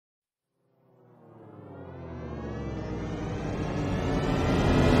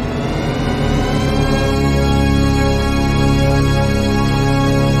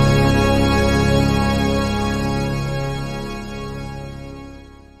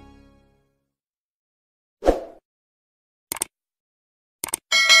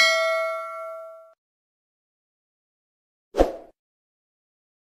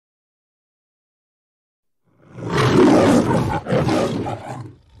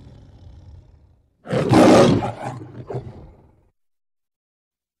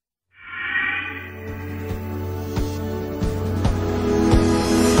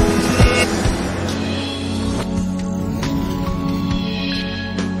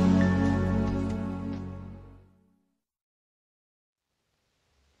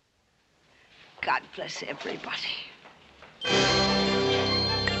God bless everybody.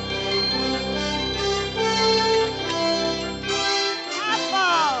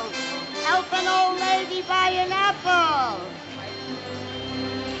 Apples! Help an old lady buy an apple.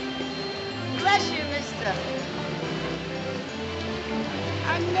 Bless you, mister.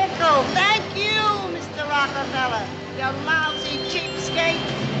 A nickel. Thank you, Mr. Rockefeller. You lousy cheapskate.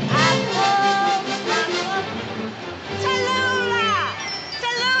 Apples! Tallulah!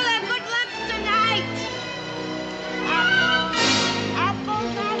 Tallulah, good luck tonight! Apples!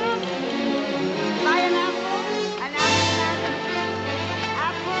 Apples, Adam? Buy an apple? An apple, Adam?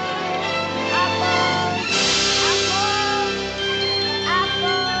 Apple! Apple!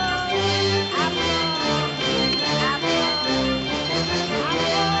 Apple!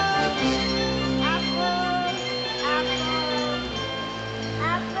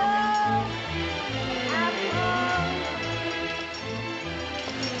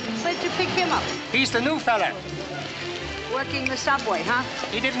 Where'd you pick him up? He's the new fella. Working the subway, huh?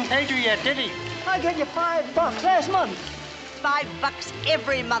 He didn't pay you yet, did he? I get you $5 last month. $5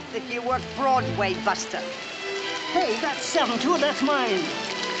 every month if you work Broadway, Buster. Hey, that's 7 too. That's mine.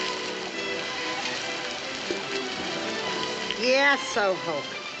 Yes, Soho.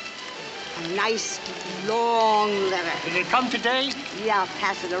 A nice, long letter. Did it come today? Yeah, I'll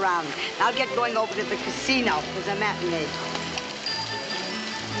pass it around. I'll get going over to the casino for the matinee.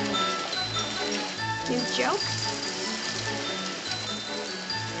 You joke?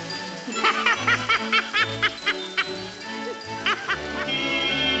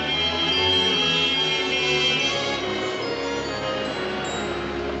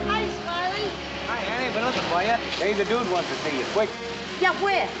 Hi, Smiley. Hi, Annie. Been looking for you. Hey, the dude wants to see you. Quick. Yeah,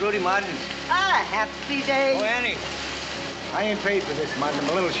 where? Rudy Martin's. Ah, happy day. Oh, Annie. I ain't paid for this month. I'm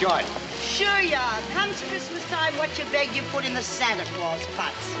a little short. Sure you are. Comes Christmas time, what you beg, you put in the Santa Claus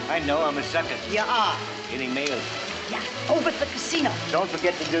pots. I know. I'm a sucker. You are. Getting mail. Yeah, over at the casino. Don't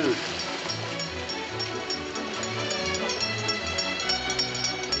forget the dude.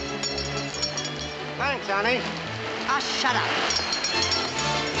 Thanks, Annie. Ah, shut up.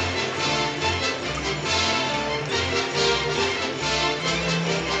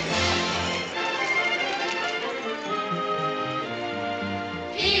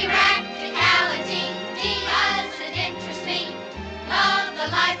 Practicality, because it interests me. Love the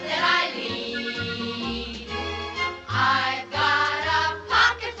life that I lead. I've got a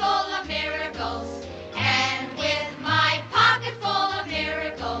pocket full of miracles, and with my pocket full of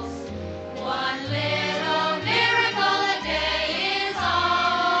miracles, one little miracle a day is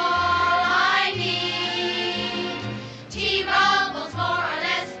all I need. T-Robles more or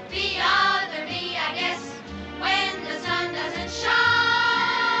less the other me, I guess, when the sun doesn't shine.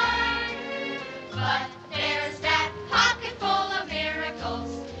 But there's that pocket full of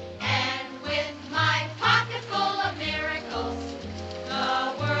miracles, and with my pocket full of miracles,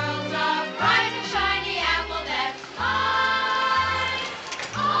 the world's a bright and shiny apple that's mine.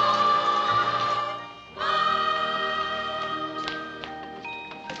 All mine.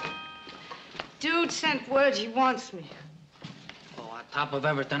 Dude sent word he wants me. Oh, on top of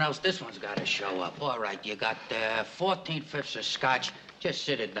everything else, this one's got to show up. All right, you got 14/5 of scotch. Just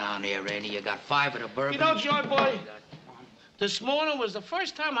sit it down here, Annie. You got 5 of the bourbon. You know, Joy Boy, this morning was the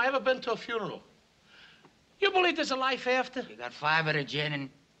first time I ever been to a funeral. You believe there's a life after? You got 5 of the gin,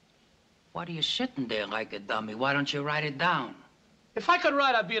 and what are you sitting there like a dummy? Why don't you write it down? If I could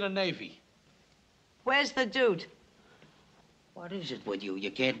write, I'd be in the Navy. Where's the dude? What is it with you?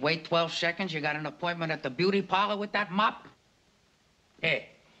 You can't wait 12 seconds? You got an appointment at the beauty parlor with that mop? Here,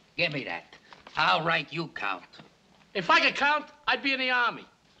 give me that. I'll write you count. If I could count, I'd be in the Army.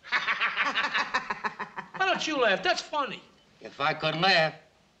 Why don't you laugh? That's funny. If I could laugh,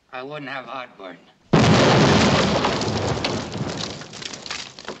 I wouldn't have heartburn.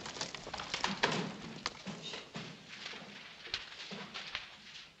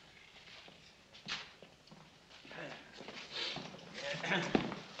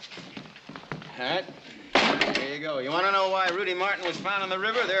 Hat. There you go. You want to know why Rudy Martin was found in the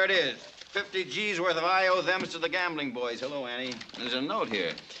river? There it is. 50 G's worth of I owe them to the gambling boys. Hello, Annie. There's a note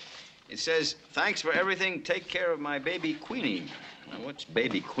here. It says, thanks for everything. Take care of my baby Queenie. Now, what's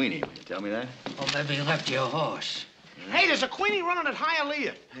baby Queenie? Will you tell me that? Oh, maybe you left your horse. Hey, there's a Queenie running at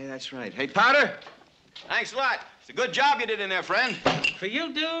Hialeah. Hey, that's right. Hey, Powder. Thanks a lot. It's a good job you did in there, friend. For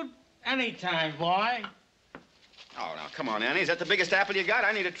you, dude, anytime, boy. Oh, now, come on, Annie. Is that the biggest apple you got?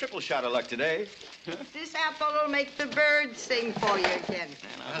 I need a triple shot of luck today. This apple will make the birds sing for you again.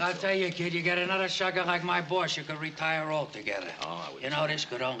 Well, I'll tell you, kid, you get another sucker like my boss, you could retire altogether. Oh, I would. You know, this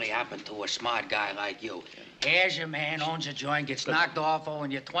could only happen to a smart guy like you. Here's a man, owns a joint, gets knocked off owing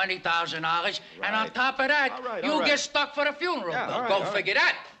you $20,000, and on top of that, you get stuck for the funeral. Yeah, Go figure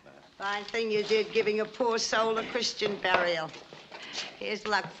that. Fine thing you did, giving a poor soul a Christian burial. Here's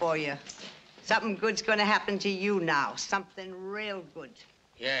luck for you. Something good's gonna happen to you now. Something real good.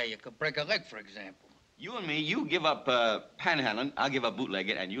 Yeah, you could break a leg, for example. You and me, you give up panhandling, I'll give up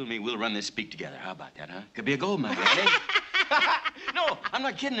bootlegging, and you and me, we'll run this speak together. How about that, huh? Could be a gold mine, Annie. No, I'm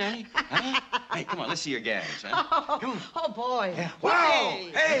not kidding, Annie. Huh? Hey, come on, let's see your gags, huh? Come on. Oh, boy. Yeah. Wow!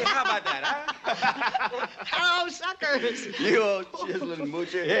 Hey, how about that, huh? Hello, suckers. You old chiseling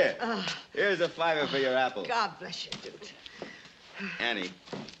moocher. Here. Here's a $5 for your apple. God bless you, dude. Annie.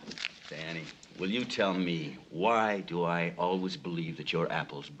 Say, Annie, will you tell me why do I always believe that your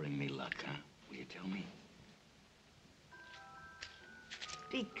apples bring me luck, huh? Will you tell me?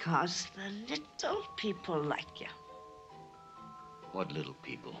 Because the little people like you. What little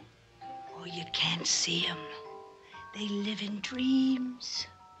people? Oh, you can't see them. They live in dreams.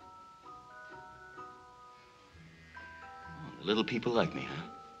 Oh, little people like me,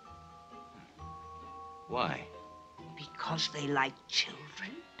 huh? Why? Because they like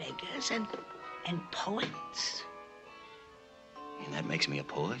children, beggars, and poets. And that makes me a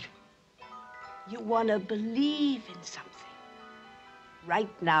poet? You want to believe in something. Right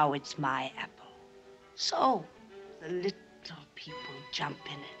now, it's my apple. So, the little people jump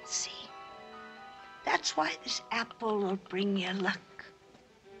in and see. That's why this apple will bring you luck.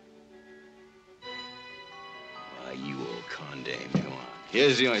 Why, you old con dame, come on.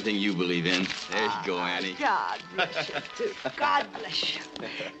 Here's the only thing you believe in. There you go, Annie. God bless you, too. God bless you.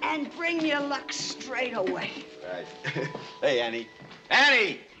 And bring your luck straight away. Right. Hey, Annie.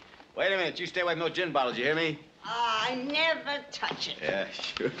 Annie! Wait a minute. You stay away from those gin bottles, you hear me? I never touch it. Yeah,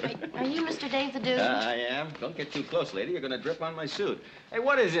 sure. Are you Mr. Dave the Dude? I am. Don't get too close, lady. You're going to drip on my suit. Hey,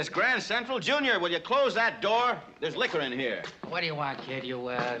 what is this, Grand Central? Junior, will you close that door? There's liquor in here. What do you want, kid? You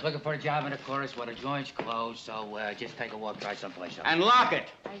looking for a job in the chorus? Well, the joint's closed, so just take a walk, try someplace else. And lock it.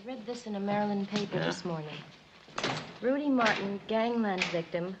 I read this in a Maryland paper this morning. Rudy Martin, gangland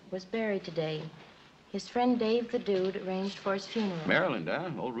victim, was buried today. His friend Dave the Dude arranged for his funeral. Maryland, huh?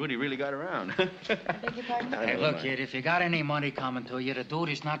 Old Rudy really got around. I beg your pardon? Hey, look, kid, if you got any money coming to you, the dude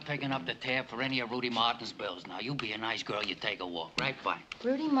is not picking up the tab for any of Rudy Martin's bills. Now, you be a nice girl, you take a walk, right? Fine.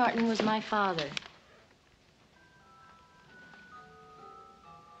 Rudy Martin was my father.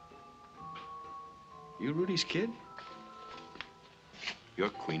 You Rudy's kid? You're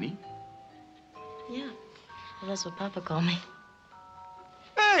Queenie? Yeah. Well, that's what Papa called me.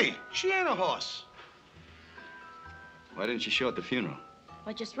 Hey, she ain't a horse. Why didn't you show at the funeral?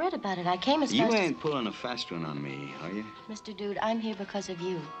 I just read about it. I came as You fast ain't pulling a fast one on me, are you? Mr. Dude, I'm here because of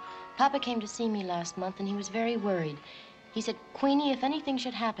you. Papa came to see me last month, and he was very worried. He said, Queenie, if anything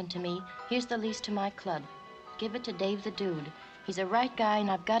should happen to me, here's the lease to my club. Give it to Dave the Dude. He's a right guy, and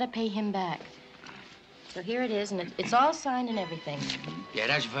I've got to pay him back. So here it is, and it's all signed and everything. Yeah,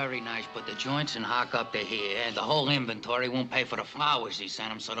 that's very nice, but the joints and hock up to here, and the whole inventory won't pay for the flowers he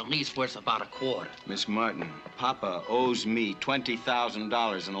sent him, so the lease worth's about a quarter. Miss Martin, Papa owes me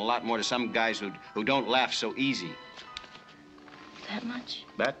 $20,000 and a lot more to some guys who don't laugh so easy. That much?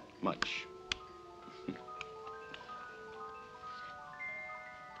 That much.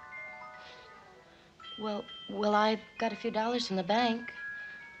 Well, I've got a few dollars in the bank.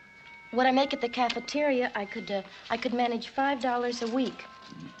 What I make at the cafeteria, I could manage $5 a week.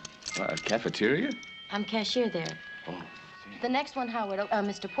 Cafeteria? I'm cashier there. Oh. The next one, Howard,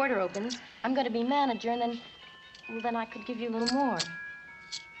 Mr. Porter opens, I'm going to be manager, and then I could give you a little more.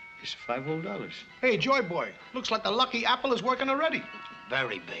 Just $5 whole. Hey, Joy Boy, looks like the lucky apple is working already.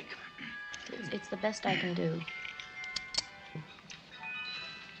 Very big. It's the best I can do.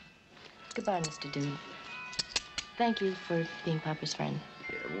 Goodbye, Mr. Dude. Thank you for being Papa's friend.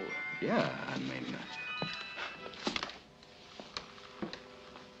 Yeah, well, yeah, I mean...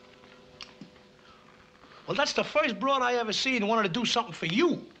 Well, that's the first broad I ever seen who wanted to do something for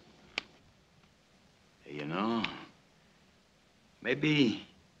you. You know, maybe...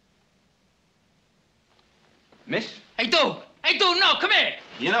 Miss? Hey, Dude! Hey, Dude, no, come here!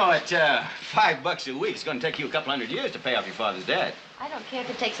 You know, at $5 a week, it's going to take you a couple hundred years to pay off your father's debt. I don't care if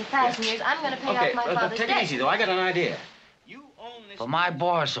it takes 1,000 years. I'm going to pay off my father's take debt. it easy, though. I got an idea. You own this... For my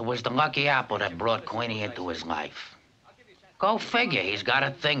boss, it was the lucky apple that brought Queenie into his life. Go figure, he's got a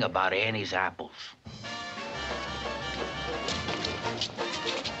thing about Annie's apples.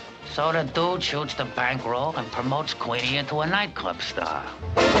 So the dude shoots the bankroll and promotes Queenie into a nightclub star.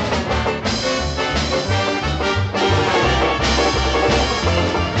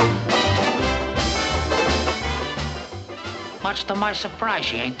 Much to my surprise,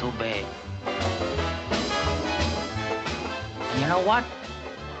 she ain't too bad. And you know what?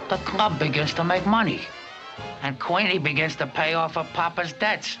 The club begins to make money. And Queenie begins to pay off her papa's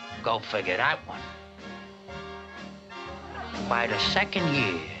debts. Go figure that one. By the second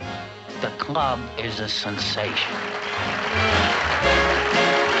year, the club is a sensation.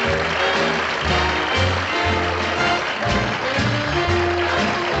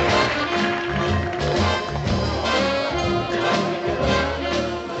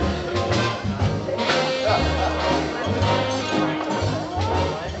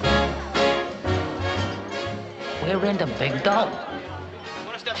 We're in the big dough.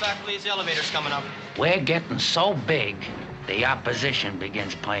 Want to step back, please? The elevator's coming up. We're getting so big, the opposition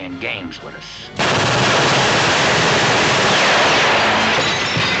begins playing games with us.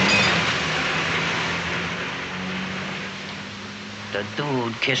 The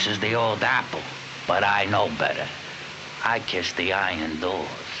dude kisses the old apple, but I know better. I kiss the iron doors.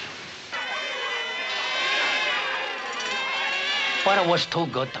 But it was too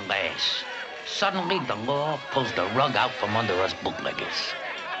good to last. Suddenly, the law pulls the rug out from under us bootleggers.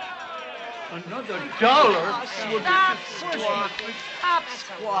 Another $1? Stop squawking. Stop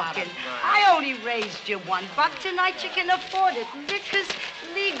squawking. I only raised you $1. Tonight you can afford it. Liquor's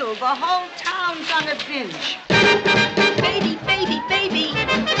legal. The whole town's on a binge. Baby, baby, baby.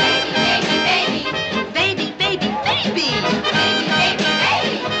 Baby, baby, baby. Baby, baby, baby. Baby, baby,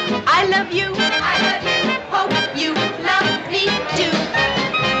 baby. I love you. I love you. Hope you love me too.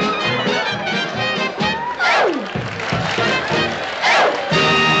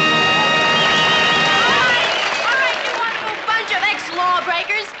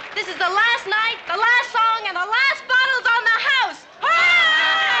 Lawbreakers, this is the last night, the last song, and the last bottles on the house.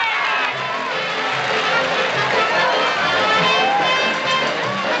 Hooray!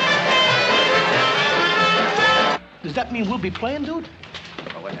 Does that mean we'll be playing, dude?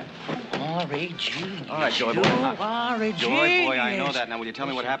 R.A.G. All right, Joy boy. R.A.G. Joy boy, I know that. Now, will you tell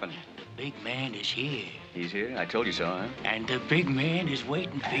me what happened? The big man is here. He's here? I told you so, huh? And the big man is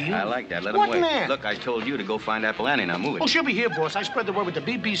waiting for you. I like that. Let him What wait. man? Look, I told you to go find Apple Annie. Now, move it. Oh, she'll be here, boss. I spread the word with the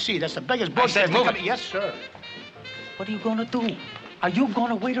BBC. That's the biggest boss. said move it. Yes, sir. What are you gonna do? Are you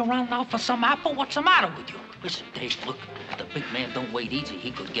gonna wait around now for some apple? What's the matter with you? Listen, Dave, look, the big man don't wait easy.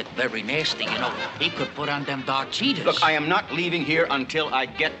 He could get very nasty, you know. He could put on them dark cheaters. Look, I am not leaving here until I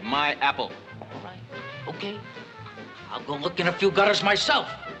get my apple. All right, okay. I'll go look in a few gutters myself.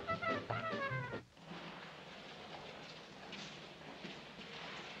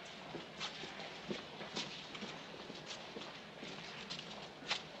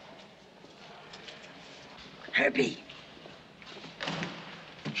 Herbie.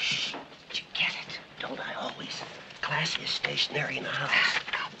 Shh. Did you get it? Don't I always? Classiest stationery in the house.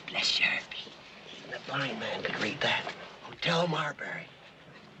 God bless you, Herbie. Even a blind man could read that. Hotel Marbury.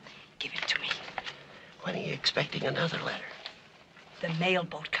 Give it to me. When are you expecting another letter? The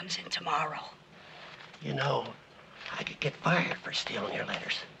mailboat comes in tomorrow. You know, I could get fired for stealing your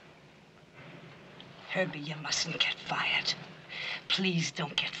letters. Herbie, you mustn't get fired. Please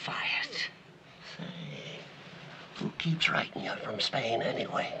don't get fired. Say, who keeps writing you from Spain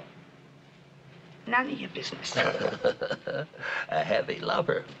anyway? None of your business. A heavy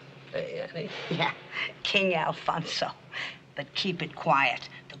lover. Hey, Annie? Yeah, King Alfonso. But keep it quiet.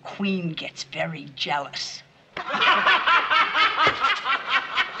 The Queen gets very jealous.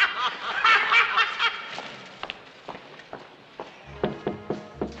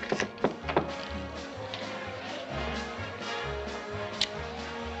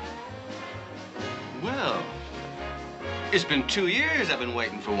 Well, it's been 2 years I've been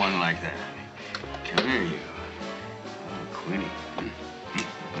waiting for one like that. Come here, you. Oh, Queenie.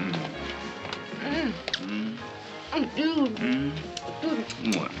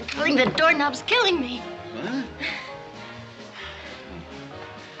 What? Feeling the doorknob's killing me. What?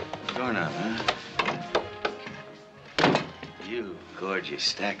 Doorknob, huh? You gorgeous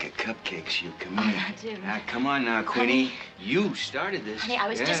stack of cupcakes, you. Come here. I do. Now, come on now, Queenie. You started this. Honey, I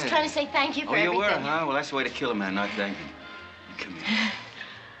was just Yeah. trying to say thank you for Oh, you everything. were, huh? Well, that's the way to kill a man, not thank him. Come here.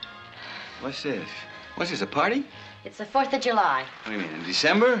 What's this? What's this, a party? It's the 4th of July. What do you mean, in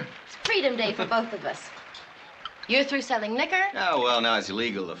December? It's Freedom Day for both of us. You're through selling liquor. Oh, well, now it's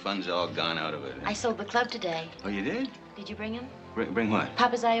illegal. The fun's all gone out of it. I sold the club today. Oh, you did? Did you bring him? Bring what?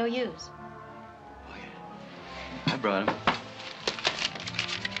 Papa's IOUs. Oh, yeah. I brought him.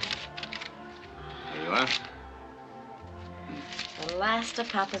 There you are. The The last of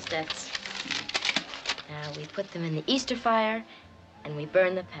Papa's debts. Now we put them in the Easter fire, and we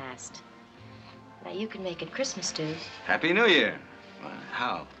burn the past. Now you can make it Christmas, dude. Happy New Year.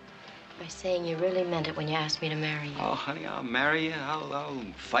 How? By saying you really meant it when you asked me to marry you. Oh, honey, I'll marry you. I'll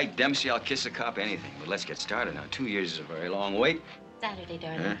fight Dempsey. I'll kiss a cop, anything. But let's get started now. 2 years is a very long wait. Saturday,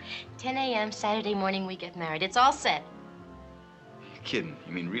 darling. 10 a.m. Saturday morning, we get married. It's all set. You're kidding.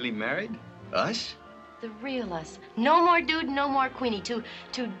 You mean really married? Us? The real us. No more dude, no more Queenie. To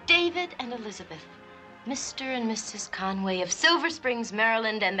David and Elizabeth. Mr. and Mrs. Conway of Silver Springs,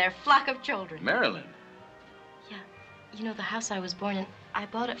 Maryland, and their flock of children. Maryland? Yeah. You know, the house I was born in, I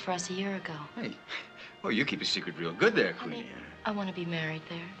bought it for us a year ago. Hey, well, you keep a secret real good there, Queenie. I want to be married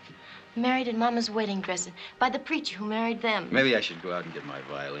there. Married in Mama's wedding dress by the preacher who married them. Maybe I should go out and get my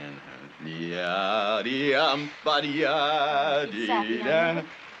violin.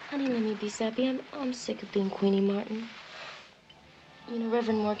 Honey, let me be sappy. I'm sick of being Queenie Martin. You know,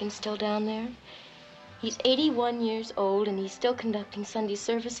 Reverend Morgan's still down there. He's 81 years old, and he's still conducting Sunday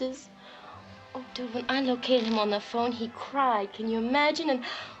services. Oh, dude, when I located him on the phone, he cried. Can you imagine? And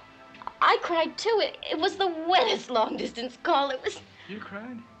I cried, too. It was the wettest long-distance call. It was... You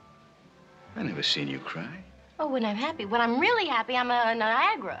cried? I never seen you cry. Oh, when I'm happy. When I'm really happy, I'm a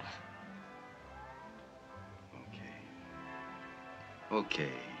Niagara.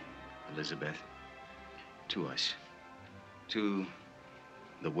 Okay, Elizabeth. To us. To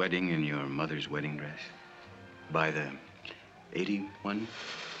the wedding in your mother's wedding dress. By the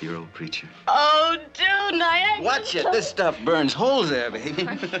 81-year-old preacher. Oh, dude, Niagara. Watch it. This stuff burns holes there, baby.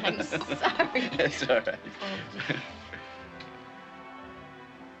 I'm sorry. That's all right.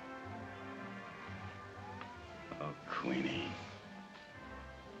 Oh, Queenie.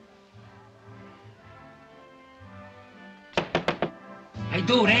 Hey,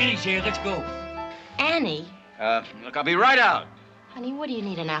 dude, Annie's here. Let's go. Annie? Look, I'll be right out. Honey, what do you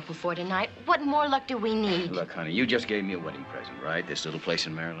need an apple for tonight? What more luck do we need? Look, honey, you just gave me a wedding present, right? This little place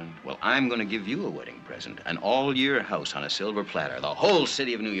in Maryland. Well, I'm going to give you a wedding present. An all-year house on a silver platter. The whole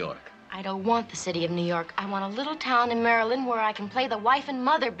city of New York. I don't want the city of New York. I want a little town in Maryland where I can play the wife and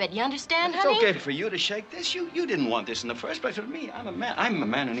mother bit. You understand, honey? It's okay for you to shake this. You didn't want this in the first place. For me, I'm a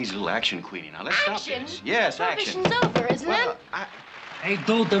man who needs a little action, Queenie. Now, let's stop this. Yes, action. Prohibition's over, isn't it? Hey,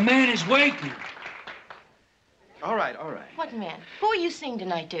 dude, the man is waiting. All right, all right. What man? Who are you seeing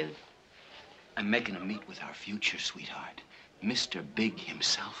tonight, dude? I'm making a meet with our future sweetheart, Mr. Big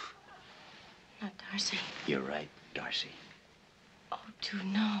himself. Not Darcy. You're right, Darcy. Oh, dude,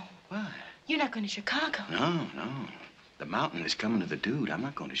 no. What? You're not going to Chicago. No. The mountain is coming to the dude. I'm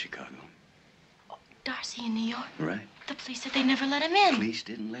not going to Chicago. Oh, Darcy in New York? Right. The police said they never let him in. Police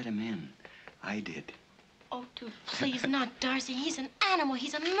didn't let him in. I did. Oh, dude, please, not Darcy. He's an animal.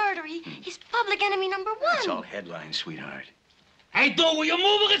 He's a murderer. He's public enemy #1. That's all headlines, sweetheart. Hey, dude, will you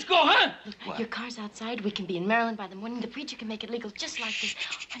move? Let's go, huh? Look, your car's outside. We can be in Maryland by the morning. The preacher can make it legal just like this.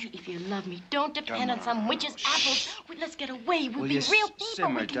 Honey, if you love me, don't depend on some witch's apples. Let's get away. We'll be real people.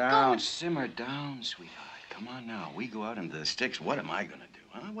 Simmer down, simmer down, sweetheart. Come on now. We go out into the sticks. What am I going to do,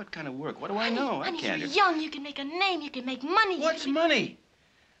 huh? What kind of work? What do I know? Honey, I can't. You're young. You can make a name. You can make money. What's money?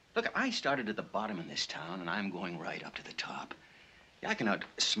 Look, I started at the bottom in this town, and I'm going right up to the top. Yeah, I can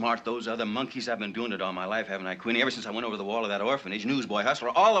outsmart those other monkeys. I've been doing it all my life, haven't I, Queenie? Ever since I went over the wall of that orphanage, newsboy hustler,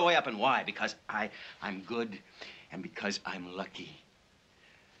 all the way up. And why? Because I'm good, and because I'm lucky.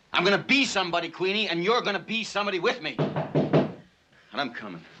 I'm gonna be somebody, Queenie, and you're gonna be somebody with me. And I'm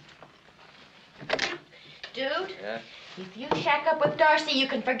coming. Dude? Yeah? If you shack up with Darcy, you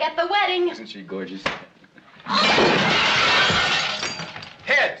can forget the wedding. Isn't she gorgeous?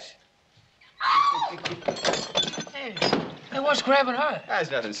 Heads! Hey, what's grabbing her?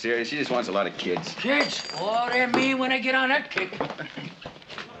 That's nothing serious. She just wants a lot of kids. Kids? Oh, they're mean when they get on that kick.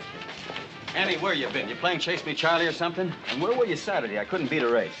 Annie, where you been? You playing Chase Me Charlie or something? And where were you Saturday? I couldn't beat a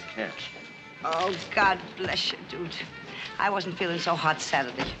race. Yeah. Oh, God bless you, dude. I wasn't feeling so hot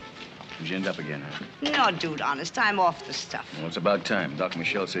Saturday. Ginned up again, huh? No, dude, honest. I'm off the stuff. Well, it's about time. Doc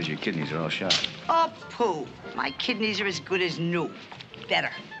Michelle says your kidneys are all shot. Oh, pooh. My kidneys are as good as new.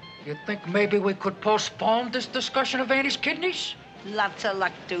 Better. You think maybe we could postpone this discussion of Annie's kidneys? Lots of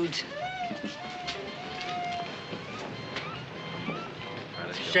luck, dude.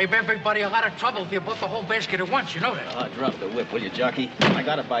 Save everybody a lot of trouble if you bought the whole basket at once, you know that. Drop the whip, will you, jockey? I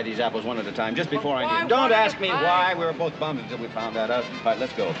gotta buy these apples one at a time, just before I need them. Don't ask me why. We were both bummed until we found that out. All right,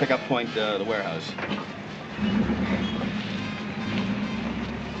 let's go. Pick up point, the warehouse.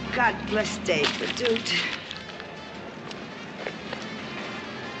 God bless David, dude.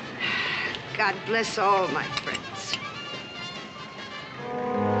 God bless all my friends.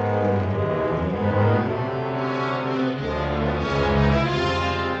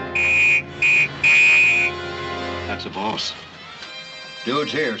 boss.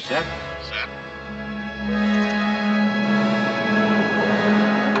 Dude's here. Set? Set.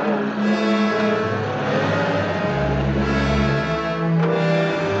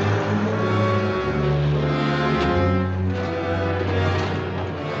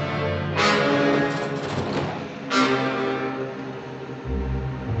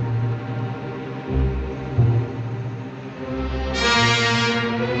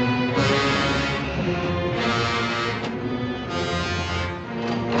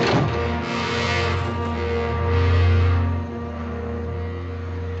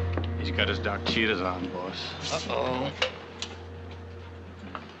 Got his dark cheetahs on, boss. Uh-oh.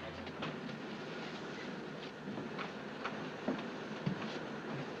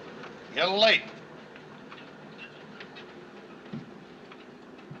 You're late.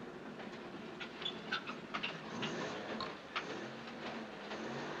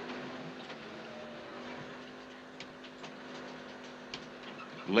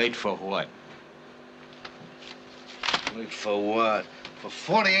 Late for what? Late for what? For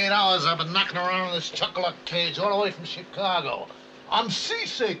 48 hours, I've been knocking around in this chocolate cage all the way from Chicago. I'm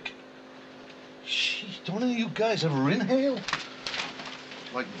seasick. Jeez, don't any of you guys ever inhale?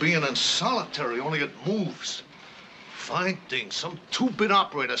 Like being in solitary, only it moves. Fine thing, some two-bit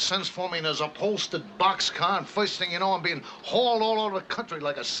operator sends for me in his upholstered boxcar, and first thing you know, I'm being hauled all over the country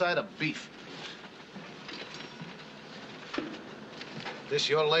like a side of beef. This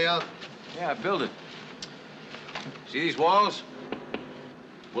your layout? Yeah, I built it. See these walls?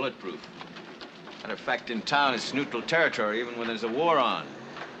 Bulletproof. Matter of fact, in town, it's neutral territory, even when there's a war on.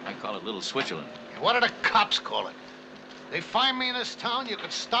 I call it Little Switzerland. What do the cops call it? They find me in this town, you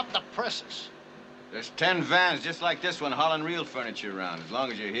could stop the presses. There's 10 vans just like this one hauling real furniture around. As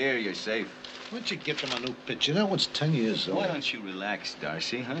long as you're here, you're safe. Why don't you get them a new picture? That one's 10 years old. Why don't you relax,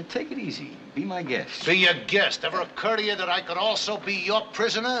 Darcy, huh? Take it easy. Be my guest. Be your guest. Ever occur to you that I could also be your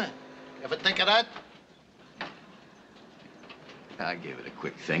prisoner? Ever think of that? I gave it a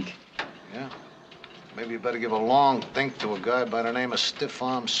quick think. Yeah? Maybe you better give a long think to a guy by the name of Stiff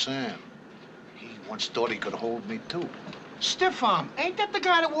Arm Sam. He once thought he could hold me, too. Stiff Arm, ain't that the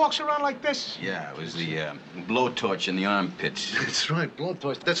guy that walks around like this? Yeah, it was the blowtorch in the armpits. That's right,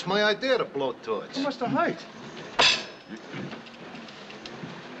 blowtorch. That's my idea, the blowtorch. He must have hurt.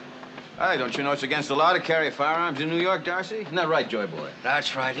 Hey, don't you know it's against the law to carry firearms in New York, Darcy? Isn't that right, Joy Boy?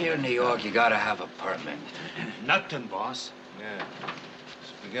 That's right. Here in New York, you gotta have a permit. Nothing, boss. Yeah,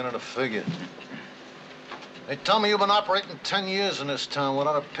 it's beginning to figure. They tell me you've been operating 10 years in this town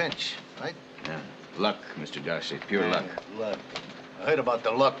without a pinch, right? Yeah. Luck, Mr. Darcy. Pure luck. Luck. I heard about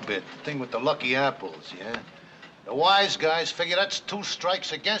the luck bit. The thing with the lucky apples, yeah? The wise guys figure that's 2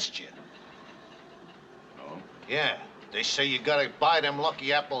 strikes against you. Oh? Yeah. They say you gotta buy them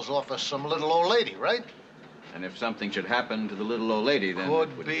lucky apples off of some little old lady, right? And if something should happen to the little old lady, then...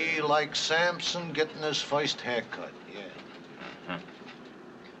 Could be like Samson getting his first haircut, yeah. Huh.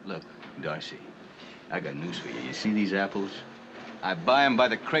 Look, Darcy, I got news for you. You see these apples? I buy them by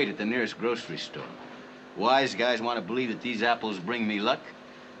the crate at the nearest grocery store. Wise guys want to believe that these apples bring me luck.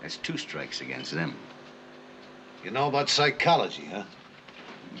 That's 2 strikes against them. You know about psychology, huh?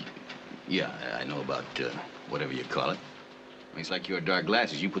 Yeah, I know about whatever you call it. I mean, it's like your dark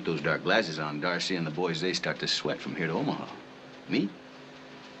glasses. You put those dark glasses on, Darcy and the boys, they start to sweat from here to Omaha. Me?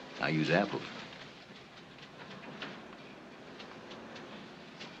 I use apples.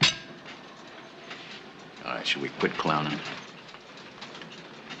 All right, should we quit clowning?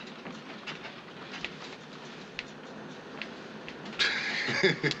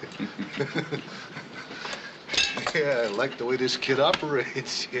 Yeah, I like the way this kid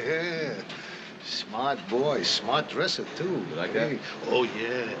operates, yeah. Smart boy, smart dresser, too. You like that? Oh,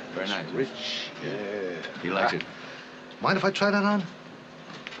 yeah. Very nice. Rich, yeah. He likes it. Mind if I try that on?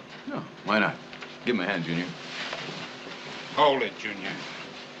 No, why not? Give him a hand, Junior. Hold it, Junior.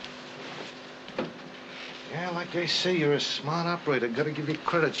 Yeah, like I say, you're a smart operator. Gotta give you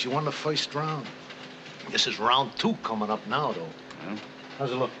credit. You won the first round. This is round 2 coming up now, though. Huh?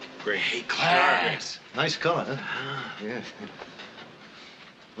 How's it look? Great class. Nice color, huh? Yeah.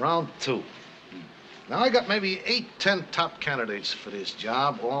 Round 2. Now, I got maybe 8, 10 top candidates for this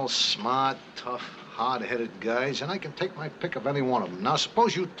job, all smart, tough, hard-headed guys, and I can take my pick of any one of them. Now,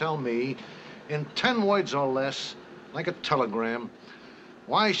 suppose you tell me, in 10 words or less, like a telegram,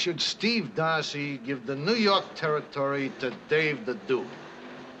 why should Steve Darcy give the New York territory to Dave the Dude?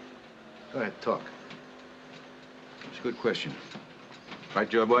 Go ahead, talk. It's a good question. Right,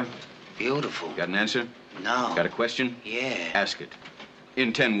 Joe Boy? Beautiful. Got an answer? No. Got a question? Yeah. Ask it.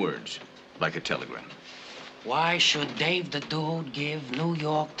 In 10 words, like a telegram. Why should Dave the Dude give New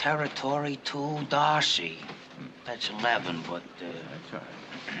York territory to Darcy? That's 11, but, That's all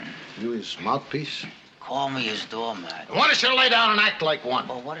right. You his mouthpiece? call me his doormat. Why don't you lay down and act like one?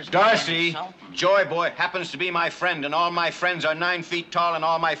 Well, what is Darcy, Joy Boy happens to be my friend, and all my friends are 9 feet tall, and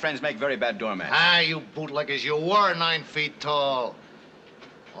all my friends make very bad doormats. Ah, you bootleggers, you were 9 feet tall.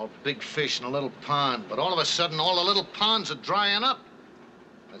 All big fish in a little pond, but all of a sudden, all the little ponds are drying up.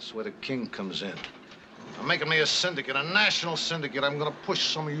 That's where the king comes in. I'm making me a syndicate, a national syndicate. I'm gonna push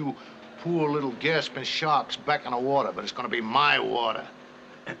some of you poor little gasping sharks back in the water, but it's gonna be my water.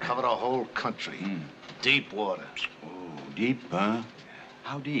 Cover the whole country. Deep water. Oh, deep, huh?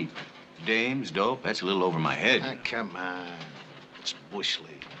 How deep? Dames, dope? That's a little over my head. Ah, come on. It's Bush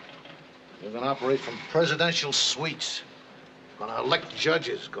League. We're gonna operate from presidential suites. Gonna elect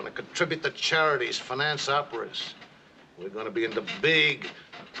judges, gonna contribute to charities, finance operas. We're gonna be in the big,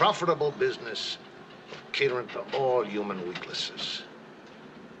 profitable business of catering to all human weaknesses.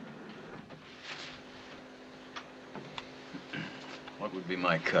 What would be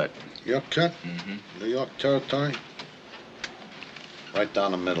my cut? Your cut? New York territory? Right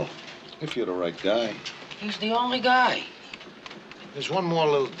down the middle. If you're the right guy. He's the only guy. There's one more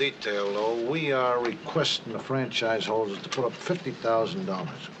little detail, though. We are requesting the franchise holders to put up $50,000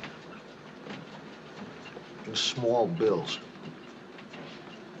 in small bills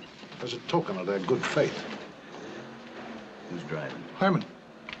as a token of their good faith. Who's driving? Herman.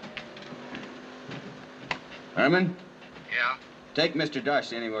 Herman? Yeah? Take Mr.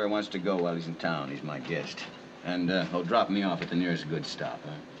 Darcy anywhere he wants to go while he's in town. He's my guest. And he'll drop me off at the nearest good stop,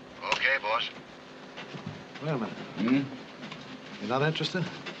 huh? Okay, boss. Wait a minute. Hmm? You're not interested?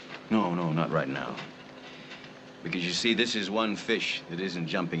 No, not right now. Because you see, this is one fish that isn't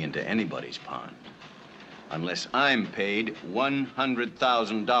jumping into anybody's pond. Unless I'm paid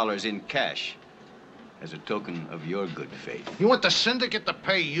 $100,000 in cash as a token of your good faith. You want the syndicate to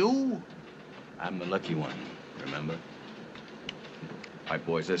pay you? I'm the lucky one, remember? All right,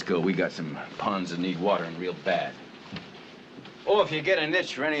 boys, let's go. We got some ponds that need watering real bad. Oh, if you get an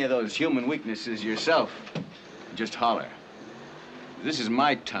itch for any of those human weaknesses yourself, just holler. This is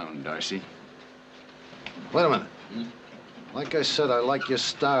my town, Darcy. Wait a minute. Like I said, I like your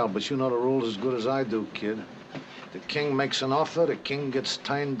style, but you know the rules as good as I do, kid. The king makes an offer, the king gets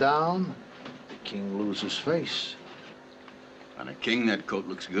turned down, the king loses face. On a king, that coat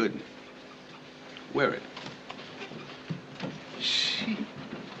looks good. Wear it.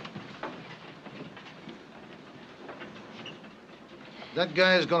 That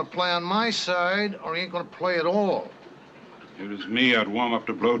guy is gonna play on my side, or he ain't gonna play at all. If it was me, I'd warm up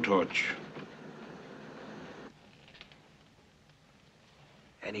the blowtorch.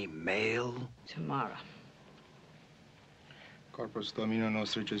 Any mail? Tomorrow. Corpus Domino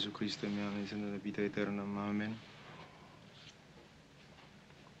nostro Gesù Cristo, in nella vita eterna. Amen.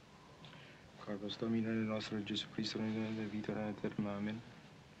 Corpus Domino nostro Gesù Cristo, nella vita eterna. Amen.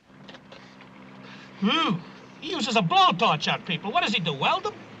 He uses a blowtorch on people. What does he do, weld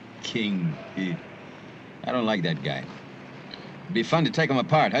them? King, I don't like that guy. It'd be fun to take him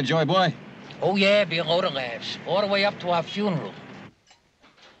apart, huh, Joy Boy? Oh, yeah, be a load of laughs. All the way up to our funeral.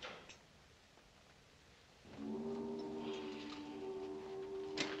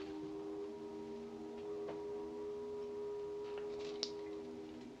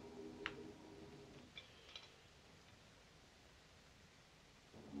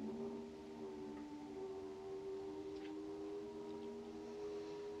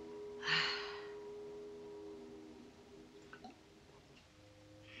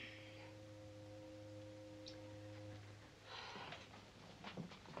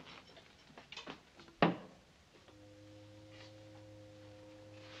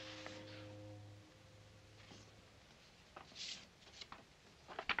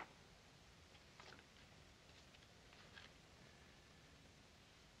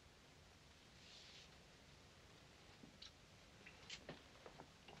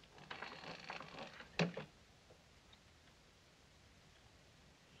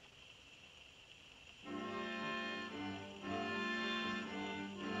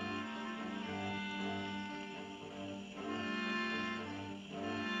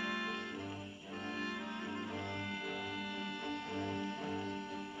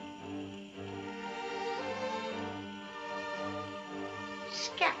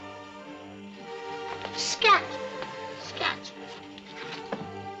 Scat. Scat. Scat.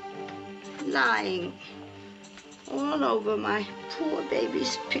 Lying all over my poor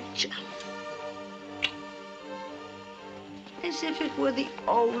baby's picture. As if it were the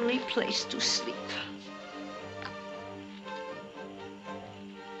only place to sleep.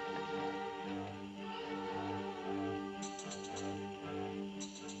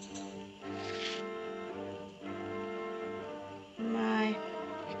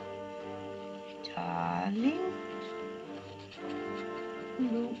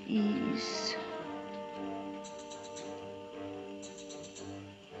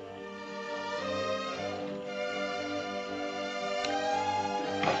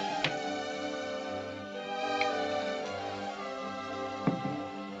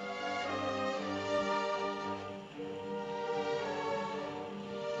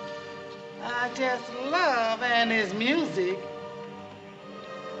 I just love Annie's music.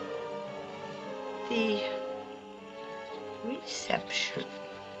 The reception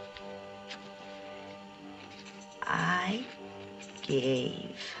I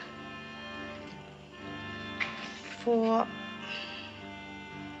gave for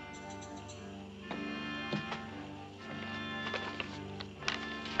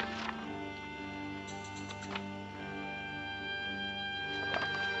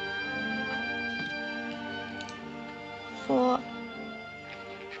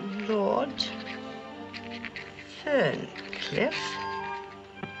Lord Ferncliff.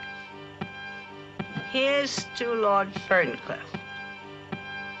 Here's to Lord Ferncliff.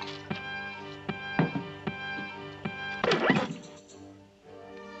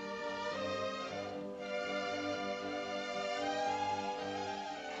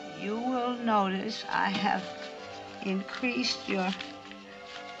 You will notice I have increased your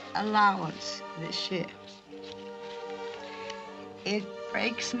allowance this year. It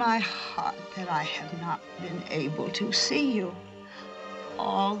breaks my heart that I have not been able to see you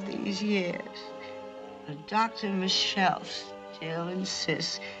all these years. But Dr. Michelle still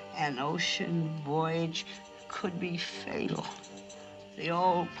insists an ocean voyage could be fatal. The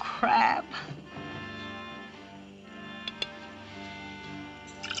old crab.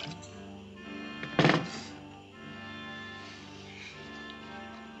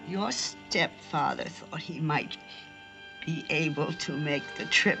 Your stepfather thought he might be able to make the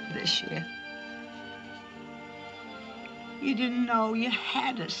trip this year. You didn't know you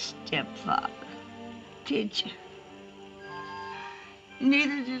had a stepfather, did you?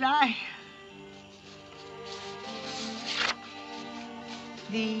 Neither did I.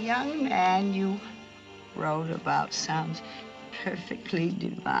 The young man you wrote about sounds perfectly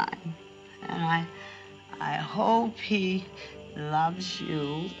divine. And I hope he loves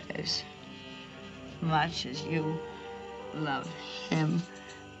you as much as you love him.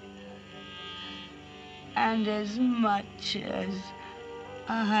 And as much as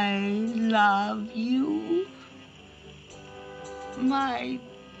I love you, my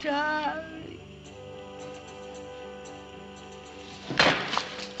darling.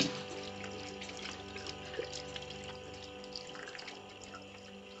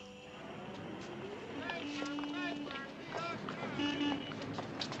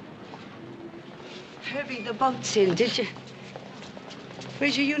 Herbie, the boat's in, did you?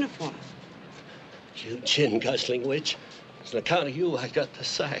 Where's your uniform? You chin-guzzling witch. It's on account of you I got the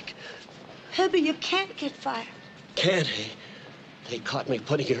sack. Herbie, you can't get fired. Can't he? They caught me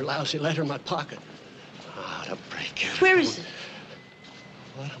putting your lousy letter in my pocket. Ah, to break it. Where is it?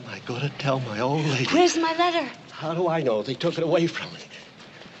 What am I going to tell my old lady? Where's my letter? How do I know? They took it away from me.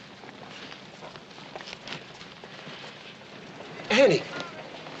 Annie!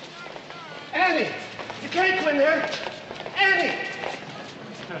 Annie! You can't go in there! Annie!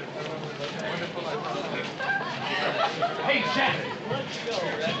 Hey, Jack!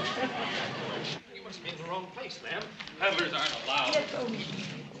 You must be in the wrong place, ma'am. Peddlers aren't allowed.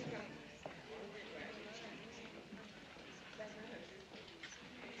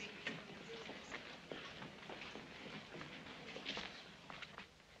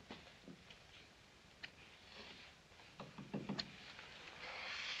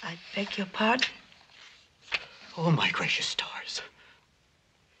 I beg your pardon? Oh, my gracious stars.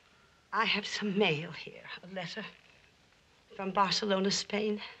 I have some mail here, a letter from Barcelona,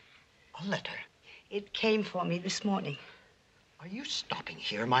 Spain. A letter? It came for me this morning. Are you stopping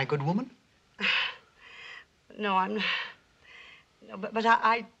here, my good woman? No, I'm not. No, but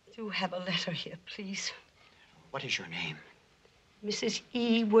I do have a letter here, please. What is your name? Mrs.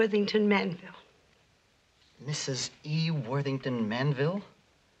 E. Worthington Manville. Mrs. E. Worthington Manville?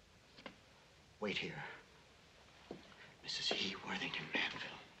 Wait here. Mrs. E. Worthington Manville.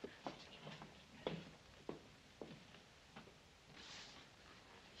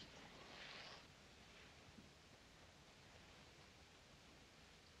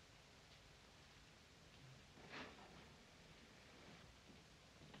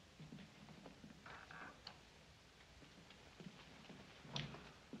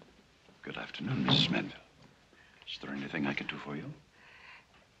 Good afternoon, Mrs. Manville. Is there anything I can do for you?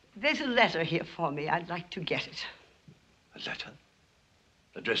 There's a letter here for me. I'd like to get it. A letter?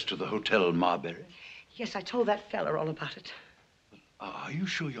 Addressed to the Hotel Marbury? Yes, I told that fella all about it. Are you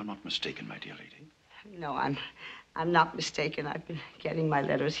sure you're not mistaken, my dear lady? No, I'm not mistaken. I've been getting my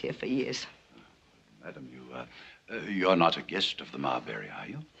letters here for years. Madam, you're not a guest of the Marbury, are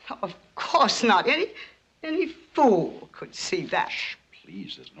you? Of course not. Any fool could see that. Shh,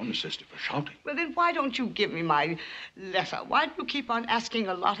 Please, there's no necessity for shouting. Well, then why don't you give me my letter? Why do you keep on asking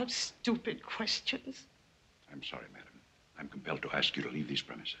a lot of stupid questions? I'm sorry, madam. I'm compelled to ask you to leave these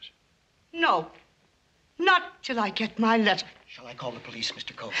premises. No. Not till I get my letter. Shall I call the police,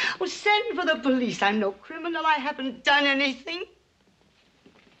 Mr. Cole? Well, send for the police. I'm no criminal. I haven't done anything.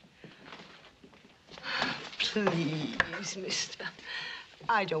 Please, mister.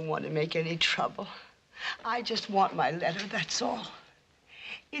 I don't want to make any trouble. I just want my letter, that's all.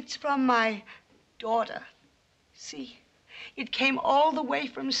 It's from my daughter. See, it came all the way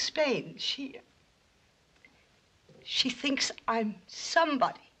from Spain. She thinks I'm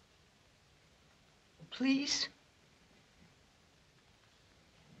somebody. Please?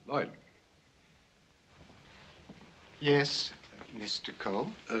 Lloyd. Yes, Mr.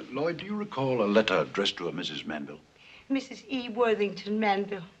 Cole? Lloyd, do you recall a letter addressed to a Mrs. Manville? Mrs. E. Worthington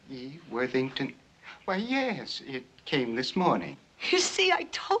Manville. E. Worthington? Why, yes, it came this morning. You see, I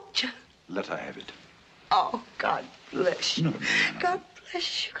told you. Let her have it. Oh, God bless you. No. God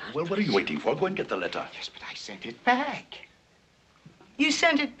bless you. Well, what are you waiting for? Go and get the letter. Yes, but I sent it back. You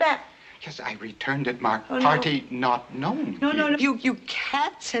sent it back? Yes, I returned it marked Oh, no. party not known. No. You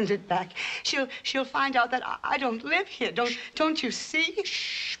can't send it back. She'll find out that I don't live here. Don't you see?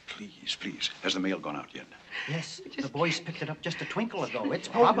 Shh, please. Has the mail gone out yet? Yes, the boys picked it up just a twinkle ago. It's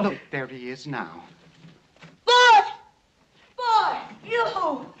Oh, probably... look, there he is now. Boy, you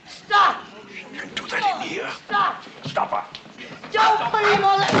stop. You can't do that in here. Stop. Stop her. Don't put any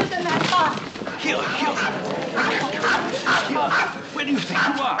more letters in that box. Here. Where do you think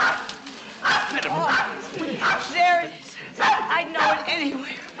you are? There it is. I'd know it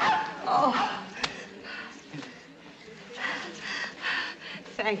anywhere. Oh.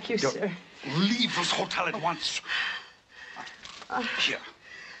 Thank you, sir. Leave this hotel at once. Here.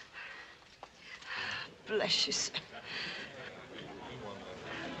 Bless you, sir.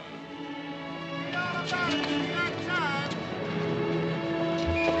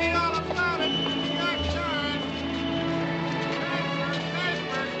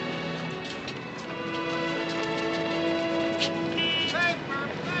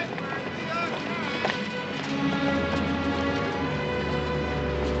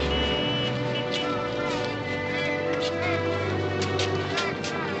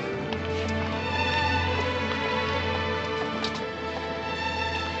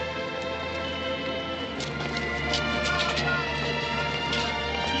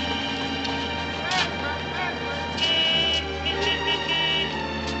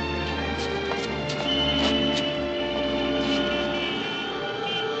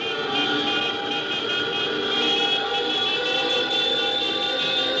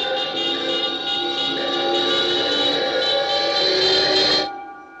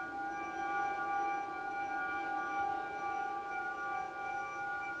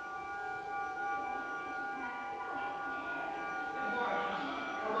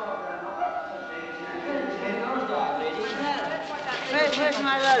 Where's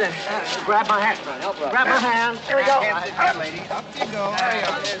my letter? Grab my hat, man. Help her up. Grab my hand. Here we go. Up, lady. Up you go.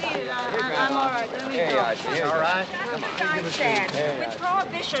 I'm all right. Let me go. All right. Understand. With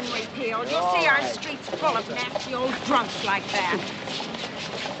Prohibition repealed, you'll see our streets full of nasty old drunks like that.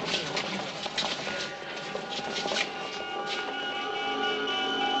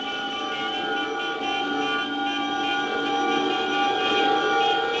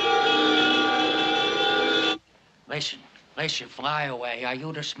 Listen, fly away. Are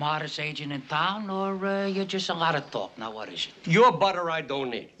you the smartest agent in town, or you're just a lot of talk? Now, what is it? Your butter I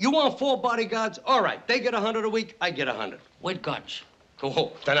don't need. You want 4 bodyguards? All right. They get 100 a week. I get 100. With guns.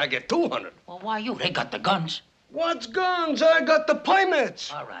 Oh, then I get 200. Well, why you? They got the guns. What's guns? I got the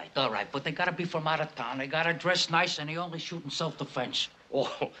permits. All right. But they gotta be from out of town. They gotta dress nice, and they only shoot in self-defense.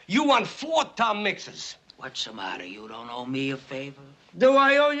 Oh, you want 4 Tom Mixes. What's the matter? You don't owe me a favor? Do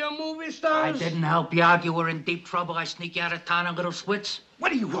I owe you movie stars? I didn't help you out. You were in deep trouble. I sneak you out of town on little Switz.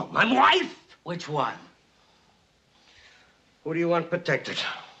 What do you want, my wife? Which one? Who do you want protected?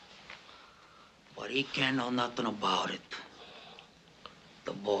 But he can't know nothing about it.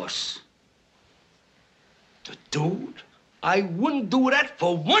 The boss. The dude? I wouldn't do that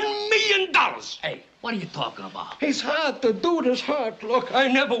for $1 million. Hey, what are you talking about? He's hurt. The dude is hurt. Look, I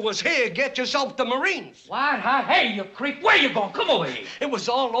never was here. Get yourself to Marines. What? Huh? Hey, you creep. Where you going? Come over here. It was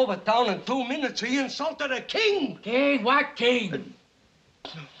all over town in 2 minutes. He insulted a king. King? What king?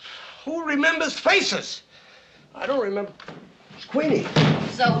 Who remembers faces? I don't remember. It's Queenie.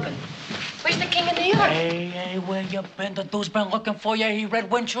 It's open. Where's the king of New York? Hey, where you been? The dude's been looking for you. He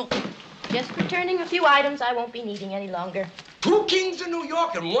read Winchell. Just returning a few items I won't be needing any longer. 2 kings in New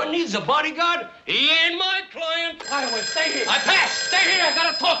York and one needs a bodyguard? He ain't my client. Fly away, stay here. I pass. Stay here, I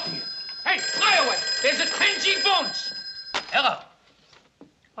gotta talk to you. Hey, fly away. There's a 10G bonus. Hello.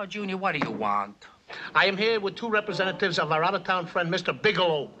 Oh, Junior, what do you want? I am here with 2 representatives of our out-of-town friend, Mr.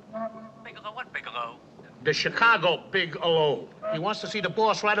 Bigelow. Bigelow? What Bigelow? The Chicago Bigelow. He wants to see the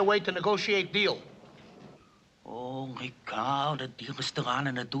boss right away to negotiate deal. Holy cow, the deal is still on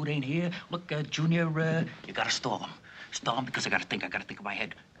and the dude ain't here. Look, Junior, you gotta stall him. Stall him because I gotta think in my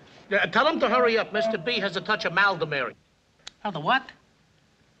head. Tell him to hurry up. Mr. B has a touch of Maldemary. Oh, the what?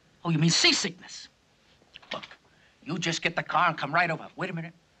 Oh, you mean seasickness? Look, you just get the car and come right over. Wait a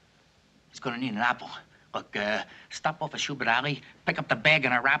minute. He's gonna need an apple. Look, stop off at Schubert Alley, pick up the bag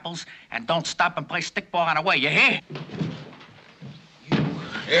and our apples, and don't stop and play stickball on the way, you hear?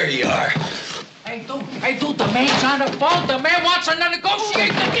 There you are. Hey, dude, the man's on the phone. The man wants to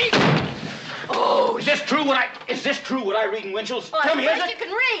negotiate the deal. Oh, is this true what I read in Winchell's? Tell me, is it? You can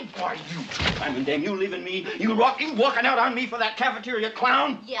read. Why, you two-timing dame, you leaving me? You walking out on me for that cafeteria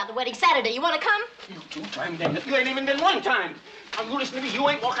clown? Yeah, the wedding Saturday. You want to come? You two-timing dame, you ain't even been one time. Now, you listen to me. You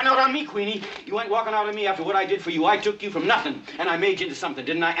ain't walking out on me, Queenie. You ain't walking out on me after what I did for you. I took you from nothing, and I made you into something,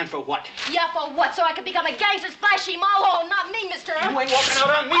 didn't I? And for what? Yeah, for what? So I could become a gangster's flashy molo, not me, mister. You ain't walking out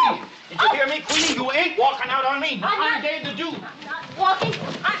on me. Oh. Did you hear me, Queenie? You ain't walking out on me. I'm Dave the Dude. I'm not walking.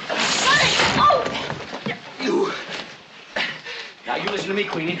 I'm running. Oh! You. Now, you listen to me,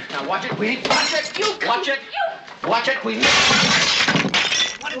 Queenie. Now, watch it, Queenie. Watch it. You watch it. You. Watch it, Queenie.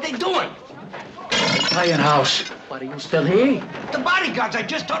 What are they doing? Playing house. What, are you still here? The bodyguards, I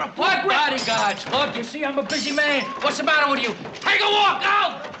just thought of... What bodyguards? Look, you see, I'm a busy man. What's the matter with you? Take a walk,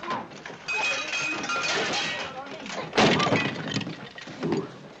 out!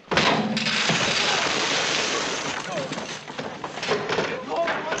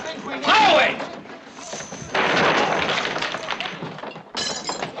 Highway!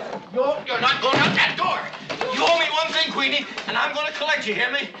 You're not going out that door. You owe me one thing, Queenie, and I'm going to collect you,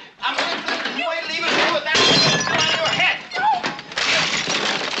 hear me? I'm going to collect you. You ain't leaving me with that still on your head.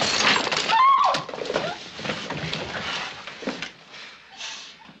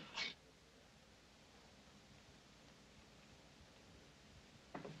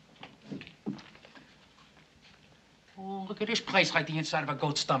 Oh, look at this place like the inside of a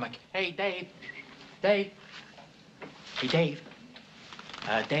goat's stomach. Hey, Dave. Dave. Hey, Dave.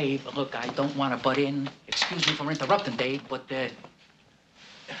 Dave, look, I don't want to butt in. Excuse me for interrupting, Dave, but, Dave.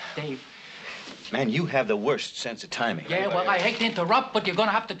 Man, you have the worst sense of timing. Yeah, well, I hate to interrupt, but you're going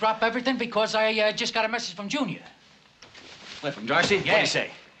to have to drop everything because I just got a message from Junior. What, from Darcy? Yeah. What do you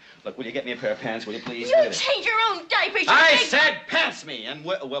say? Look, will you get me a pair of pants, will you, please? You change your own diapers. I said pants me. And,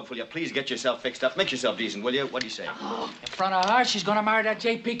 well, will you please get yourself fixed up? Make yourself decent, will you? What do you say? Oh, in front of her, she's going to marry that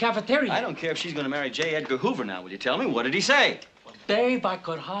J.P. cafeteria. I don't care if she's going to marry J. Edgar Hoover now. Will you tell me? What did he say? Well, Dave, I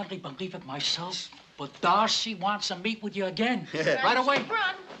could hardly believe it myself, but Darcy wants to meet with you again. Right away.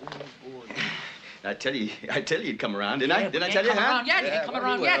 Run. I tell you he'd come around, didn't I? Didn't I tell you, Come around yet. He ain't coming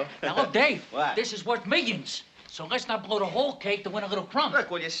around yet. Now, look, Dave, What? this is worth millions. So let's not blow the whole cake to win a little crumb.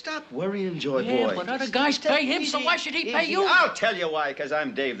 Look, will you stop worrying, Joy Yeah, boy? but other guys pay him, so why should he pay you? I'll tell you why, because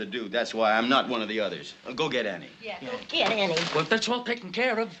I'm Dave the Dude. That's why I'm not one of the others. Well, go get Annie. Yeah, go get Annie. Well, if that's all taken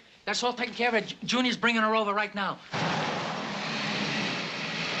care of, Junior's bringing her over right now.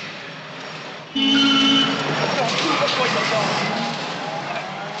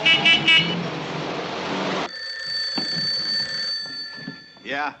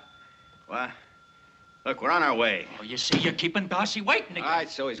 Yeah? What? Look, we're on our way. Oh, you see, you're keeping Darcy waiting again. All right,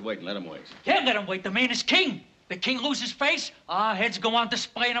 so he's waiting. Let him wait. Can't let him wait. The man is king. The king loses face, our heads go on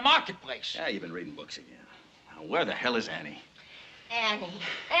display in a marketplace. Yeah, you've been reading books again. Now, where the hell is Annie?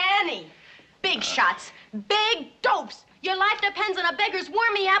 Annie. Big shots. Big dopes. Your life depends on a beggar's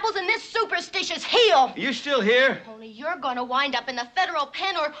wormy apples and this superstitious heel. You still here? Only you're gonna wind up in the federal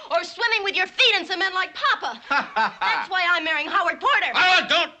pen or swimming with your feet in cement like Papa. That's why I'm marrying Howard Porter. Oh,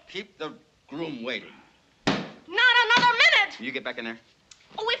 don't keep the groom waiting. Not another minute. You get back in there.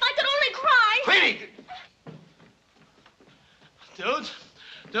 Oh, if I could only cry. Queenie!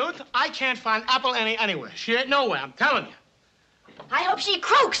 Dude, I can't find Apple Annie anywhere. She ain't nowhere, I'm telling you. I hope she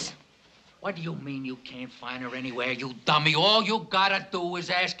croaks. What do you mean you can't find her anywhere, you dummy? All you gotta do is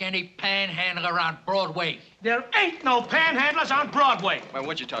ask any panhandler on Broadway. There ain't no panhandlers on Broadway. Well,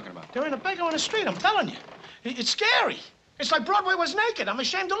 what you talking about? There ain't a beggar on the street, I'm telling you. It's scary. It's like Broadway was naked. I'm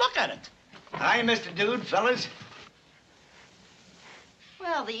ashamed to look at it. Hi, Mr. Dude, fellas.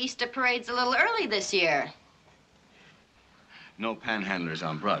 Well, the Easter parade's a little early this year. No panhandlers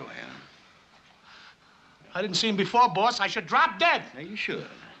on Broadway, huh? I didn't see him before, boss. I should drop dead. Now, you should.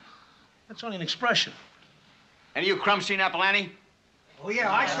 That's only an expression. Any of you crumbs seen Apple Annie? Oh,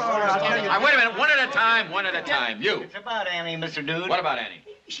 yeah, I saw her. I'll tell you. All right, wait a minute. One at a time. You. It's about Annie, Mr. Dude. What about Annie?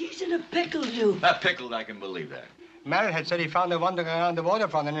 She's in a pickle, Dude. That pickled, I can believe that. Margret had said he found her wandering around the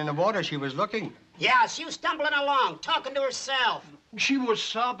waterfront, and in the water she was looking. Yeah, she was stumbling along, talking to herself. She was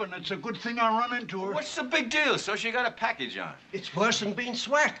sobbing. It's a good thing I run into her. What's the big deal? So she got a package on. It's worse than being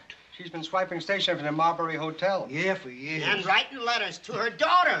swacked. She's been swiping stationery from the Marbury Hotel. Yeah, for years. And writing letters to her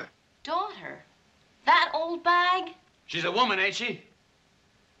daughter. Daughter? That old bag? She's a woman, ain't she?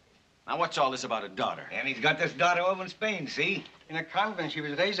 Now, what's all this about a daughter? Annie's got this daughter over in Spain, see? In a convent. She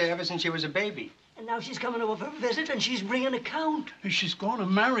was raised there ever since she was a baby. And now she's coming over for a visit, and she's bringing a count. She's going to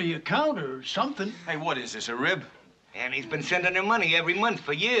marry a count or something. Hey, what is this, a rib? Annie's been sending her money every month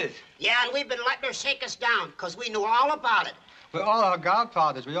for years. Yeah, and we've been letting her shake us down, because we knew all about it. We're all her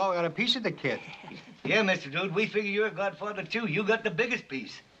godfathers. We all got a piece of the kid. Yeah, Mr. Dude, we figure you're a godfather, too. You got the biggest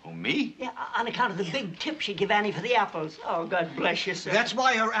piece. Oh, me? Yeah, on account of the big tip she gave Annie for the apples. Oh, God bless you, sir. That's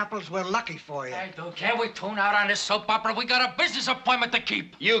why her apples were lucky for you. Hey, dude, can't we tune out on this soap opera? We got a business appointment to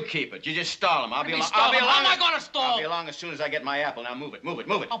keep. You keep it. You just stall him. I'll be along. How am I going to stall? I'll be along as soon as I get my apple. Now move it.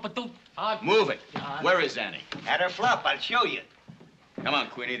 Oh, but dude... Move it. Where is Annie? At her flop. I'll show you. Come on,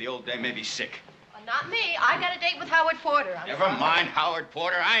 Queenie. The old dame may be sick. Not me. I got a date with Howard Porter. Never mind, Howard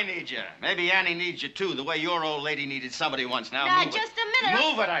Porter. I need you. Maybe Annie needs you, too, the way your old lady needed somebody once. Now, move just it. a minute.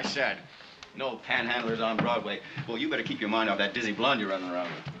 Move it, I said. No panhandlers on Broadway. Well, you better keep your mind off that dizzy blonde you're running around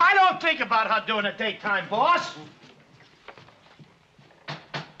with. I don't think about her doing a daytime, boss.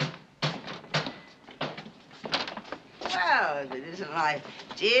 Well, if it isn't my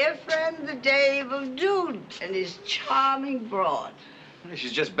dear friend, the Dave of Dude, and his charming broad.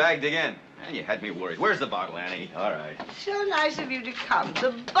 She's just bagged again. And you had me worried. Where's the bottle, Annie? All right. So nice of you to come.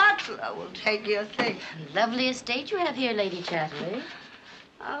 The butler will take your things. Loveliest date you have here, Lady Chatterley.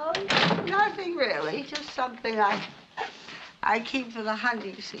 Oh, nothing really. Just something I keep for the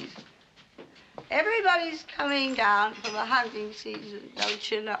hunting season. Everybody's coming down for the hunting season,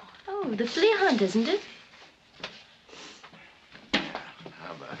 don't you know? Oh, the flea hunt, isn't it?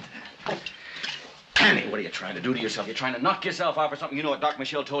 How about that? Annie, what are you trying to do to yourself? You're trying to knock yourself out for something. You know what Doc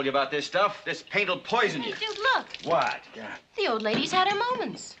Michelle told you about this stuff? This paint will poison you. Hey, dude, look. What? The old lady's had her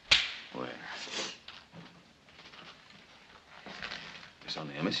moments. Where? Miss on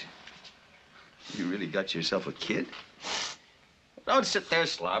the Emmys? You really got yourself a kid? Don't sit there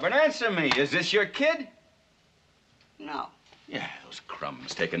slobbering. Answer me. Is this your kid? No. Yeah, those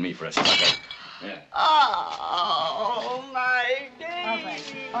crumbs taking me for a sucker. Yeah. Oh, my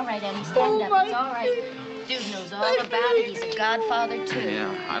Dave. All right, Annie, stand up. It's all right. Dude knows all about it. He's a godfather, too.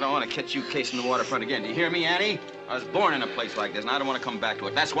 Yeah, I don't want to catch you casing the waterfront again. Do you hear me, Annie? I was born in a place like this, and I don't want to come back to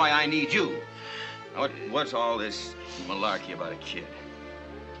it. That's why I need you. Now, what's all this malarkey about a kid?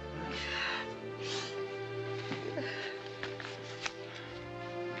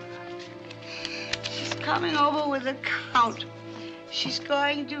 She's coming over with a count. She's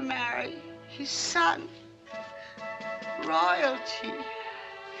going to marry his son. Royalty.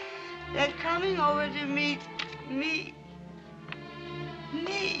 They're coming over to meet me.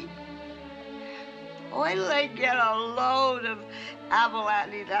 Me. Wait till they get a load of Apple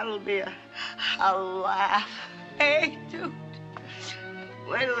Annie. That'll be a laugh. Hey, dude.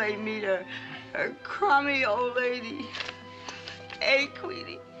 Wait till they meet her crummy old lady. Hey,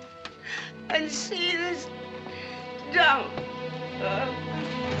 Queenie. And see this dump. Annie,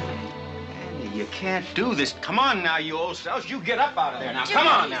 you can't do this. Come on now, you old souse. You get up out of there now. Dude, Come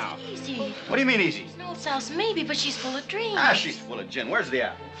on now. Easy. What do you mean easy? She's an old souse, maybe, but she's full of dreams. Ah, she's full of gin. Where's the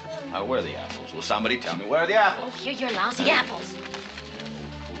apples? Where are the apples? Will somebody tell me where are the apples? Oh, here, your lousy apples.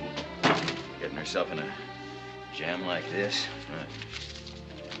 Getting herself in a jam like this.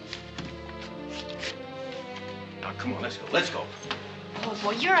 Now, come on, let's go. Let's go. Oh,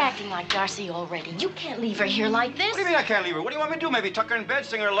 boy, you're acting like Darcy already. You can't leave her here like this. What do you mean I can't leave her? What do you want me to do? Maybe tuck her in bed,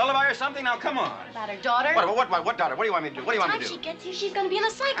 sing her a lullaby or something? Now, come on. About her daughter? What daughter? What do you want me to do? What do you want me to do? By the time she gets here, she's going to be in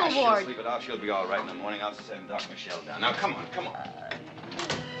a psycho She'll ward. sleep it off. She'll be all right in the morning. I'll send Doc Michelle down. Now, come on, come on.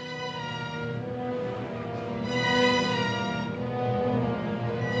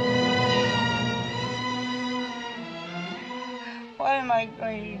 What am I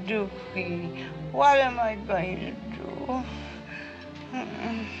going to do, Queenie? What am I going to do?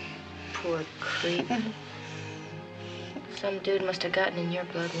 Poor creep. Some dude must have gotten in your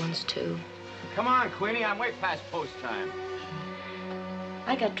blood once, too. Come on, Queenie. I'm way past post time.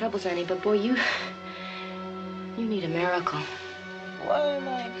 I got troubles, Annie, but boy, you need a miracle. What am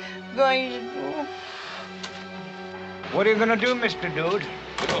I going to do? What are you gonna do, Mr. Dude?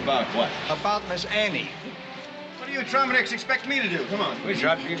 About what? About Miss Annie. What are you you Trombonics expect me to do? Come on. We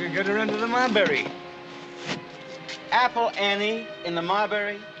thought you could get her into the Marbury. Apple Annie in the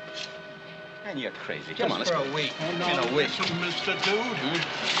Marbury? Man, you're crazy. Come on, let's go. a week. In a week. Listen, Mr.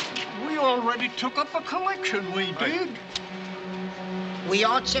 Dude. We already took up a collection, we did. We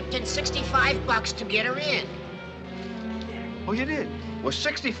all chipped in $65 to get her in. Oh, you did? Well,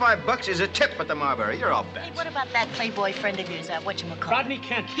 $65 is a tip at the Marbury. You're all bets. Hey, what about that playboy friend of yours, whatchamacallit? Rodney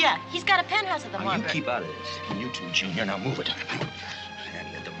Kent. Yeah, he's got a penthouse at the Now, Marbury. you keep out of this. And you two, Junior, now move it.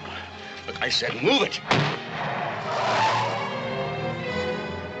 Annie at the Look, I said move it.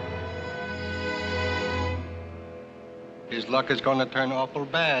 His luck is going to turn awful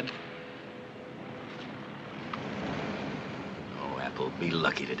bad. Oh, Apple, be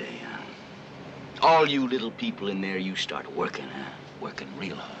lucky today, huh? All you little people in there, you start working, huh? Working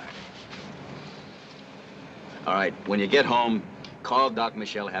real hard. All right, when you get home, call Doc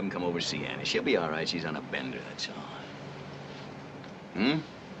Michelle, have him come over to see Annie. She'll be all right. She's on a bender, that's all.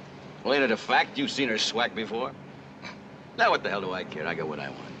 Well, ain't it a fact? You've seen her swack before. Now, what the hell do I care? I got what I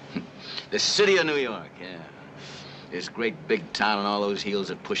want. The city of New York, yeah. This great big town and all those heels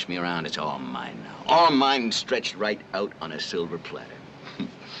that pushed me around, it's all mine now. All mine stretched right out on a silver platter.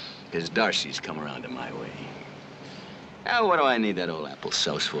 Because Darcy's come around to my way. Now, what do I need that old apple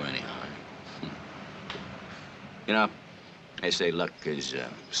sauce for anyhow? You know, they say luck is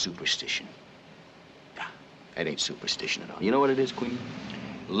superstition. Nah, that ain't superstition at all. You know what it is, Queen?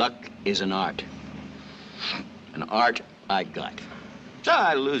 Luck is an art. An art I got. So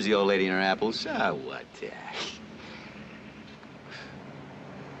I lose the old lady and her apples. So what?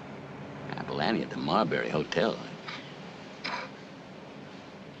 Apple Annie at the Marbury Hotel.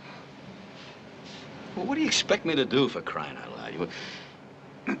 Well, what do you expect me to do, for crying out loud?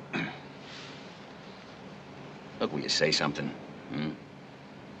 Look, will you say something?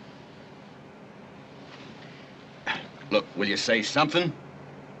 Look, will you say something?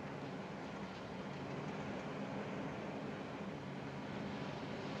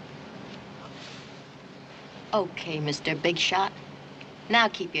 Okay, Mr. Big Shot. Now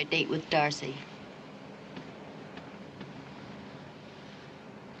keep your date with Darcy.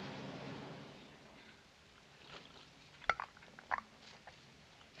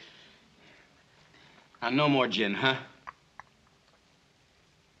 No more gin, huh?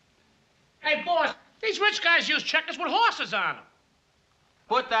 Hey, boss, these rich guys use checkers with horses on them.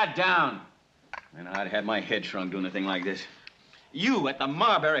 Put that down. And I'd have my head shrunk doing a thing like this. You at the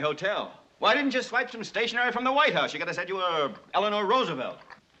Marbury Hotel. Why didn't you swipe some stationery from the White House? You could have said you were Eleanor Roosevelt.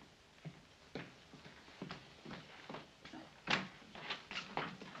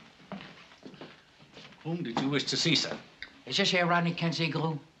 Whom did you wish to see, sir? Is this here Rodney Kent's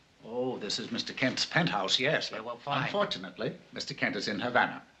igloo? Oh, this is Mr. Kent's penthouse, yes. Yeah, well, fine. Unfortunately, Mr. Kent is in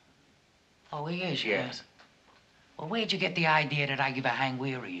Havana. Oh, he is, yes. Well, where'd you get the idea that I give a hang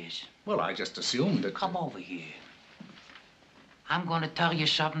where he is? Well, I just assumed that... Come over here. I'm going to tell you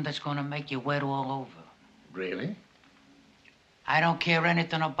something that's going to make you wet all over. Really? I don't care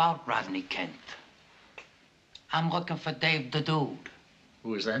anything about Rodney Kent. I'm looking for Dave the Dude.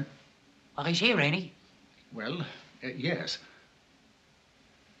 Who is that? Well, he's here, ain't he? Well, yes.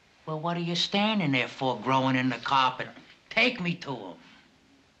 Well, what are you standing there for, growing in the carpet? Take me to him.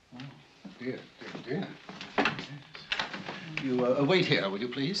 Oh, dear, dear, dear. You wait here, will you,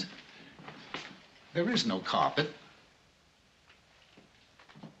 please? There is no carpet.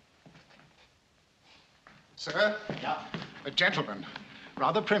 Sir? Yeah? A gentleman.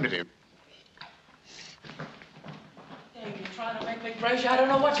 Rather primitive. Dave, you're trying to make me crazy. I don't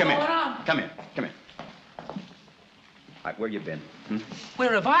know what's going on. Come here. Come here. All right, where you been?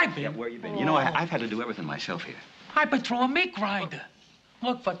 Where have I been? Yeah, where you been? You know, I've had to do everything myself here. I've been through a meat grinder.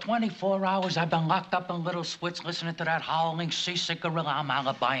 Look, for 24 hours, I've been locked up in Little Switz listening to that howling seasick gorilla. I'm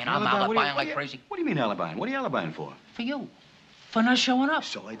alibying. I'm alibying like crazy. What do you mean alibying? What are you alibying for? For you. For not showing up.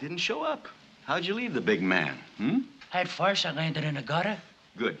 So I didn't show up. How'd you leave the big man, At first, I landed in the gutter.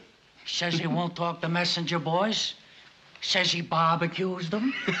 Good. Says he won't talk to messenger boys. Says he barbecues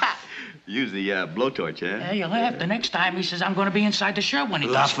them. Use the blowtorch, huh? Yeah, you laugh. The next time, he says I'm going to be inside the shirt when he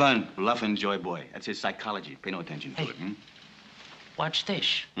does. Bluff and joy boy. That's his psychology. Pay no attention to it, Watch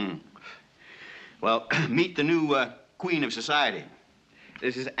this. Well, meet the new queen of society.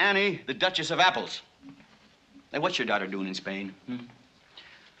 This is Annie, the Duchess of Apples. Hey, what's your daughter doing in Spain?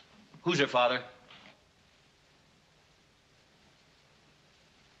 Who's her father?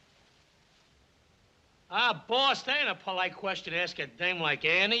 Boss, that ain't a polite question to ask a dame like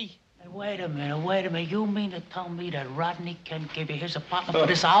Annie. Hey, wait a minute. You mean to tell me that Rodney Kent gave you his apartment for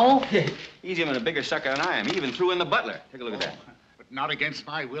this owl? He's even a bigger sucker than I am. He even threw in the butler. Take a look at that. But not against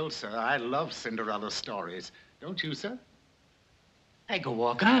my will, sir. I love Cinderella stories. Don't you, sir? Take a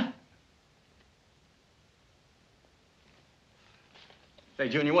walk, huh? Say,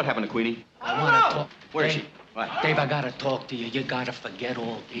 Junior, what happened to Queenie? I want to talk. Where is she? What? Dave, I gotta talk to you. You gotta forget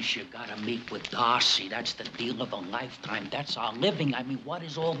all this. You gotta meet with Darcy. That's the deal of a lifetime. That's our living. I mean, what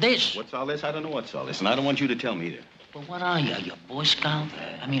is all this? What's all this? I don't know what's all this, and I don't want you to tell me either. Well, what are you? Are you a Boy Scout?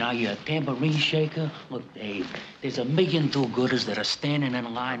 I mean, are you a tambourine shaker? Look, Dave, there's a million do-gooders that are standing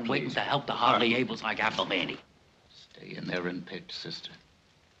in line waiting to help the hardly ables like Applebandy. Stay in there and pitch, sister.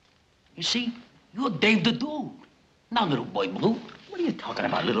 You see, you're Dave the Dude, not Little Boy Blue. What are you talking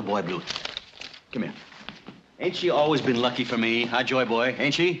about, Little Boy Blue? Come here. Ain't she always been lucky for me, huh, Joy Boy?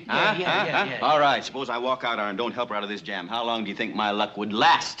 Ain't she? Yeah. All right, suppose I walk out there and don't help her out of this jam. How long do you think my luck would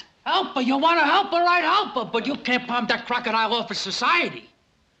last? Help her. You want to help her, right? Help her. But you can't palm that crocodile off of society.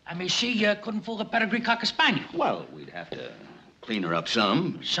 I mean, she couldn't fool a pedigree cocker spaniel. Well, we'd have to clean her up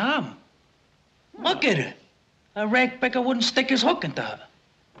some. Some? Look at her. A rag picker wouldn't stick his hook into her.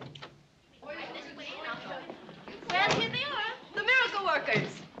 Well, here they are, the miracle workers.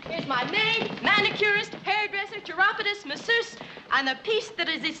 Here's my maid, manicurist, hairdresser, chiropodist, masseuse, and the piece de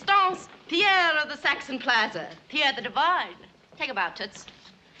resistance, Pierre of the Saxon Plaza, Pierre the Divine. Take a bow, Toots.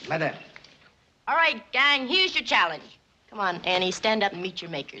 Madame. All right, gang, here's your challenge. Come on, Annie, stand up and meet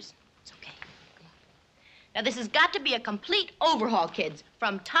your makers. It's okay. Come on. Now, this has got to be a complete overhaul, kids,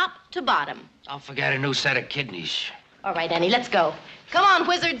 from top to bottom. Don't forget a new set of kidneys. All right, Annie, let's go. Come on,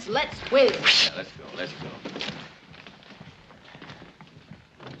 wizards, let's whiz. Yeah, let's go, let's go.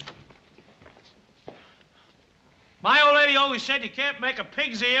 My old lady always said you can't make a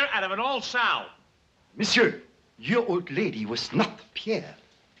pig's ear out of an old sow. Monsieur, your old lady was not Pierre.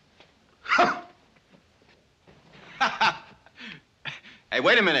 Hey,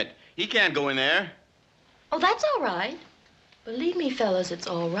 wait a minute. He can't go in there. Oh, that's all right. Believe me, fellas, it's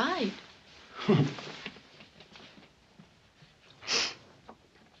all right.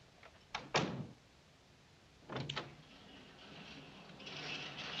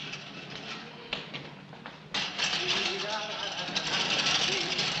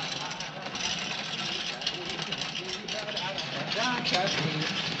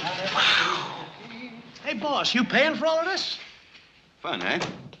 Hey, boss, you paying for all of this? Fun, eh?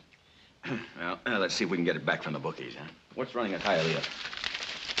 Well, let's see if we can get it back from the bookies, huh? What's running at Hialeah?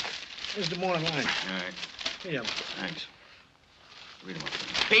 Here's the morning line. All right. Here. Thanks. Read them up.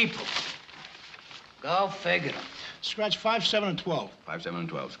 People. Go figure them. Scratch 5, 7, and 12. 5, 7, and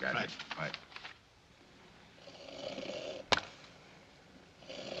 12, scratch. Right. Right.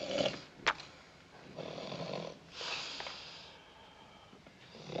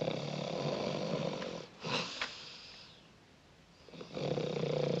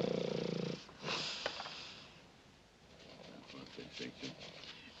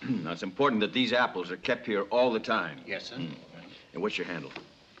 Now, it's important that these apples are kept here all the time. Yes, sir. And what's your handle?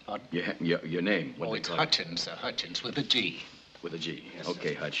 Hut- Your name. What Oh, they it's call it? Hutchins, sir. Hutchins with a G. With a G. Yes, sir.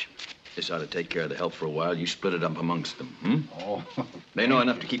 Okay, Hutch. This ought to take care of the help for a while. You split it up amongst them, hmm? Oh. They know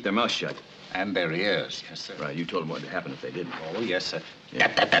enough to keep their mouths shut. And their ears, yes, sir. Right, you told them what would happen if they didn't. Oh, yes, sir. Yeah,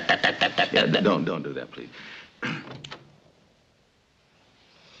 don't do that, please.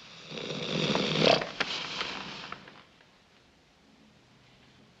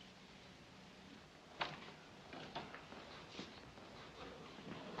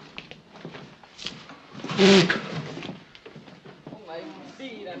 Oh, my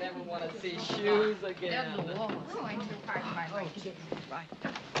feet. I never want to see shoes again.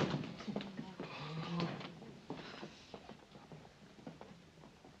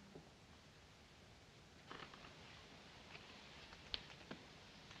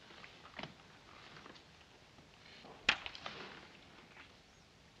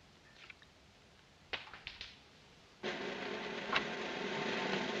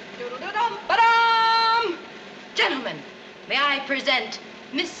 Ba-dum! Gentlemen, may I present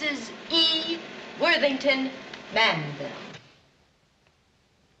Mrs. E. Worthington Manville.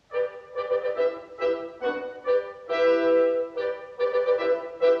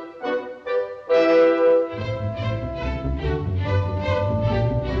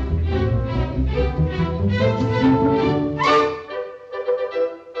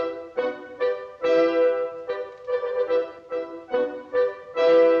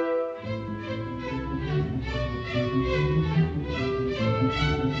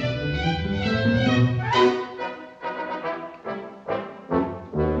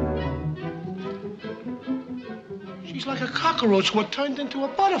 She's like a cockroach what turned into a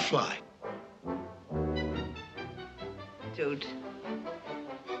butterfly. Dude,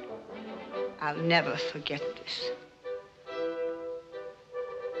 I'll never forget this.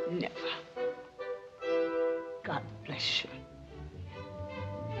 Never. bless you.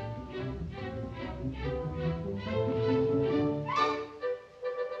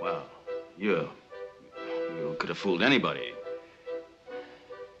 Well, you could have fooled anybody.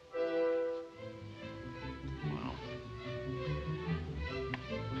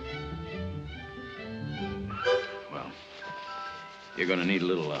 Well, you're gonna need a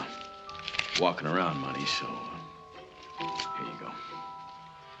little walking around money, so here you go.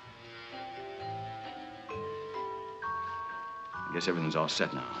 I guess everything's all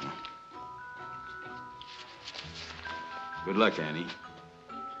set now, huh? Good luck, Annie.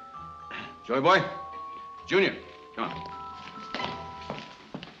 Joy boy, Junior, come on.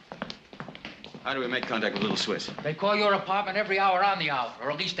 How do we make contact with Little Swiss? They call your apartment every hour on the hour,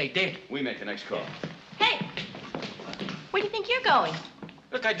 or at least they did. We make the next call. Hey, where do you think you're going?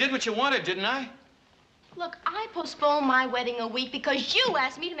 Look, I did what you wanted, didn't I? Look, I postponed my wedding a week because you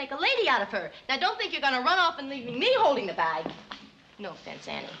asked me to make a lady out of her. Now, don't think you're gonna run off and leave me holding the bag. No offense,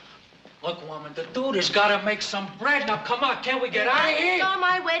 Annie. Look, woman, the dude has got to make some bread. Now, come on, can't we get out of here? If I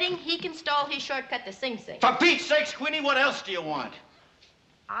my wedding, he can stall his shortcut to Sing Sing. For Pete's sakes, Queenie, what else do you want?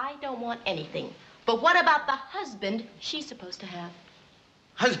 I don't want anything. But what about the husband she's supposed to have?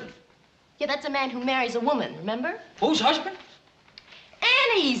 Husband? Yeah, that's a man who marries a woman, remember? Whose husband?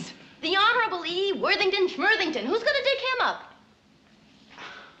 Annie's! The Honorable E. Worthington Schmurthington. Who's gonna dig him up?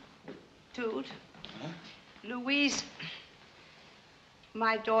 Dude. Huh? Louise,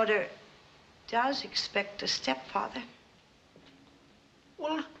 my daughter does expect a stepfather.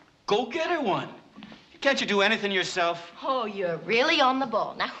 Well, go get her one. Can't you do anything yourself? Oh, you're really on the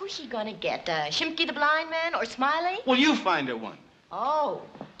ball. Now, who's she gonna get? Shimky the blind man or Smiley? Well, you find her one. Oh,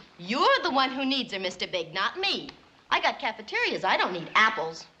 you're the one who needs her, Mr. Big, not me. I got cafeterias. I don't need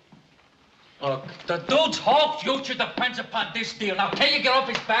apples. Look, the dude's whole future depends upon this deal. Now, can you get off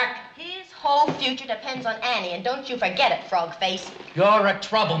his back? His whole future depends on Annie, and don't you forget it, frog face. You're a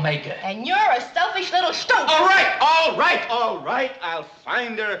troublemaker. And you're a selfish little stoat. All right, all right, all right. I'll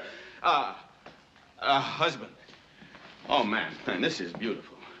find her a husband. Oh, man, this is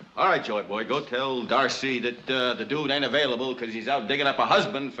beautiful. All right, Joy boy, go tell Darcy that the dude ain't available because he's out digging up a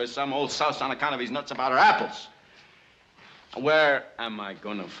husband for some old souse on account of his nuts about her apples. Where am I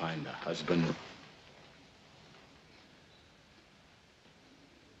gonna find a husband?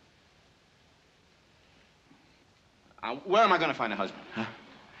 Where am I gonna find a husband? Huh?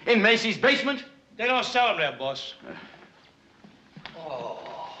 In Macy's basement? They don't sell them there, boss. Oh.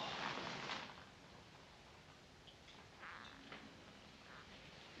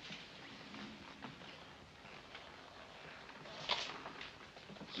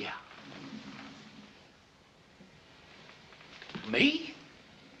 Yeah. Me?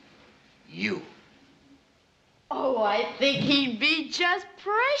 You. Oh, I think he'd be just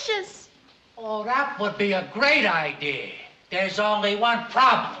precious. Oh, that would be a great idea. There's only one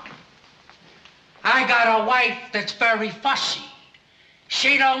problem. I got a wife that's very fussy.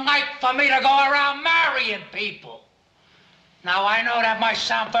 She don't like for me to go around marrying people. Now, I know that might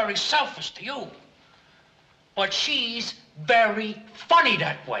sound very selfish to you, but she's very funny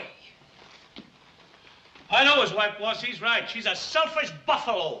that way. I know his wife, boss. He's right. She's a selfish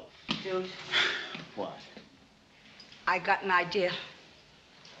buffalo. Dude. What? I got an idea.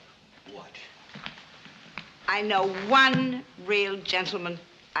 What? I know one real gentleman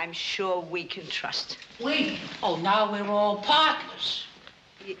I'm sure we can trust. We? Oh, now we're all partners.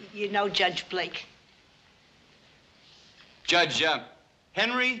 You know Judge Blake? Judge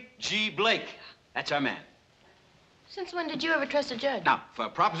Henry G. Blake. That's our man. Since when did you ever trust a judge? Now, for a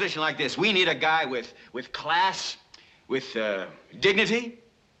proposition like this, we need a guy with class, with dignity,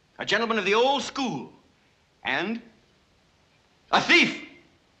 a gentleman of the old school, and a thief.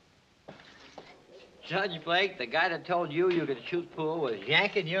 Judge Blake, the guy that told you could shoot pool was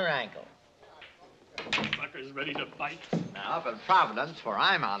yanking your ankle. Sucker's ready to fight. Now, up in Providence, where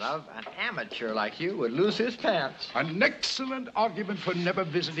I'm out of, an amateur like you would lose his pants. An excellent argument for never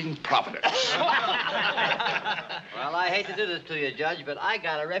visiting Providence. Well, I hate to do this to you, Judge, but I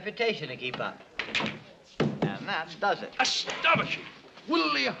got a reputation to keep up. And that does it. Astonishing.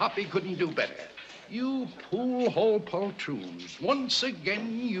 Willie Hoppy couldn't do better. You pool hall poltroons. Once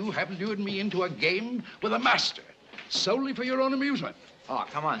again, you have lured me into a game with a master, solely for your own amusement. Oh,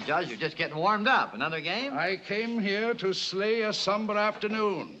 come on, Judge. You're just getting warmed up. Another game? I came here to slay a somber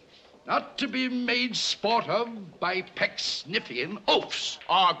afternoon, not to be made sport of by peck-sniffing oafs.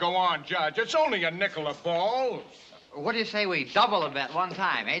 Oh, go on, Judge. It's only a nickel a ball. What do you say we double the bet one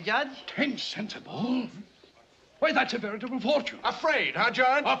time, eh, Judge? 10 cents a ball? Why, that's a veritable fortune. Afraid, huh,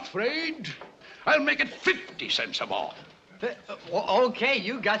 Judge? Afraid? I'll make it 50 cents a ball. Okay,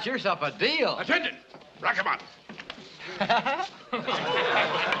 you got yourself a deal. Attendant, rack 'em up.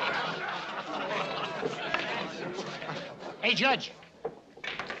 Hey, Judge.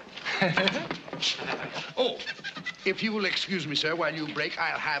 Oh, if you will excuse me, sir, while you break,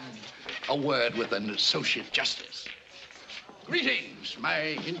 I'll have a word with an associate justice. Greetings,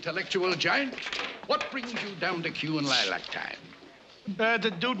 my intellectual giant. What brings you down to Q in lilac time?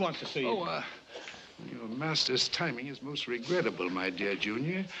 The dude wants to see you. Oh, your master's timing is most regrettable, my dear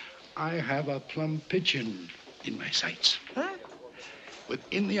Junior. I have a plum pigeon in my sights. Huh?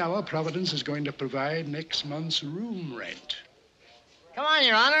 Within the hour, Providence is going to provide next month's room rent. Come on,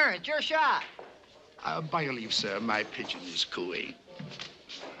 Your Honor. It's your shot. By your leave, sir, my pigeon is cooing.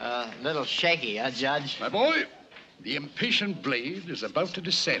 Little shaky, huh, Judge? My boy, the impatient blade is about to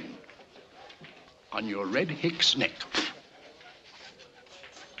descend on your red hick's neck.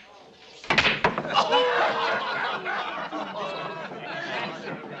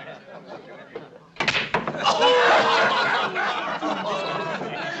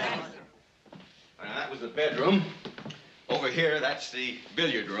 Now, that was the bedroom. Over here, that's the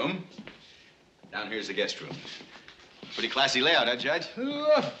billiard room. Down here's the guest room. Pretty classy layout, huh, Judge?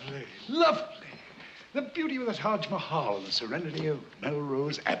 Lovely, lovely. The beauty of the Taj Mahal and the serenity of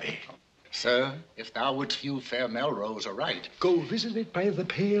Melrose Abbey. Sir, if thou wouldst view fair Melrose aright, go visit it by the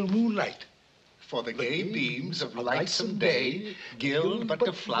pale moonlight. For the gay beams of lightsome day gild but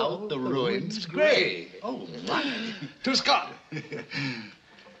to flout the ruins gray. Oh, my. To Scott.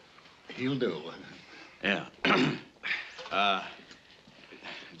 He'll do. Yeah.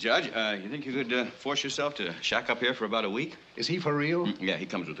 Judge, you think you could force yourself to shack up here for about a week? Is he for real? Yeah, he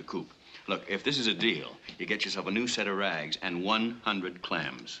comes with the coop. Look, if this is a deal, you get yourself a new set of rags and 100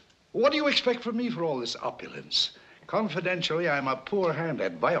 clams. What do you expect from me for all this opulence? Confidentially, I'm a poor hand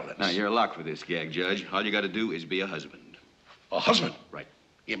at violence. Now, you're a lock for this gag, Judge. All you got to do is be a husband. A husband? Right.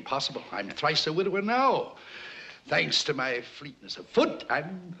 Impossible. I'm thrice a widower now. Thanks to my fleetness of foot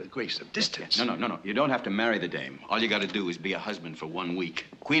and the grace of distance. No. You don't have to marry the dame. All you got to do is be a husband for 1 week.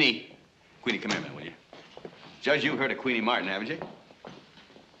 Queenie, come here, man, will you? Judge, you've heard of Queenie Martin, haven't you?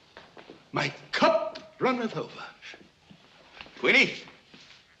 My cup runneth over. Queenie,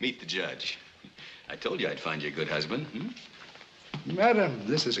 meet the judge. I told you I'd find you a good husband. Madam,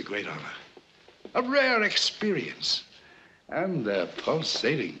 this is a great honor. A rare experience. And a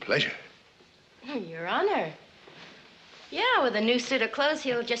pulsating pleasure. Your Honor. Yeah, with a new suit of clothes,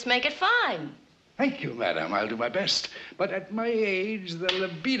 he'll just make it fine. Thank you, madam. I'll do my best. But at my age, the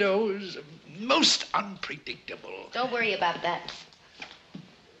libido is most unpredictable. Don't worry about that.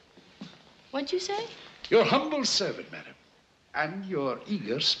 What'd you say? Your humble servant, madam. And your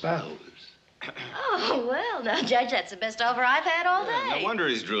eager spouse. Oh, well, now, Judge, that's the best offer I've had all day. No wonder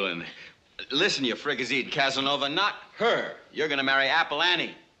he's drooling. Listen, you frigazine Casanova, not her. You're going to marry Apple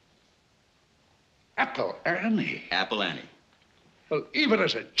Annie. Apple Annie? Apple Annie. Well, even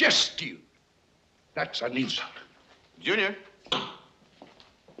as a jest to you, that's an insult. Junior.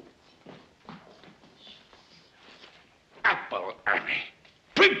 Apple Annie.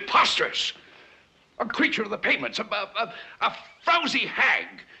 Preposterous. A creature of the pavements, a frowsy hag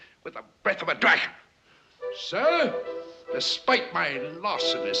with the breath of a dragon. Sir, despite my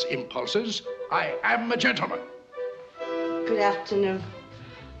larcenous impulses, I am a gentleman. Good afternoon.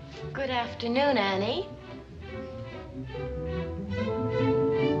 Good afternoon, Annie.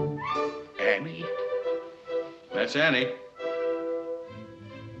 Annie? That's Annie.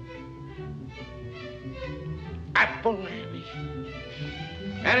 Apple Annie.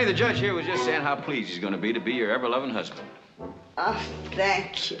 Annie, the judge here was just saying how pleased he's going to be your ever-loving husband. Oh,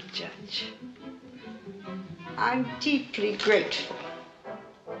 thank you, Judge. I'm deeply grateful.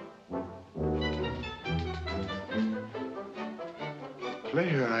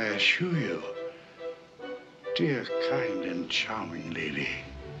 Pleasure, I assure you, dear, kind, and charming lady,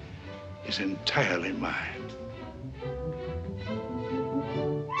 is entirely mine.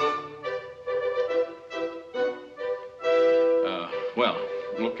 Well,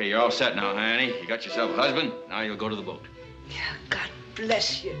 okay, you're all set now, huh, Annie? You got yourself a husband. Now you'll go to the boat. Yeah, God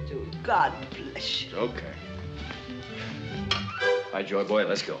bless you, dude. God bless you. Okay. All right, Joy boy,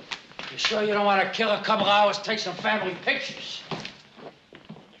 let's go. You sure you don't want to kill a couple hours, take some family pictures?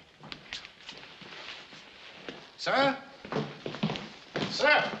 Sir?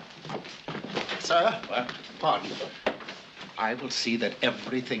 Sir? Sir? What? Pardon. I will see that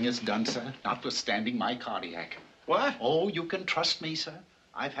everything is done, sir, notwithstanding my cardiac. What? Oh, you can trust me, sir.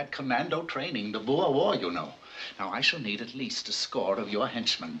 I've had commando training, the Boer War, you know. Now, I shall need at least a score of your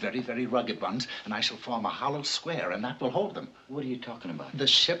henchmen, very, very rugged ones, and I shall form a hollow square, and that will hold them. What are you talking about? The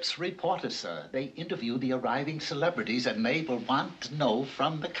ship's reporters, sir. They interview the arriving celebrities, and they will want to know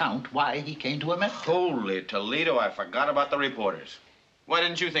from the Count why he came to America. Holy Toledo, I forgot about the reporters. Why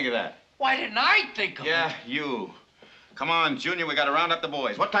didn't you think of that? Why didn't I think of it? Yeah, you. Come on, Junior, we gotta round up the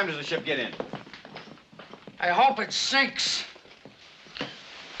boys. What time does the ship get in? I hope it sinks.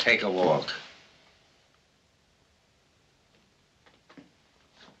 Take a walk.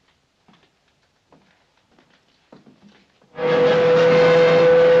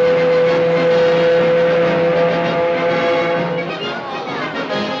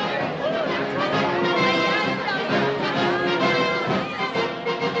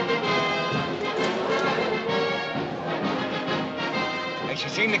 Has she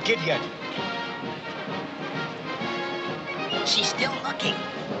seen the kid yet? She's still looking.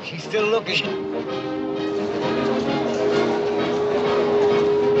 She's still looking.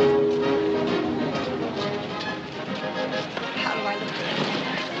 How do I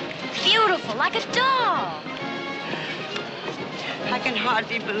look? Beautiful, like a doll. I can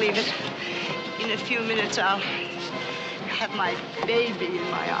hardly believe it. In a few minutes, I'll have my baby in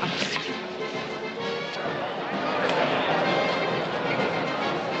my arms.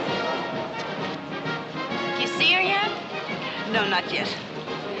 You see her yet? No, not yet.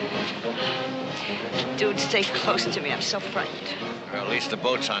 Dude, stay close to me. I'm so frightened. Well, at least the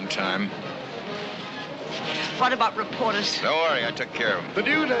boat's on time. What about reporters? Don't worry, I took care of them. The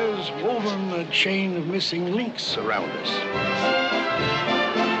dude has woven a chain of missing links around us.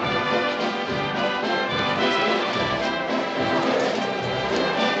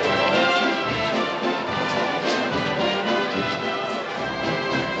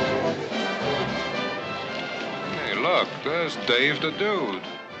 Hey, look, there's Dave the dude.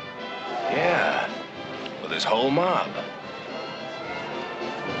 Yeah, with his whole mob.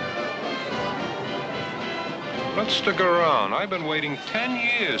 Let's stick around. I've been waiting 10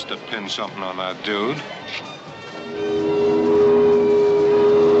 years to pin something on that dude.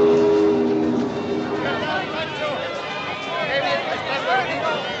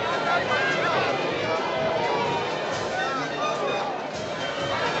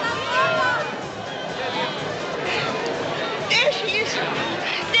 There she is.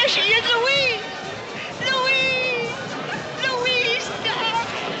 There she is, Louise. Louise. Louise, stop.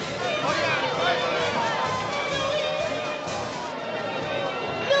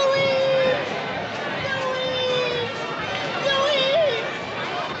 Louise. Louise. Louise.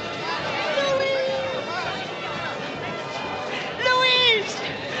 Louise.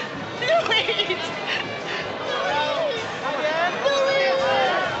 Louise.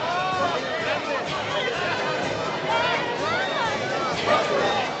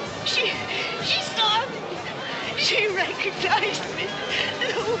 She saw me. She recognized me.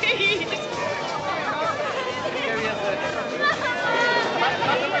 Louise.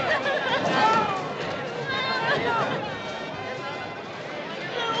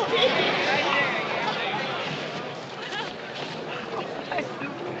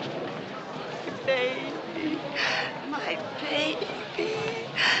 My baby,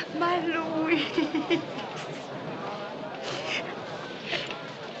 my Louise.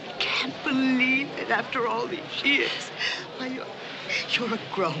 Can't believe it after all these years. Why, you're a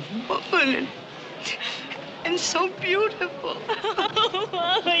grown woman and so beautiful.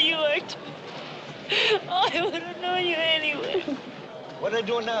 Oh, you are too. Oh, I would have known you anyway. What I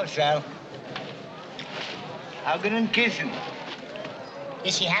do now, Sal? Hugging and kissing.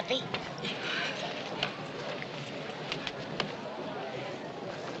 Is she happy?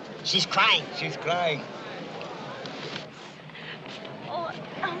 She's crying. She's crying. Oh,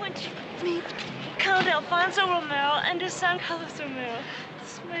 I want you to meet Count Alfonso Romero and his son Carlos Romero.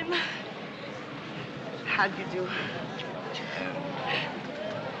 This is my mother. How do you do?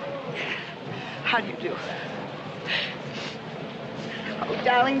 How do you do? Oh,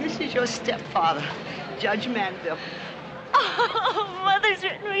 darling, this is your stepfather, Judge Manville. Oh, Mother's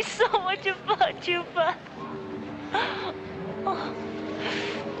written me so much about you, but...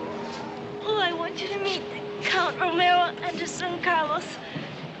 Oh, I want you to meet Count Romero and his son Carlos.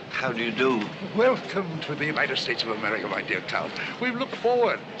 How do you do? Welcome to the United States of America, my dear Count. We've looked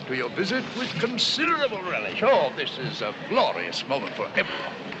forward to your visit with considerable relish. Oh, this is a glorious moment for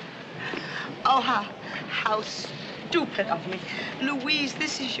everyone. Oh, how stupid of me. Louise,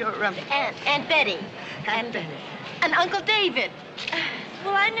 this is your... Aunt Betty. Aunt Betty. And Uncle David.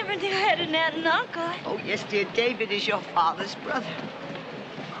 Well, I never knew I had an aunt and uncle. Oh, yes, dear. David is your father's brother.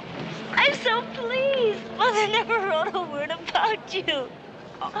 I'm so pleased. Mother never wrote a word about you.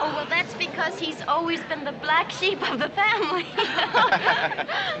 Oh, well, that's because he's always been the black sheep of the family.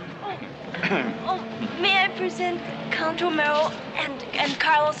 Oh, may I present Count Romero and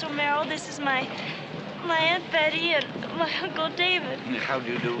Carlos Romero? This is my Aunt Betty and my Uncle David. How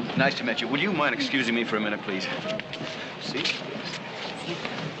do you do? Nice to meet you. Would you mind excusing me for a minute, please? See?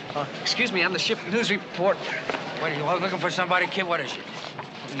 Excuse me, I'm the ship news report. What, are you looking for somebody, kid? What is it?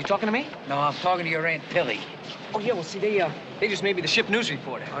 You talking to me? No, I'm talking to your Aunt Tilly. Oh, yeah, well, see, they just made me the ship news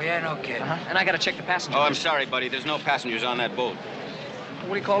reporter. Oh, yeah, no kid. And I got to check the passengers. Oh, I'm sorry, buddy. There's no passengers on that boat.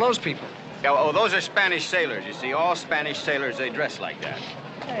 What do you call those people? Yeah, oh, those are Spanish sailors. You see, all Spanish sailors, they dress like that.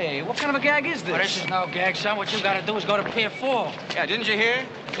 Hey, what kind of a gag is this? Well, this is no gag, son. What you gotta do is go to Pier 4. Yeah, didn't you hear?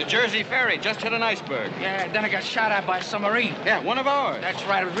 The Jersey ferry just hit an iceberg. Yeah, then it got shot at by a submarine. Yeah, one of ours. That's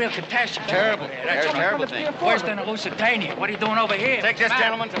right, a real catastrophe. Terrible. That's a terrible thing. Worse than the Lusitania. What are you doing over here? Take this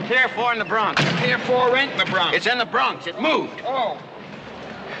gentleman to Pier 4 in the Bronx. Pier 4 in the Bronx. It's in the Bronx. It moved. Oh.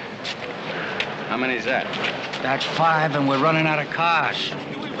 How many is that? That's 5, and we're running out of cars.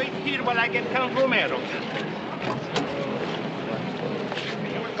 You will wait here while I get Count Romero.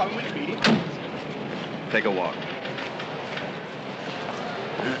 You will come with me. Take a walk.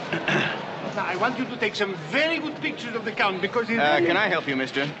 Now, I want you to take some very good pictures of the Count because he's... Can I help you,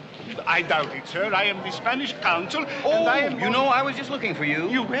 mister? I doubt it, sir. I am the Spanish consul, Oh, and I am... you know, I was just looking for you.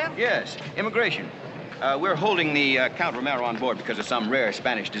 You were? Yes, immigration. We're holding the Count Romero on board because of some rare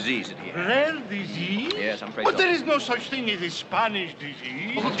Spanish disease that he has. Rare disease? Yes, I'm afraid But so. there is no such thing as a Spanish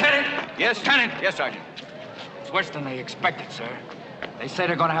disease. Lieutenant! Yes, Lieutenant. Yes, Sergeant. It's worse than they expected, sir. They say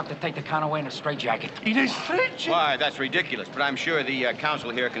they're gonna have to take the Count away in a straitjacket. In a straitjacket? Why, that's ridiculous, but I'm sure the council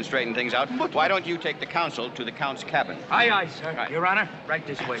here can straighten things out. But why don't you take the council to the Count's cabin? Aye, aye, sir. Right. Your Honor, right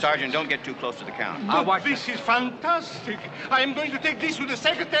this way. Sergeant, don't get too close to the Count. But this is fantastic. I am going to take this to the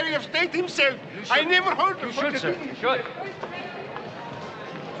Secretary of State himself. I never heard of such a thing. You should.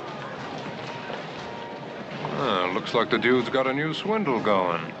 Looks like the dude's got a new swindle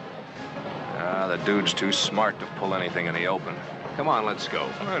going. The dude's too smart to pull anything in the open. Come on, let's go.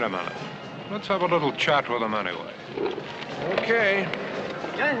 Wait a minute. Let's have a little chat with him anyway. Okay.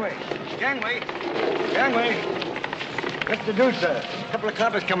 Gangway! Gangway! Gangway! What's the do, sir? A couple of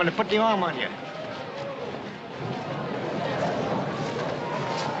coppers coming to put the arm on you.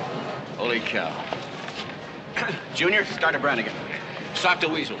 Holy cow. Junior, start a Brannigan. Sock the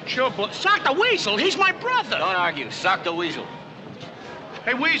weasel. Sure, but Sock the Weasel, he's my brother. Don't argue. Sock the weasel.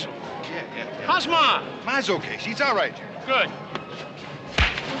 Hey, Weasel. Yeah. How's Ma? Ma's okay. She's all right, Junior. Good.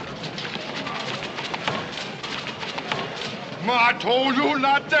 Ma told you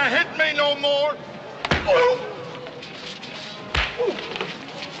not to hit me no more. Ooh. Ooh.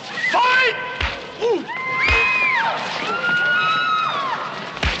 Fight! Ooh.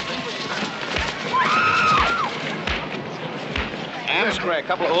 Amscray, a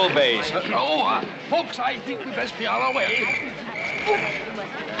couple of Old Bays. Folks, I think we best be on our way.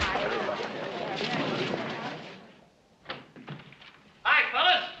 Hi,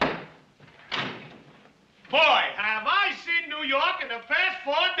 fellas. Boy, have I seen New York in the past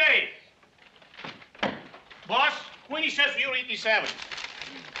 4 days. Boss, Queenie says you're eating sandwich.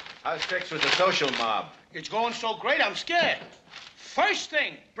 How's fixed with the social mob? It's going so great, I'm scared. First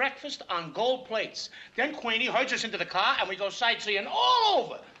thing, breakfast on gold plates. Then Queenie herds us into the car, and we go sightseeing all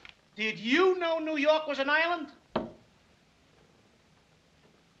over. Did you know New York was an island?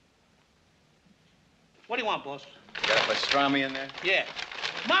 What do you want, boss? Got a pastrami in there? Yeah.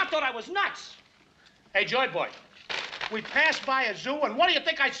 Ma thought I was nuts. Hey, Joy Boy, we passed by a zoo, and what do you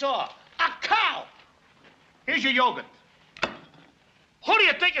think I saw? A cow! Here's your yogurt. Who do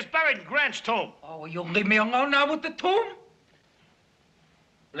you think is buried in Grant's tomb? Oh, will you leave me alone now with the tomb?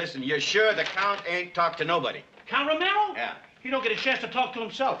 Listen, you're sure the Count ain't talked to nobody? Count Romero? Yeah. He don't get a chance to talk to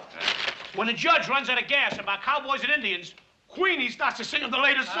himself. When the judge runs out of gas about cowboys and Indians, Queenie starts to sing him the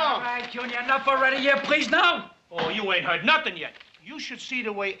latest song. All right, Junior, enough already here, please, now. Oh, you ain't heard nothing yet. You should see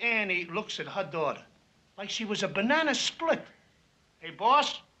the way Annie looks at her daughter. Like she was a banana split. Hey,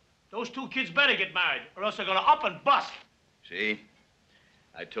 boss, those 2 kids better get married, or else they're gonna up and bust. See?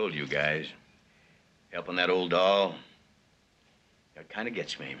 I told you guys. Helping that old doll, that kind of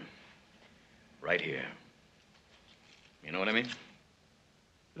gets me. Right here. You know what I mean?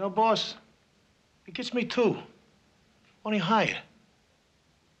 You know, boss, it gets me too. Only higher.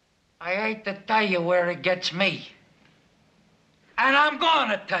 I hate to tell you where it gets me. And I'm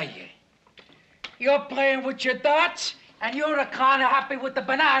gonna tell you. You're playing with your dots, and you're kind of happy with the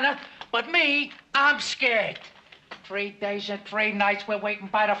banana, but me, I'm scared. 3 days and 3 nights we're waiting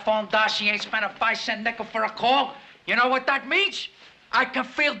by the phone. Darcy ain't spent a 5-cent nickel for a call. You know what that means? I can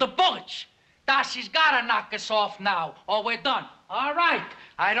feel the bullets. Darcy's gotta knock us off now, or we're done. All right,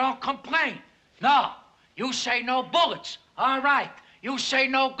 I don't complain. No. You say no bullets. All right. You say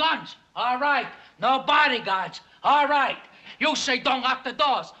no guns. All right. No bodyguards. All right. You say don't lock the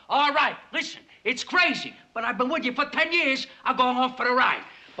doors. All right. Listen, it's crazy, but I've been with you for 10 years. I'm going home for the ride.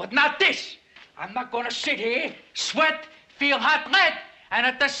 But not this. I'm not going to sit here, sweat, feel hot lead, and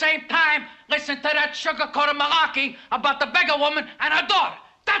at the same time listen to that sugar-coated malarkey about the beggar woman and her daughter.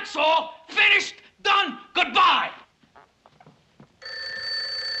 That's all. Finished. Done. Goodbye.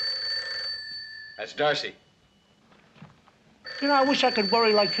 That's Darcy. You know, I wish I could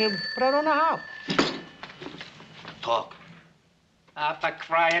worry like him, but I don't know how. Talk. For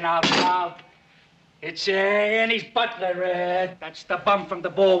crying out loud. It's Annie's butler. That's the bum from the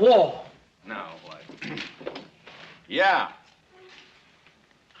Boer War. Now what? Yeah.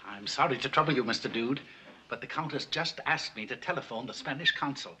 I'm sorry to trouble you, Mr. Dude, but the Countess just asked me to telephone the Spanish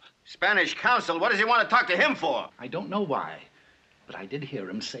consul. Spanish consul? What does he want to talk to him for? I don't know why, but I did hear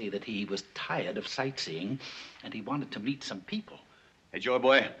him say that he was tired of sightseeing and he wanted to meet some people. Hey, Joy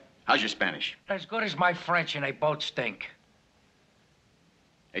boy, how's your Spanish? As good as my French, and they both stink.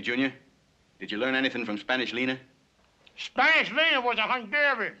 Hey, Junior, did you learn anything from Spanish Lena? Spanish Lena was a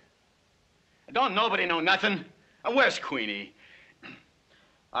Hungarian. Don't nobody know nothing. Where's Queenie?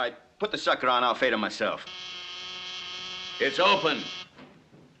 All right, put the sucker on. I'll fade him myself. It's open.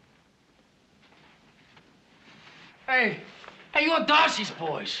 Hey, you're Darcy's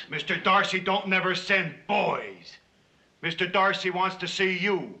boys. Mr. Darcy don't never send boys. Mr. Darcy wants to see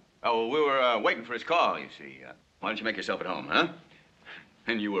you. Oh, well, we were waiting for his call, you see. Why don't you make yourself at home, huh?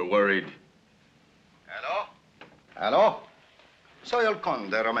 And you were worried. Hello? Hello? Soy el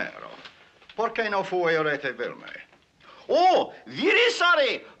conde Romero. ¿Por qué no fue a verme? Oh, very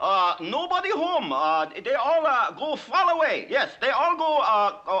sorry. Nobody home. They all go far away. Yes, they all go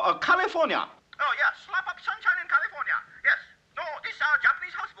California. Oh, yeah, slap up sunshine in California. Yes. No, this is our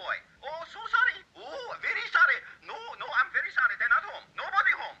Japanese houseboy. Oh, so sorry. Oh, very sorry. No, I'm very sorry. They're not home.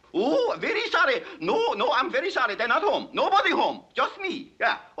 Nobody home. Oh, very sorry. No, I'm very sorry. They're not home. Nobody home. Just me.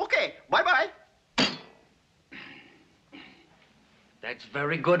 Yeah. Okay. Bye-bye. That's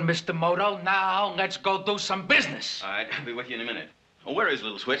very good, Mr. Moto. Now, let's go do some business. All right, I'll be with you in a minute. Oh, where is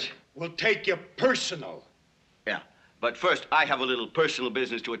Little Switch? We'll take you personal. Yeah, but first, I have a little personal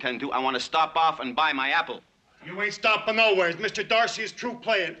business to attend to. I want to stop off and buy my apple. You ain't stopping nowhere. Mr. Darcy is true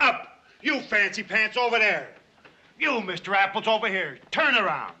playing. Up! You fancy pants over there. You, Mr. Apples, over here. Turn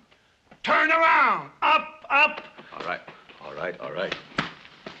around. Turn around. Up, up. All right.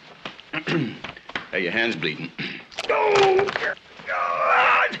 Hey, your hand's bleeding. Oh,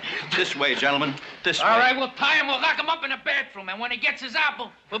 God! This way, gentlemen. This way. All right, we'll tie him. We'll lock him up in the bathroom. And when he gets his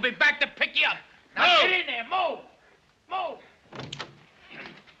apple, we'll be back to pick you up. Now, get in there. Move.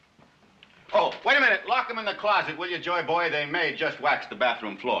 Oh, wait a minute. Lock him in the closet, will you, Joy boy? They may just wax the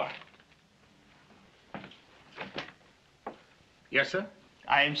bathroom floor. Yes, sir?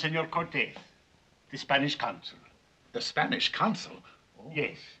 I am Senor Cortez, the Spanish consul. The Spanish consul? Oh.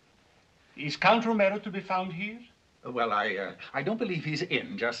 Yes. Is Count Romero to be found here? Well, I don't believe he's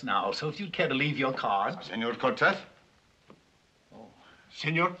in just now, so if you'd care to leave your card. Senor Cortez? Oh,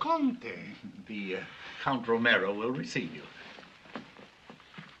 Senor Conte. The Count Romero will receive you.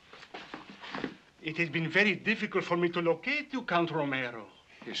 It has been very difficult for me to locate you, Count Romero.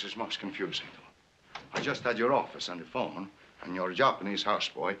 This is most confusing. I just had your office on the phone, and your Japanese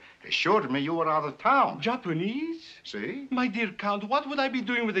houseboy assured me you were out of town. Japanese? See? My dear Count, what would I be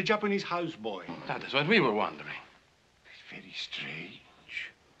doing with a Japanese houseboy? That is what we were wondering. It's very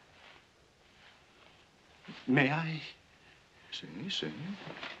strange. May I? See.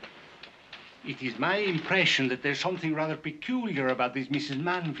 It is my impression that there's something rather peculiar about this Mrs.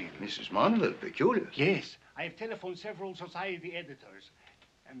 Manville. Mrs. Manville? Peculiar? Yes. I have telephoned several society editors,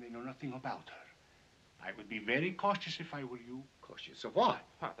 and they know nothing about her. I would be very cautious if I were you. Cautious of what?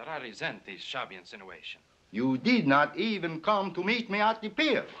 That I resent these shabby insinuations. You did not even come to meet me at the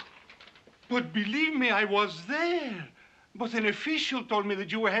pier. But believe me, I was there. But an official told me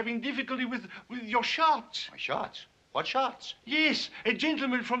that you were having difficulty with your shots. My shots? What shots? Yes, a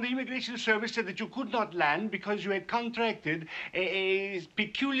gentleman from the immigration service said that you could not land because you had contracted a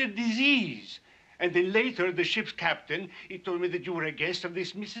peculiar disease. And then later, the ship's captain, he told me that you were a guest of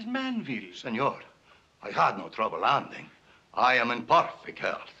this Mrs. Manville. Senor, I had no trouble landing. I am in perfect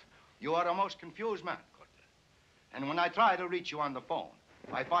health. You are a most confused man, Cortez. And when I try to reach you on the phone,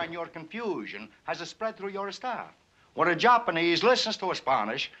 I find your confusion has spread through your staff. Where a Japanese listens to a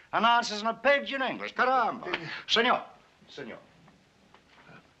Spanish and answers in a pidgin English. Caramba. Senor.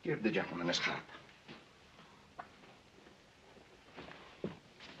 Give the gentleman his hat.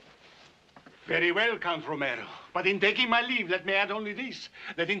 Very well, Count Romero. But in taking my leave, let me add only this,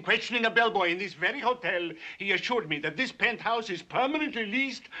 that in questioning a bellboy in this very hotel, he assured me that this penthouse is permanently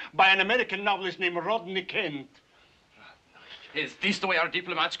leased by an American novelist named Rodney Kent. Is this the way our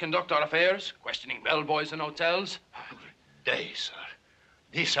diplomats conduct our affairs? Questioning bellboys in hotels? Day, sir.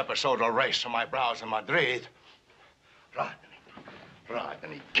 This episode will race to my brows in Madrid.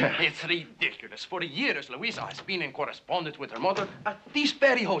 Rodney Kent. It's ridiculous. For years, Louisa has been in correspondence with her mother at this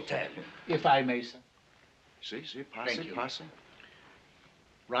very hotel. If I may, sir. See, Thank you. pass it.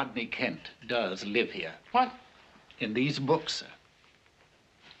 Rodney Kent does live here. What? In these books, sir.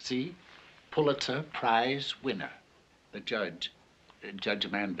 See? Pulitzer Prize winner. The judge, Judge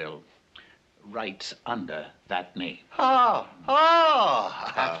Manville, writes under that name.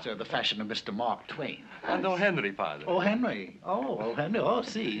 After the fashion of Mr. Mark Twain. And O. Henry, Father. Oh, Henry. Oh, Henry. Oh,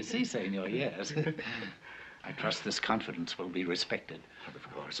 si, senor, yes. I trust this confidence will be respected.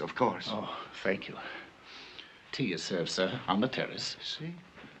 Of course. Oh, thank you. Tea is served, sir, on the terrace. See?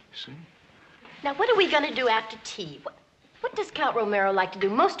 Now, what are we going to do after tea? What does Count Romero like to do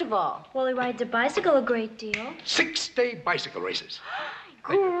most of all? Well, he rides a bicycle a great deal. 6-day bicycle races.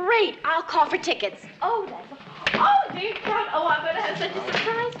 Great! I'll call for tickets. Oh, dear God. Oh, I'm going to have such a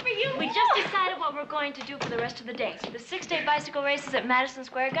surprise for you. We just decided what we're going to do for the rest of the day. The 6-day bicycle races at Madison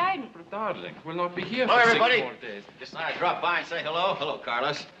Square Garden. But, darling, we'll not be here Hello, for everybody. 6 more days. Just thought I'd drop by and say hello. Hello,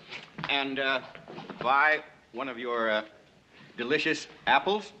 Carlos. And buy one of your delicious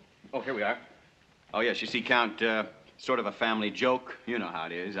apples. Oh, here we are. Oh, yes, you see, Count, sort of a family joke. You know how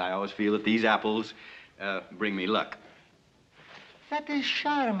it is. I always feel that these apples bring me luck. That is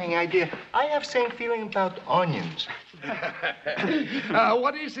charming idea. I have same feeling about onions.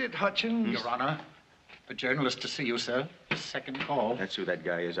 What is it, Hutchins? Your Honor, a journalist to see you, sir. Second call. That's who that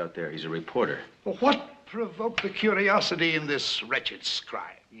guy is out there. He's a reporter. What provoked the curiosity in this wretched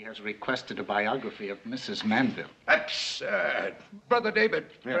scribe? He has requested a biography of Mrs. Manville. Absurd. Brother David,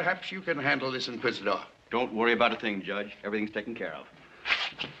 perhaps you can handle this inquisitor. Don't worry about a thing, Judge. Everything's taken care of.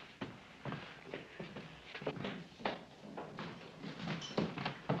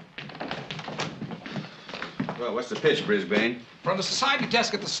 Well, what's the pitch, Brisbane? From the society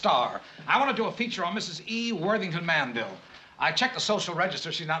desk at the Star. I want to do a feature on Mrs. E. Worthington Manville. I checked the social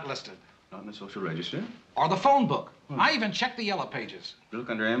register. She's not listed. Not in the social register? Or the phone book. I even checked the yellow pages. Look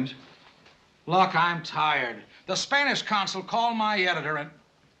under M's. Look, I'm tired. The Spanish consul called my editor and...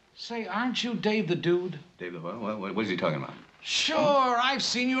 Say, aren't you Dave the Dude? Dave the what is he talking about? Sure, I've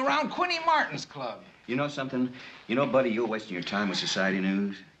seen you around Quinny Martin's club. You know something? You know, buddy, you're wasting your time with society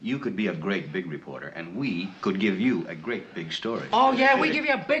news. You could be a great big reporter, and we could give you a great big story. Oh, yeah, we give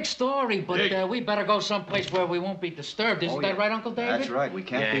you a big story, but we better go someplace where we won't be disturbed. Isn't that right, Uncle David? That's right. We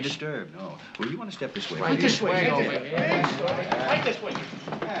can't be disturbed, no. Well, you want to step this way? Right this way. Right this way.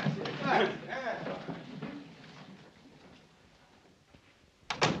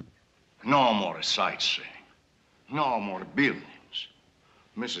 No more sightseeing. No more buildings.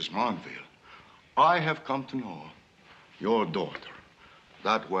 Mrs. Manville, I have come to know your daughter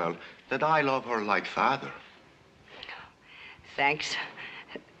that well that I love her like father. Thanks.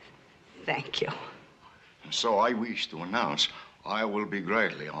 Thank you. And so I wish to announce I will be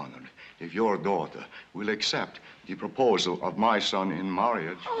greatly honored if your daughter will accept the proposal of my son in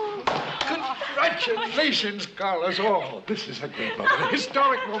marriage. Congratulations, Carlos. Oh, this is a great moment, a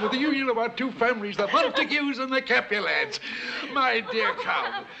historic moment, the union of our two families, the Montagues and the Capulets. My dear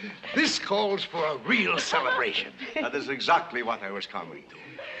Count, this calls for a real celebration. That is exactly what I was coming to.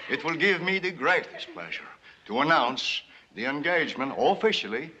 It will give me the greatest pleasure to announce the engagement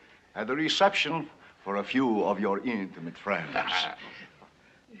officially at the reception for a few of your intimate friends.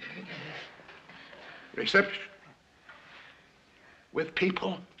 Reception? With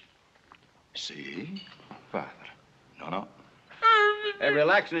people? See? Father. No. Hey,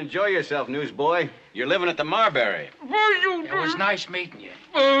 relax and enjoy yourself, newsboy. You're living at the Marbury. It was nice meeting you.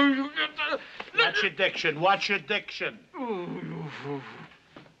 Watch your diction. Watch your diction.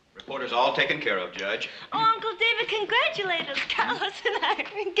 Reporters all taken care of, Judge. Oh, Uncle David, congratulate us. Carlos and I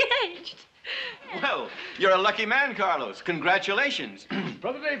are engaged. Well, you're a lucky man, Carlos. Congratulations.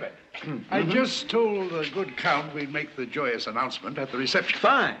 Brother David, I just told the good Count we'd make the joyous announcement at the reception.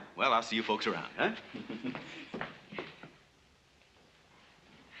 Fine. Well, I'll see you folks around, huh?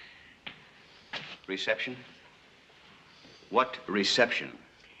 Reception? What reception?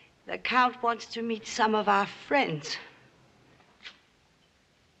 The Count wants to meet some of our friends.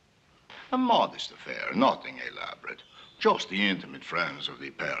 A modest affair, nothing elaborate. Just the intimate friends of the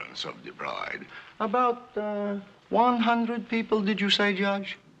parents of the bride. About 100 people, did you say,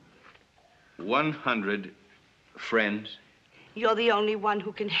 Judge? 100 friends? You're the only one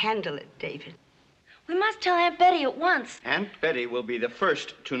who can handle it, David. We must tell Aunt Betty at once. Aunt Betty will be the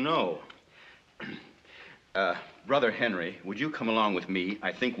first to know. Brother Henry, would you come along with me?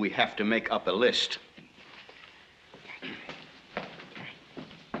 I think we have to make up a list.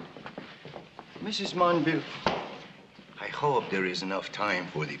 Mrs. Monville, I hope there is enough time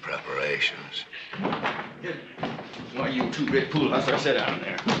for the preparations. Why, you two great pool hustler, sit down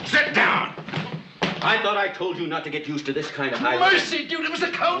there. Sit down! I thought I told you not to get used to this kind of high. Mercy, dude, it was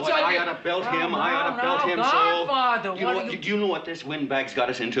the Count's idea. I ought to belt him. I ought to belt him Godfather, so. Do you know what this windbag's got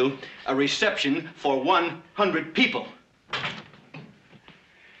us into? A reception for 100 people.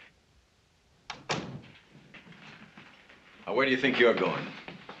 Now, where do you think you're going?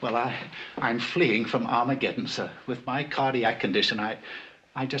 Well, I'm fleeing from Armageddon, sir. With my cardiac condition, I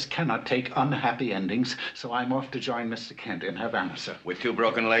just cannot take unhappy endings, so I'm off to join Mr. Kent in Havana, sir. With 2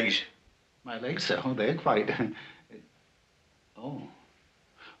 broken legs? My legs, sir? Oh, they're quite... Oh.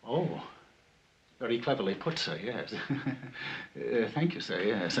 Very cleverly put, sir, yes. Thank you, sir,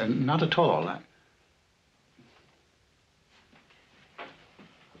 yes. And not at all.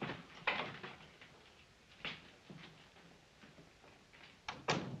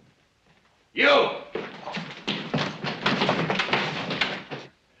 You!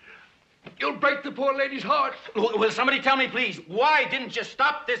 You'll break the poor lady's heart. Will somebody tell me, please, why didn't you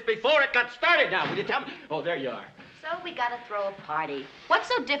stop this before it got started now? Will you tell me? Oh, there you are. So we gotta throw a party. What's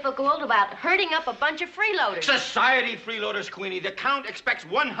so difficult about herding up a bunch of freeloaders? Society freeloaders, Queenie. The Count expects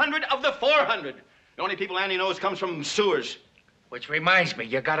 100 of the 400. The only people Annie knows comes from sewers. Which reminds me,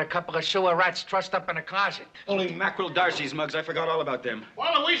 you got a couple of sewer rats trussed up in a closet. Only Mackerel Darcy's mugs. I forgot all about them.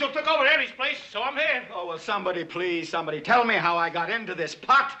 Well, Louise took over Annie's place, so I'm here. Oh, well, somebody, please, somebody, tell me how I got into this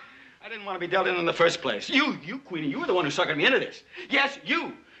pot. I didn't want to be dealt in the first place. You, Queenie, you were the one who suckered me into this. Yes,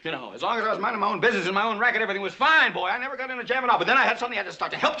 you. You know, as long as I was minding my own business and my own racket, everything was fine, boy. I never got in a jam at all. But then I had something I had to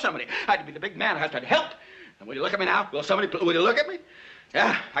start to help somebody. I had to be the big man. I had to help. And will you look at me now? Will you look at me?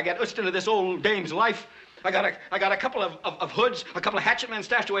 Yeah, I got used into this old dame's life. I got a couple of hoods, a couple of hatchet men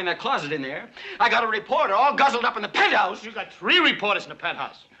stashed away in that closet in there. I got a reporter all guzzled up in the penthouse. You got 3 reporters in the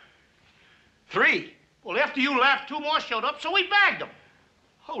penthouse. 3? Well, after you left, 2 more showed up, so we bagged them.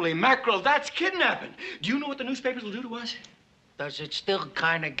 Holy mackerel, that's kidnapping. Do you know what the newspapers will do to us? Does it still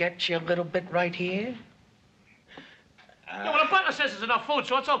kind of get you a little bit right here? Yeah, well, the butler says there's enough food,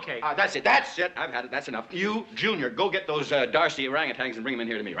 so it's okay. That's it. I've had it. That's enough. You, Junior, go get those Darcy orangutans and bring them in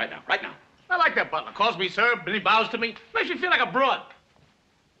here to me right now. Right now. I like that butler. Calls me sir, and he bows to me. Makes me feel like a broad.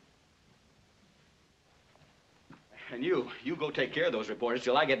 And you go take care of those reporters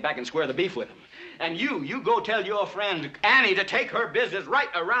till I get back and square the beef with them. And you go tell your friend Annie to take her business right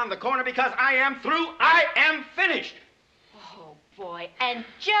around the corner because I am through. I am finished. Oh, boy. And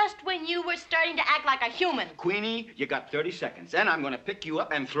just when you were starting to act like a human. Queenie, you got 30 seconds. Then I'm going to pick you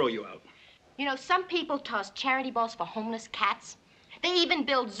up and throw you out. You know, some people toss charity balls for homeless cats. They even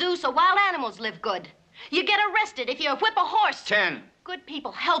build zoos so wild animals live good. You get arrested if you whip a horse. 10. Good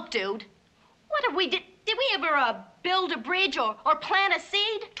people help, dude. What have we did? Did we ever build a bridge or plant a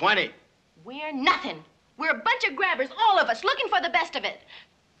seed? 20. We're nothing. We're a bunch of grabbers, all of us, looking for the best of it.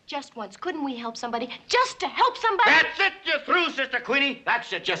 Just once, couldn't we help somebody? Just to help somebody? That's it. You're through, Sister Queenie.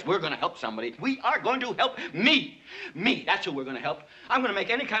 That's it. We're going to help somebody. We are going to help me. Me. That's who we're going to help. I'm going to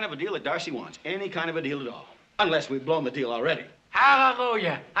make any kind of a deal that Darcy wants. Any kind of a deal at all. Unless we've blown the deal already.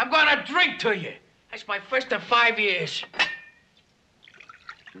 Hallelujah. I'm going to drink to you. That's my first in 5 years.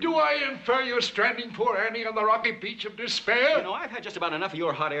 Do I infer you're stranding poor Annie on the rocky beach of despair? You know, I've had just about enough of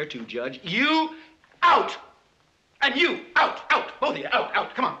your hot air too, Judge. You, out! And you, out! Both of you,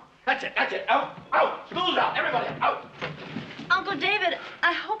 out! Come on. That's it, out! School's out, everybody, out! Uncle David,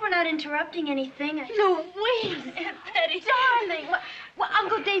 I hope we're not interrupting anything. Louise! Aunt Betty. Darling! Well,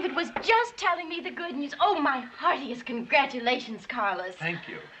 Uncle David was just telling me the good news. Oh, my heartiest congratulations, Carlos. Thank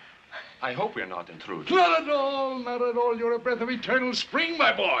you. I hope we're not intruding. Not at all. You're a breath of eternal spring,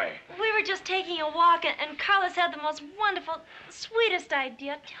 my boy. We were just taking a walk, and Carlos had the most wonderful, sweetest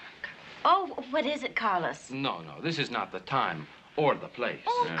idea. Oh, what is it, Carlos? No, this is not the time or the place.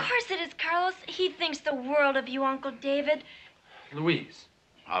 Oh, of course it is, Carlos. He thinks the world of you, Uncle David. Louise.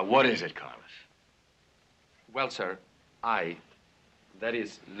 What is it, Carlos? Well, sir, that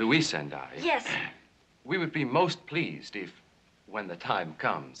is, Luis and I. Yes. We would be most pleased if, when the time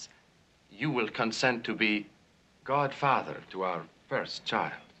comes, you will consent to be godfather to our first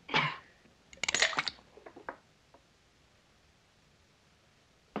child.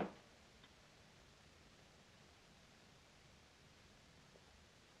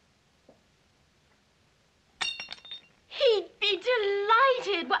 He'd be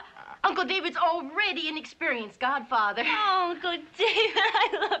delighted. Well, Uncle Uncle David's already an experienced godfather. Oh, Uncle David,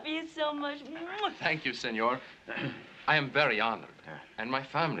 I love you so much. Thank you, senor. I am very honored, and my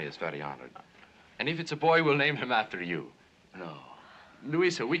family is very honored. And if it's a boy, we'll name him after you. No.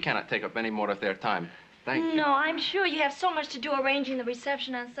 Luisa, we cannot take up any more of their time. Thank you. No, I'm sure you have so much to do arranging the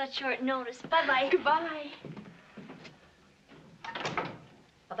reception on such short notice. Bye-bye. Goodbye.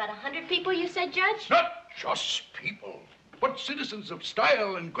 About 100 people, you said, Judge? Not just people, but citizens of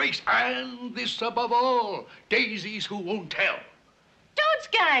style and grace, and this above all, daisies who won't tell. Dude's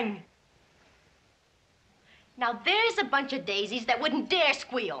gang! Now, there's a bunch of daisies that wouldn't dare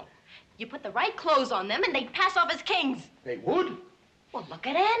squeal. You put the right clothes on them, and they'd pass off as kings. They would? Well, look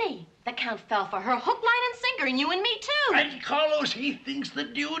at Annie. The Count fell for her hook, line, and sinker, and you and me, too. And Carlos, he thinks the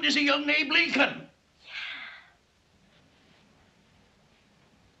dude is a young Abe Lincoln.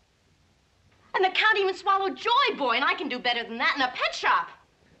 And the Count even swallowed Joy Boy, and I can do better than that in a pet shop.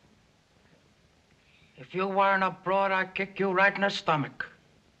 If you weren't a broad, I'd kick you right in the stomach.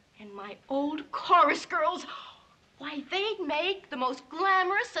 And my old chorus girls, why, they'd make the most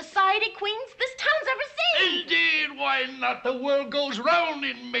glamorous society queens this town's ever seen. Indeed, why not? The world goes round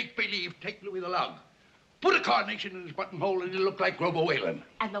in make-believe. Take Louis the Log. Put a carnation in his buttonhole and he'll look like Grover Whalen.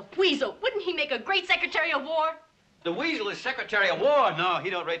 And the Weasel, wouldn't he make a great Secretary of War? The Weasel is Secretary of War. No, he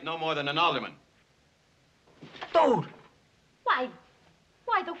don't rate no more than an alderman. Dude! Why,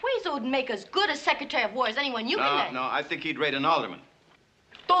 the Weasel would make as good a Secretary of War as anyone you can name. No, I think he'd rate an alderman.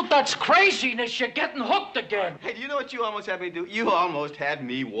 Dude, that's craziness. You're getting hooked again. Hey, do you know what you almost had me do? You almost had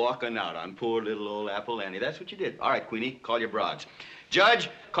me walking out on poor little old Apple Annie. That's what you did. All right, Queenie, call your broads. Judge,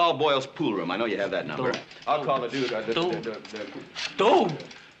 call Boyle's pool room. I know you have that number. I'll call the dude. Dude!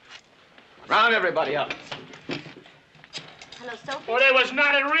 Round everybody up. Hello, Sophie. Well, it was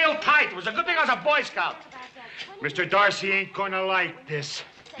not in real tight. It was a good thing I was a Boy Scout. Mr. Darcy ain't gonna like this.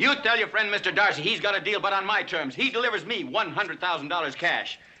 You tell your friend Mr. Darcy he's got a deal, but on my terms. He delivers me $100,000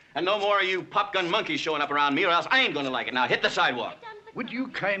 cash. And no more of you popgun monkeys showing up around me, or else I ain't gonna like it. Now, hit the sidewalk. Would you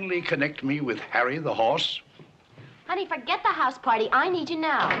kindly connect me with Harry the horse? Honey, forget the house party. I need you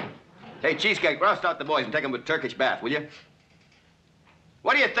now. Hey, Cheesecake, roust out the boys and take them to a Turkish bath, will you?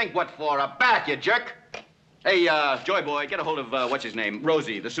 What do you think what for? A bath, you jerk? Hey, Joy Boy, get a hold of, what's his name?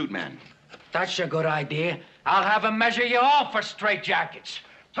 Rosie, the suit man. That's a good idea. I'll have him measure you all for straight jackets.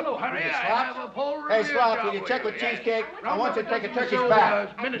 Hello, Harry. Hey, Slop, will you check with Cheesecake? I want you to take a Turkish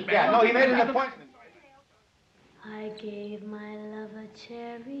bath. Yeah, no, he made an appointment. I gave my love a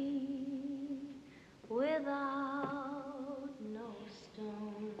cherry without no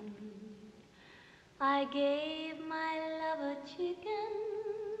stone. I gave my love a chicken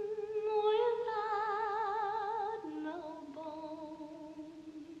without no bone.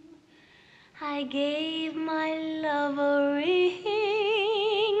 I gave my love a ring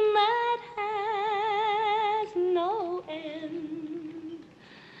that has no end.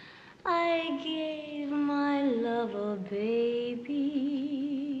 I gave my love a baby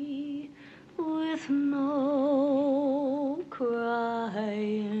with no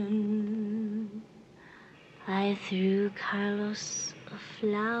crying. I threw Carlos a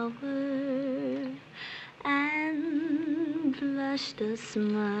flower and blushed a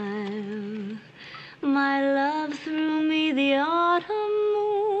smile. My love threw me the autumn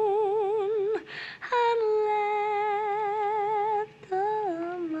moon and left a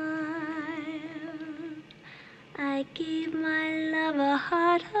mile. I gave my love a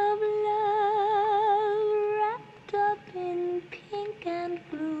heart of love wrapped up in pink and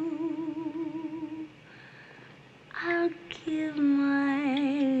blue. I'll give my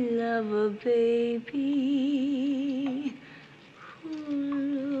love a baby who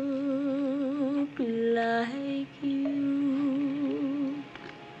look like you.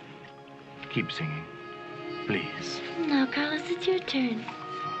 Keep singing, please. Now, Carlos, it's your turn.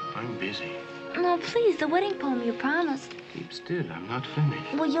 I'm busy. No, please, the wedding poem you promised. Keep still, I'm not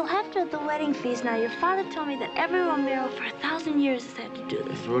finished. Well, you'll have to at the wedding feast. Now, your father told me that every Romero for 1,000 years has had to do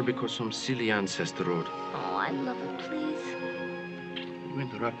this. It's all because some silly ancestor wrote. Oh, I love it, please. You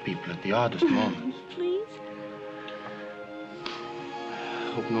interrupt people at the oddest moments. Please?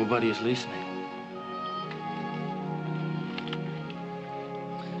 Hope nobody is listening.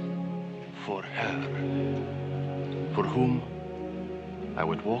 For her, for whom I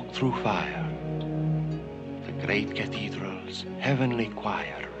would walk through fire, the great cathedral's heavenly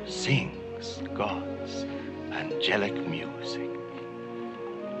choir sings God's angelic music.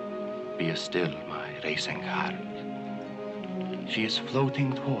 Be still, my racing heart. She is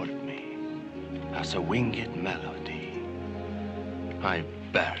floating toward me as a winged melody. I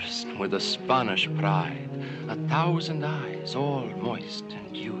burst with a Spanish pride, 1,000 eyes all moist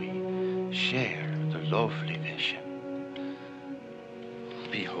and dewy, share the lovely vision.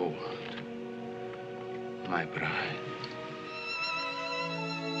 Behold, my bride.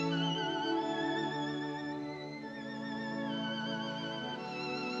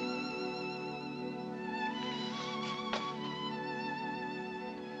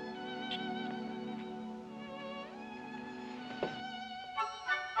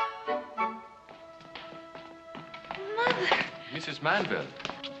 Mrs. Manville.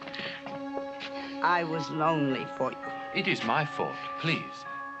 I was lonely for you. It is my fault, please.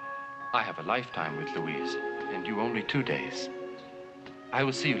 I have a lifetime with Louise, and you only 2 days. I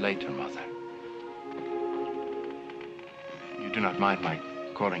will see you later, Mother. You do not mind my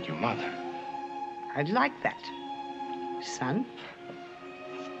calling you Mother? I'd like that, son.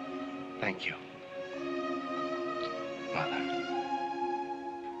 Thank you, Mother.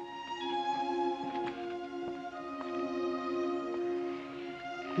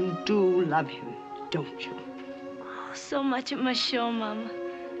 You do love him, don't you? Oh, so much it must show, Mama.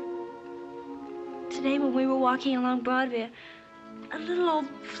 Today when we were walking along Broadway, a little old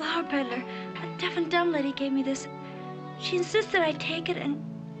flower peddler, a deaf and dumb lady, gave me this. She insisted I take it, and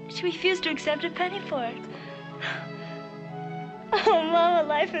she refused to accept a penny for it. Oh, Mama,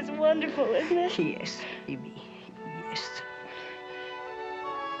 life is wonderful, isn't it? Yes, Phoebe, yes.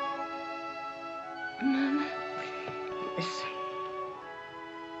 Mama? Yes.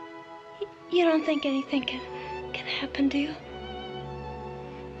 You don't think anything can happen, do you?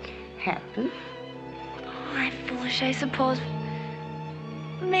 Happen? Oh, I'm foolish, I suppose.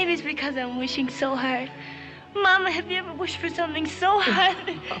 Maybe it's because I'm wishing so hard. Mama, have you ever wished for something so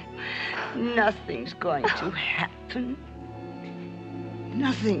hard? Nothing's going to happen.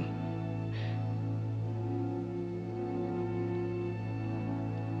 Nothing.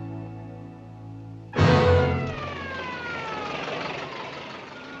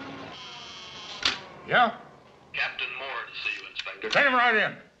 Yeah? Captain Moore to see you, Inspector. Take him right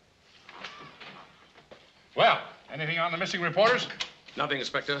in. Well, anything on the missing reporters? Nothing,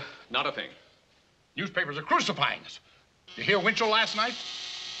 Inspector. Not a thing. Newspapers are crucifying us. You hear Winchell last night?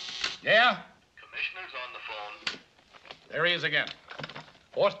 Yeah? Commissioner's on the phone. There he is again.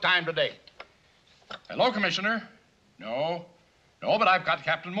 4th time today. Hello, Commissioner. No, but I've got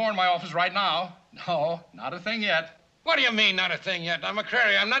Captain Moore in my office right now. No, not a thing yet. What do you mean, not a thing yet? Now,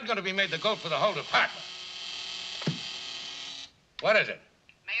 McCrary, I'm not going to be made the goat for the whole department. What is it?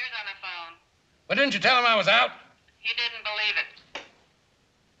 Mayor's on the phone. Well, didn't you tell him I was out? He didn't believe it.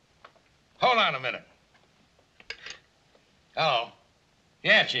 Hold on a minute. Hello.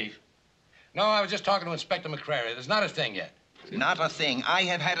 Yeah, Chief. No, I was just talking to Inspector McCrary. There's not a thing yet. Not a thing. I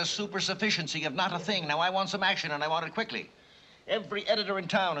have had a super sufficiency of not a thing. Now, I want some action, and I want it quickly. Every editor in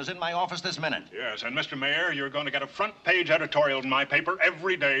town is in my office this minute. Yes, and Mr. Mayor, you're going to get a front-page editorial in my paper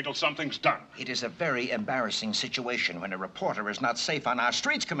every day till something's done. It is a very embarrassing situation when a reporter is not safe on our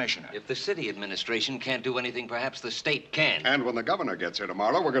streets, Commissioner. If the city administration can't do anything, perhaps the state can. And when the governor gets here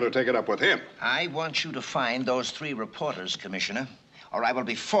tomorrow, we're going to take it up with him. I want you to find those 3 reporters, Commissioner, or I will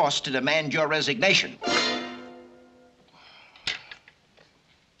be forced to demand your resignation.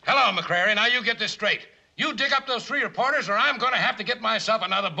 Hello, McCrary. Now, you get this straight. You dig up those 3 reporters, or I'm going to have to get myself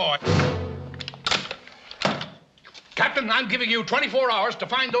another boy. Captain, I'm giving you 24 hours to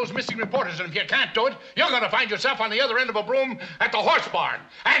find those missing reporters, and if you can't do it, you're going to find yourself on the other end of a broom at the horse barn.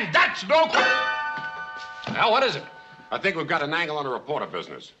 And that's no... Now, what is it? I think we've got an angle on the reporter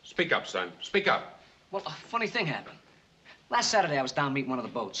business. Speak up, son. Speak up. Well, a funny thing happened. Last Saturday, I was down meeting one of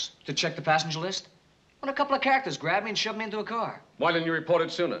the boats to check the passenger list, when a couple of characters grabbed me and shoved me into a car. Why didn't you report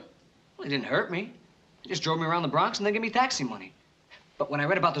it sooner? Well, it didn't hurt me. They just drove me around the Bronx and then gave me taxi money. But when I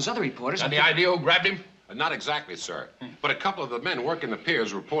read about those other reporters... And the idea who grabbed him? Not exactly, sir. But a couple of the men working the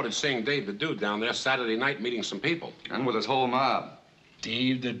piers reported seeing Dave the Dude down there Saturday night meeting some people. And with his whole mob.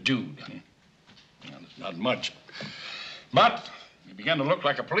 Dave the Dude. Well, it's not much. But it began to look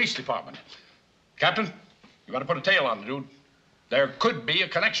like a police department. Captain, you got to put a tail on the dude. There could be a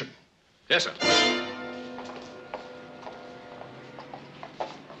connection. Yes, sir.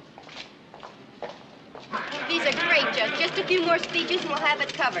 These are great, Judge. Just a few more speeches and we'll have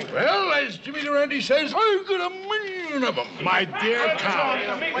it covered. Well, as Jimmy Durante says, I've got 1,000,000 of them. My dear Count,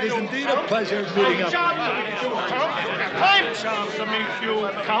 it is indeed a pleasure meeting up. I'm charmed to meet you,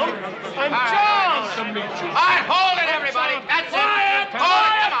 Count. I'm charmed to meet you. All right, hold it, everybody. That's it. Quiet,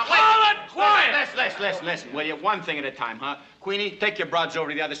 quiet, quiet, quiet. Listen, will you? One thing at a time, huh? Queenie, take your broads over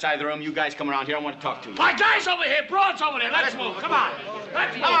to the other side of the room. You guys come around here. I want to talk to you. My guy's over here, broad's over there. Let's move. Come on.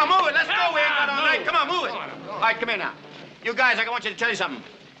 Come on, move it. Let's go. We ain't got all night. Come on, move it. All right, come here now. You guys, I want you to tell you something.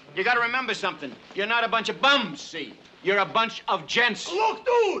 You got to remember something. You're not a bunch of bums, see? You're a bunch of gents. Look,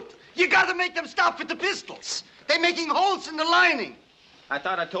 dude, you got to make them stop with the pistols. They're making holes in the lining. I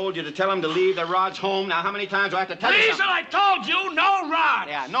thought I told you to tell them to leave their rods home. Now, how many times do I have to tell you Please, something? I told you, no rods.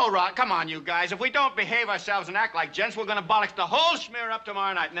 Yeah, no rod. Come on, you guys. If we don't behave ourselves and act like gents, we're going to abolish the whole schmear up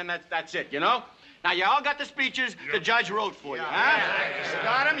tomorrow night, and then that's it, you know? Now, you all got the speeches the judge wrote for you, huh? You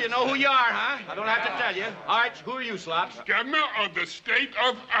got them? You know who you are, huh? I don't have to tell you. All right, who are you, Slops? Governor of the state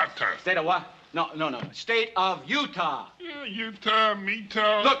of Utah. State of what? No. State of Utah. Yeah, Utah,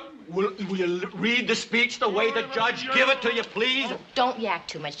 Metah. Look, will you read the speech the way the judge give it to you, please? Oh, don't yak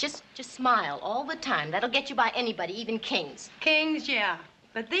too much. Just smile all the time. That'll get you by anybody, even kings. Kings, yeah.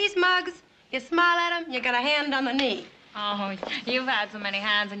 But these mugs, you smile at them, you got a hand on the knee. Oh, you've had so many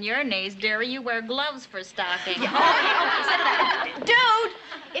hands on your knees, dearie. You wear gloves for stocking. Yeah, okay, settle down. Dude,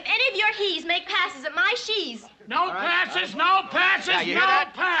 if any of your he's make passes at my she's. No passes, no passes, Yeah, you no hear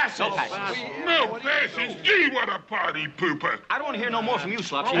that? passes. No passes. No passes. Gee, what a party pooper. I don't want to hear no more from you,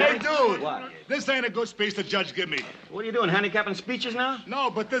 Slops. Hey, dude. What? This ain't a good speech the judge give me. What are you doing, handicapping speeches now?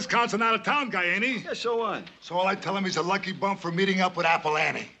 No, but this counts an out-of-town guy, ain't he? Yeah, so what? So all I tell him he's a lucky bum for meeting up with Apple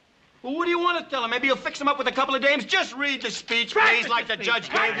Annie. Well, what do you want to tell him? Maybe you'll fix him up with a couple of dames. Just read the speech, please, like the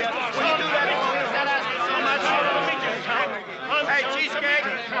judge gave you. Will you do that? So much. Hey, Cheesecake,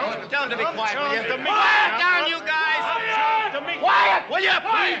 tell him to be quiet, will you? Quiet down, you guys! Quiet! Will you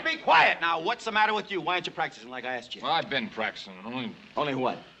please be quiet? Now, what's the matter with you? Why aren't you practicing like I asked you? Well, I've been practicing. Only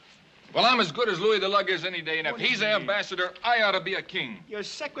what? Well, I'm as good as Louis the Lug is any day, and if he's an ambassador, I ought to be a king. You're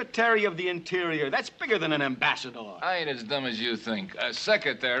Secretary of the Interior. That's bigger than an ambassador. I ain't as dumb as you think. A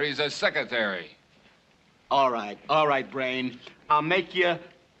secretary's a secretary. All right, Brain. I'll make you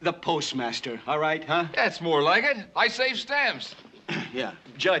the postmaster, all right, huh? That's more like it. I save stamps. Yeah.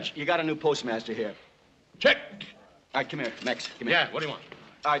 Judge, you got a new postmaster here. Check. All right, come here, Mex. Come here. Yeah, what do you want?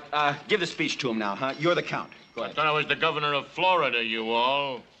 All right, give the speech to him now, huh? You're the count. Go ahead. I thought I was the governor of Florida, you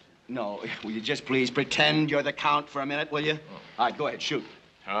all. No, will you just please pretend you're the count for a minute, will you? All right, go ahead, shoot.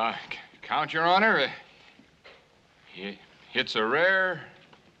 Count, Your Honor. It's a rare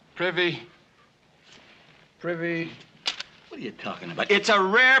privy. What are you talking about? It's a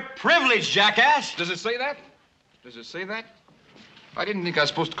rare privilege, jackass. Does it say that? Does it say that? I didn't think I was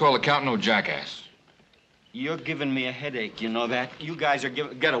supposed to call the count no jackass. You're giving me a headache, you know that? You guys are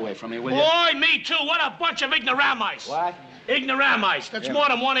get away from me, will you? Boy, me too. What a bunch of ignoramus. What? Ignoramus. That's more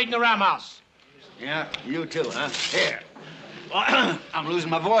than one ignoramus. Yeah, you too, huh? Here. I'm losing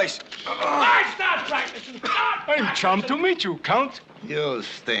my voice. I stop practicing. I'm charmed to meet you, Count. You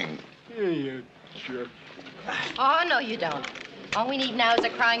stink. Yeah, you jerk. Oh, no, you don't. All we need now is a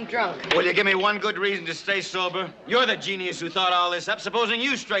crying drunk. Will you give me one good reason to stay sober? You're the genius who thought all this up. Supposing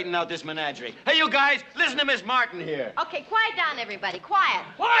you straighten out this menagerie. Hey, you guys, listen to Miss Martin here. Okay, quiet down, everybody. Quiet.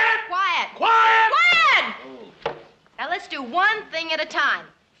 Quiet! Quiet. Quiet! Quiet! Now, let's do one thing at a time.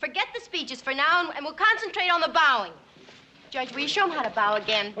 Forget the speeches for now, and we'll concentrate on the bowing. Judge, will you show them how to bow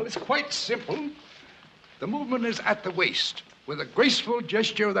again? Well, it's quite simple. The movement is at the waist, with a graceful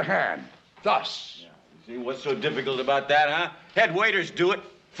gesture of the hand. Thus. See, what's so difficult about that, huh? Head waiters do it.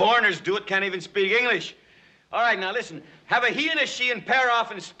 Foreigners do it, can't even speak English. All right, now listen. Have a he and a she and pair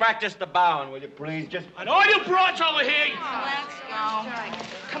off and practice the bowing, will you, please? Just... And all you broads over here. Let's go.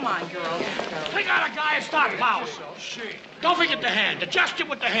 Come on, girls. Pick out a guy and start bowing. Don't forget the hand. Adjust it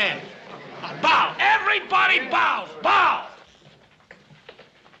with the hand. Now, bow. Everybody bows. Bow.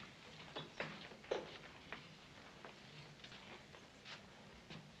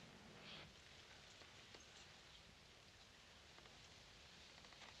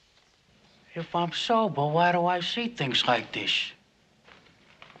 If I'm sober, why do I see things like this?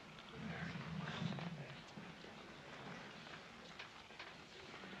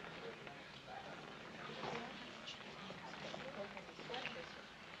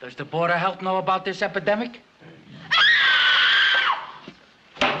 Does the Board of Health know about this epidemic?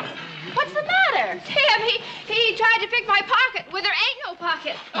 What's the matter? Him, he tried to pick my pocket where there ain't no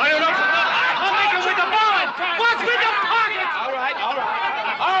pocket. I don't know. I'll make it with the bullet. What's with the pocket? All right.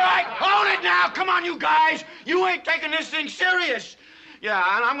 Hold it now. Come on, you guys. You ain't taking this thing serious.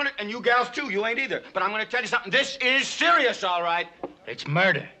 Yeah, and and you gals too, you ain't either. But I'm gonna tell you something. This is serious, all right. It's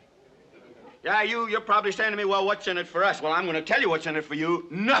murder. Yeah, you're probably saying to me, well, what's in it for us? Well, I'm gonna tell you what's in it for you.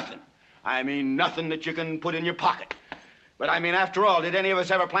 Nothing. I mean, nothing that you can put in your pocket. But I mean, after all, did any of us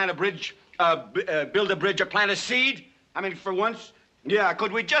ever plant a bridge, build a bridge or plant a seed? I mean, for once, yeah,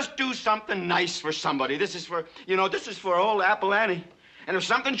 could we just do something nice for somebody? This is for old Apple Annie. And if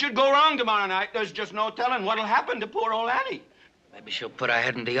something should go wrong tomorrow night, there's just no telling what'll happen to poor old Annie. Maybe she'll put her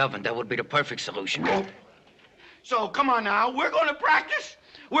head in the oven. That would be the perfect solution. So, come on now, we're going to practice.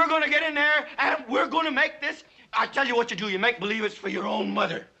 We're gonna get in there, and we're gonna make this. I tell you what you do. You make believe it's for your own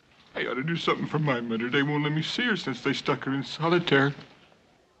mother. I ought to do something for my mother. They won't let me see her since they stuck her in solitary.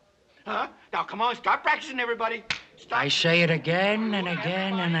 Huh? Now, come on, start practicing, everybody. I say it again and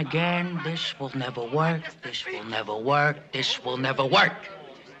again and again. This will never work. This will never work. This will never work.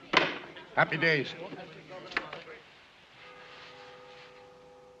 Happy days.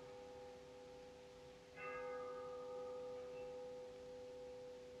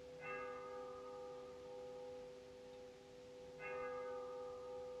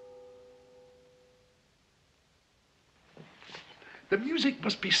 The music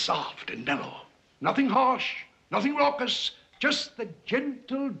must be soft and mellow. Nothing harsh, nothing raucous, just the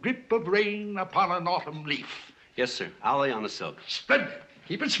gentle drip of rain upon an autumn leaf. Yes, sir. I'll lay on the silk. Splendid.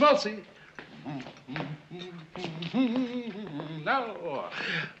 Keep it schmaltzy. Now,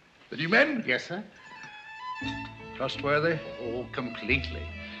 the new men? Yes, sir. Trustworthy? Oh, completely.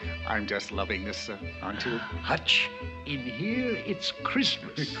 I'm just loving this, sir, aren't you? Hutch, in here it's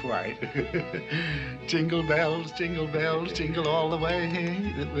Christmas. Quite. Jingle bells, jingle all the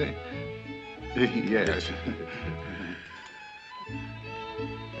way. Yes.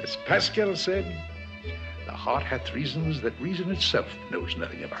 As Pascal said, the heart hath reasons that reason itself knows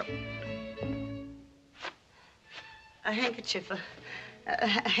nothing about. A handkerchief. A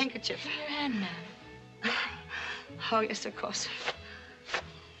handkerchief. Your hand, ma'am. Oh, yes, of course.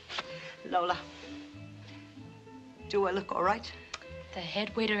 Lola, do I look all right? The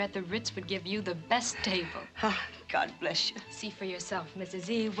head waiter at the Ritz would give you the best table. God bless you. See for yourself, Mrs.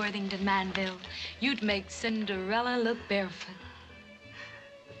 E. Worthington Manville. You'd make Cinderella look barefoot.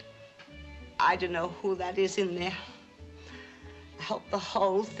 I don't know who that is in there. I hope the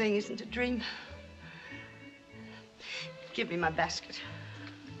whole thing isn't a dream. Give me my basket.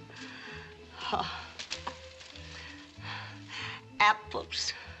 Oh.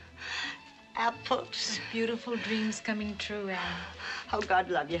 Apples. Apples. Beautiful dreams coming true, Anne. Oh, God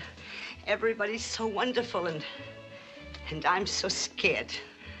love you. Everybody's so wonderful, and I'm so scared.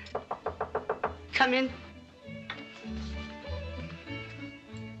 Come in.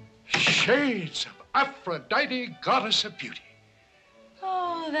 Shades of Aphrodite, goddess of beauty.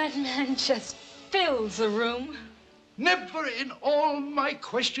 Oh, that man just fills the room. Never in all my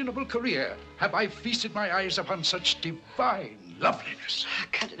questionable career have I feasted my eyes upon such divine loveliness.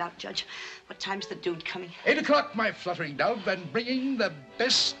 Cut it out, Judge. What time's the dude coming? 8 o'clock, my fluttering dove, and bringing the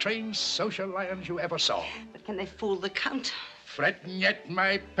best trained social lions you ever saw. But can they fool the Count? Fretting yet,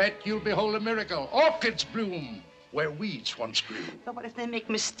 my pet, you'll behold a miracle. Orchids bloom where weeds once grew. But what if they make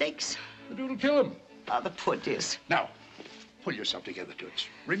mistakes? The dude'll kill them. Oh, the poor dears. Now, pull yourself together, Toots.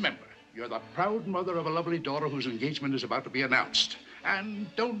 Remember, you're the proud mother of a lovely daughter whose engagement is about to be announced. And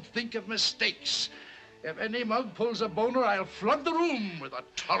don't think of mistakes. If any mug pulls a boner, I'll flood the room with a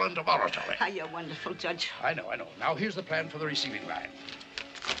torrent of oratory. Oh, you're wonderful, Judge. I know. Now, here's the plan for the receiving line.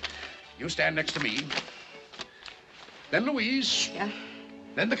 You stand next to me. Then Louise. Yeah?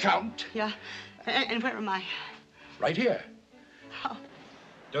 Then the Count. Yeah. And where am I? Right here. Oh.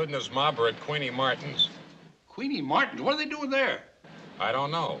 Dude and his mob are at Queenie Martin's. Queenie Martin's? What are they doing there? I don't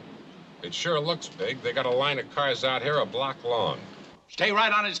know. It sure looks big. They got a line of cars out here a block long. Stay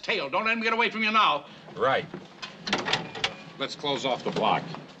right on his tail. Don't let him get away from you now. Right. Let's close off the block.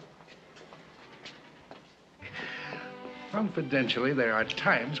 Confidentially, there are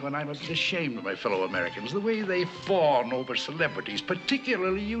times when I'm a bit ashamed of my fellow Americans, the way they fawn over celebrities,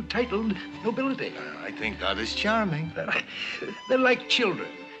 particularly you titled nobility. I think that is charming. They're like children.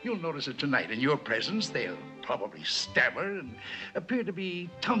 You'll notice it tonight. In your presence, they'll probably stammer and appear to be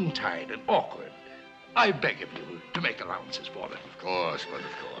tongue-tied and awkward. I beg of you to make allowances for them. Of course.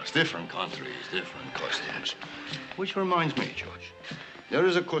 Different countries, different customs. Which reminds me, Judge, there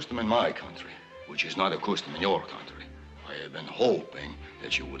is a custom in my country, which is not a custom in your country. I have been hoping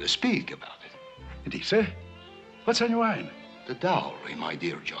that you would speak about it. Indeed, sir. What's on your mind? The dowry, my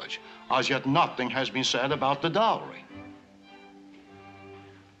dear Judge. As yet, nothing has been said about the dowry.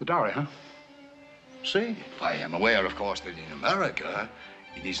 The dowry, huh? See, I am aware, of course, that in America,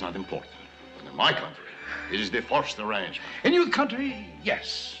 it is not important. But in my country, it is the first arrangement. In your country,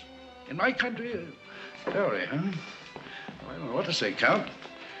 yes. In my country, dowry, huh? I don't know what to say, Count.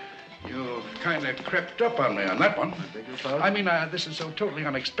 You kind of crept up on me on that one. I beg your pardon? I mean, this is so totally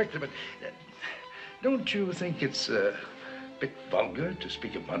unexpected, but don't you think it's a bit vulgar to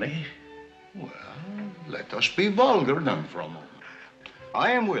speak of money? Well, let us be vulgar then for a moment.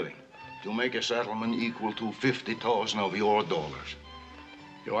 I am willing to make a settlement equal to 50,000 of your dollars.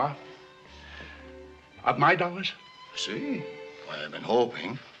 You are? Of my dollars? See, I have been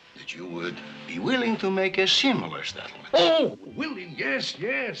hoping that you would be willing to make a similar settlement. Oh, willing, yes,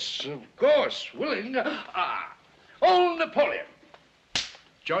 of course, willing. Old Napoleon.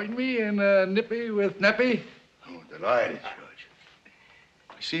 Join me in Nippy with Neppy? Oh, delighted, Judge.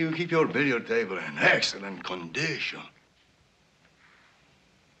 I see you keep your billiard table in excellent condition.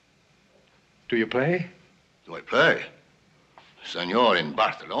 Do you play? Do I play? Senor, in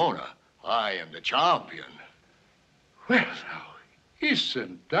Barcelona, I am the champion. Well, now,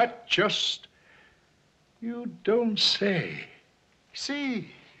 isn't that just... You don't say. See,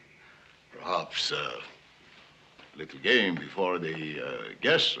 perhaps a little game before the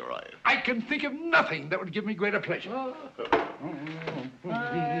guests arrive. I can think of nothing that would give me greater pleasure.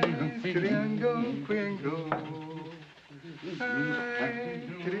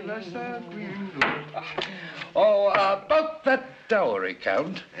 Oh, about that dowry,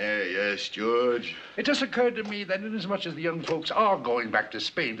 Count. Yes, George. It just occurred to me that inasmuch as the young folks are going back to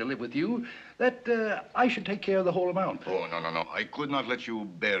Spain to live with you, that I should take care of the whole amount. Oh, no. I could not let you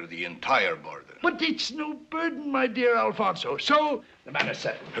bear the entire burden. But it's no burden, my dear Alfonso. So, the matter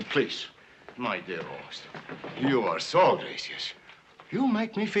settled. Please, my dear host, you are so gracious. You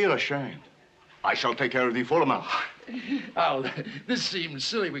make me feel ashamed. I shall take care of the full amount. Oh, this seems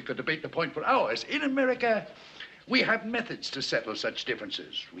silly. We could debate the point for hours. In America, we have methods to settle such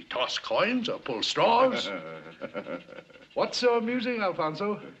differences. We toss coins or pull straws. What's so amusing,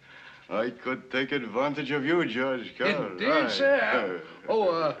 Alfonso? I could take advantage of you, Judge. Indeed, Right. sir.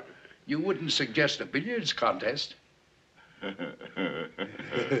 Oh, you wouldn't suggest a billiards contest?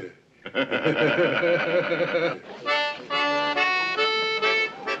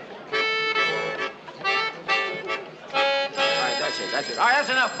 That's it. All right, that's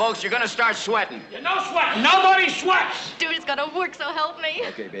enough, folks. You're gonna start sweating. You're no sweat. Nobody sweats. Dude, it's gonna work, so help me.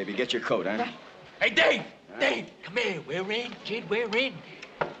 Okay, baby, get your coat, huh? Hey, Dave, come here. We're in, kid, we're in.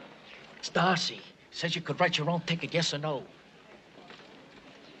 It's Darcy. Says you could write your own ticket, yes or no.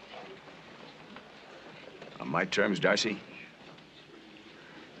 On my terms, Darcy?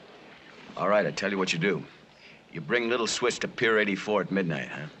 All right, I tell you what you do. You bring Little Swiss to Pier 84 at midnight,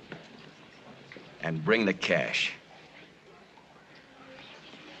 huh? And bring the cash.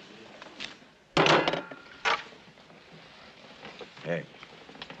 Hey,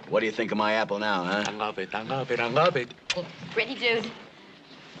 what do you think of my apple now, huh? I love it. Ready, dude.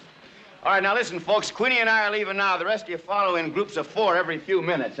 All right, now listen, folks. Queenie and I are leaving now. The rest of you follow in groups of 4 every few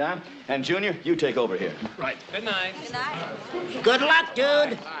minutes, huh? And Junior, you take over here. Right. Good night. Good night. Good luck,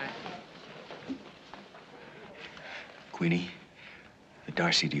 dude. Queenie, the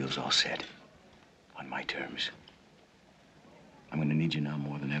Darcy deal's all set. On my terms. I'm gonna need you now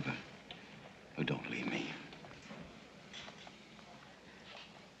more than ever. Oh, don't leave me.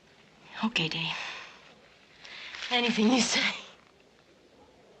 Okay, Dave. Anything you say.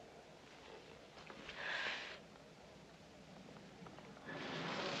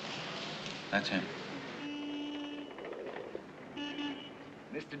 That's him.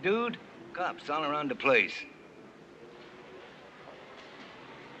 Mr. Dude, cops all around the place.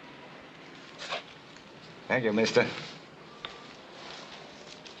 Thank you, mister.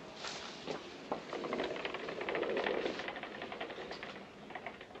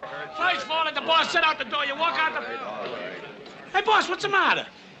 First of all, let the boss sit out the door. You walk out the... Hey, boss, what's the matter?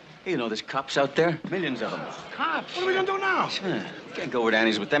 Hey, you know, there's cops out there. Millions of them. Cops? What are we gonna do now? We can't go over to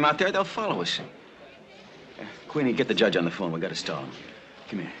Annie's with them out there. They'll follow us. Queenie, get the judge on the phone. We gotta stall him.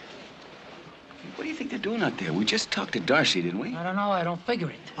 Come here. What do you think they're doing out there? We just talked to Darcy, didn't we? I don't know. I don't figure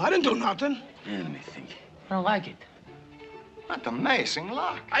it. I didn't do nothing. Yeah, let me think. I don't like it. What amazing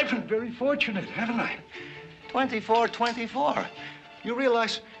luck. I've been very fortunate, haven't I? 24-24. You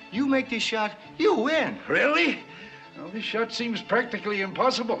realize you make this shot, you win. Really? Well, this shot seems practically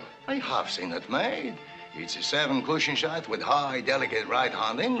impossible. I have seen it made. It's a 7-cushion shot with high, delicate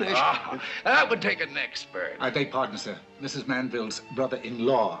right-hand English. That would take an expert. I beg pardon, sir. Mrs. Manville's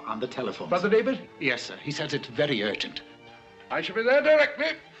brother-in-law on the telephone. Brother David? Yes, sir. He says it's very urgent. I shall be there directly.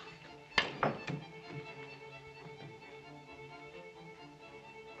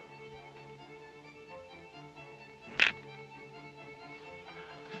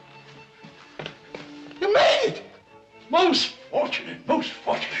 You made it! Most fortunate, most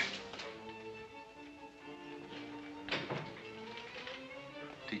fortunate.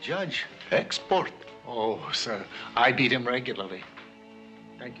 The judge, export. Oh, sir, I beat him regularly.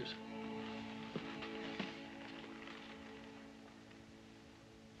 Thank you, sir.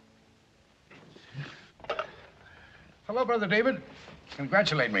 Hello, Brother David.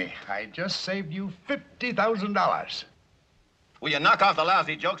 Congratulate me. I just saved you $50,000. Will you knock off the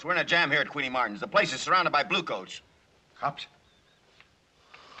lousy jokes? We're in a jam here at Queenie Martin's. The place is surrounded by bluecoats. Cops?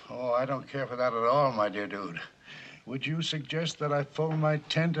 Oh, I don't care for that at all, my dear dude. Would you suggest that I fold my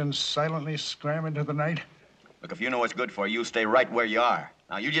tent and silently scram into the night? Look, if you know what's good for you, stay right where you are.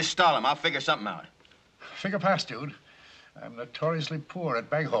 Now, you just stall him. I'll figure something out. Figure past, dude. I'm notoriously poor at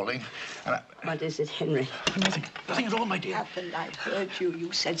bag holding, and What is it, Henry? Nothing at all, my dear. Happened. I heard you.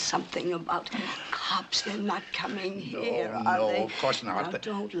 You said something about cops. They're not coming here, are no, they? of course not. Now,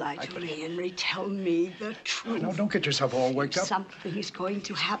 don't lie to me, Henry. Tell me the truth. No, don't get yourself all worked up. Something is going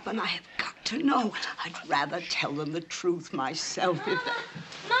to happen. I have got to know. I'd rather tell them the truth myself if that...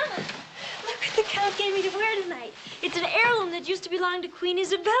 Mama, look what the Count gave me to wear tonight. It's an heirloom that used to belong to Queen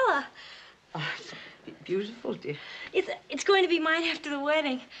Isabella. Oh, it's beautiful, dear. It's going to be mine after the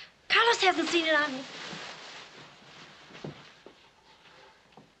wedding. Carlos hasn't seen it on me.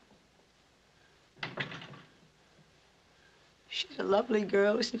 She's a lovely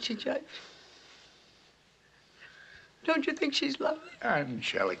girl, isn't she, Judge? Don't you think she's lovely?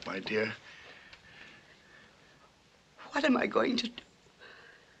 Angelic, my dear. What am I going to do?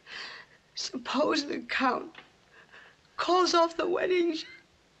 Suppose the Count calls off the wedding.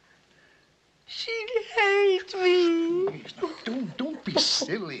 She'd hate me. Don't be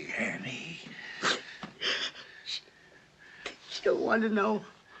silly, Annie. She'll want to know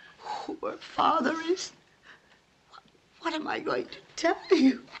who her father is. What am I going to tell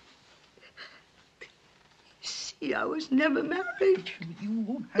you? See, I was never married. You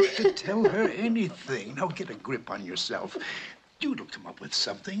won't have to tell her anything. Now get a grip on yourself. Dude'll come up with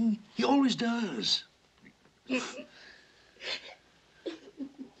something. He always does.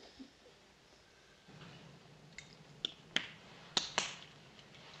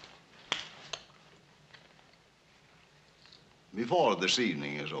 Before this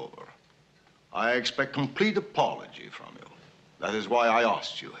evening is over, I expect complete apology from you. That is why I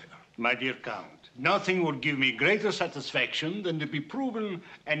asked you here. My dear Count, nothing would give me greater satisfaction than to be proven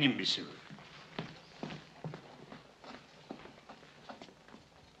an imbecile.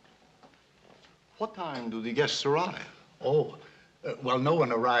 What time do the guests arrive? Oh, well, no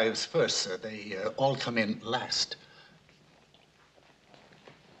one arrives first, sir. They all come in last.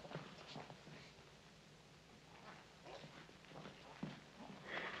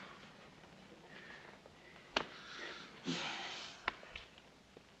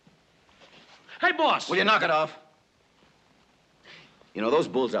 Hey, boss! Will you knock it off? You know, those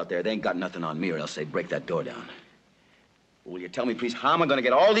bulls out there, they ain't got nothing on me, or else they break that door down. Will you tell me, please, how am I going to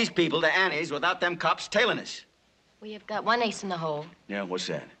get all these people to Annie's without them cops tailing us? We have got one ace in the hole. Yeah, what's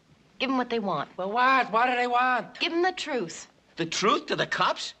that? Give them what they want. Well, what? What do they want? Give them the truth. The truth to the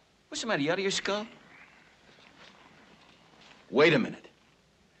cops? What's the matter, you out of your skull? Wait a minute.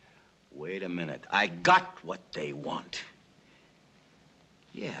 Wait a minute. I got what they want.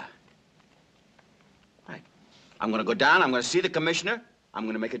 Yeah. Right. I'm going to go down, I'm going to see the commissioner, I'm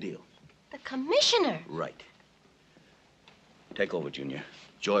going to make a deal. The commissioner? Right. Take over, Junior.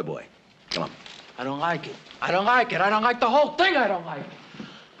 Joy boy. Come on. I don't like it. I don't like it. I don't like the whole thing. I don't like it.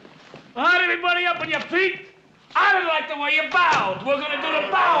 All right, everybody up on your feet. I didn't like the way you bowed. We're going to do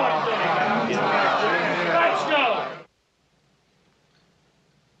the bowing thing. Let's go.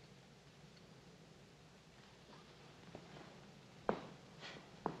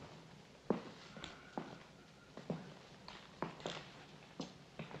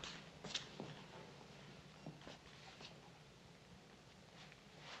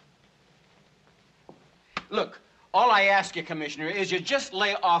 Look, all I ask you, Commissioner, is you just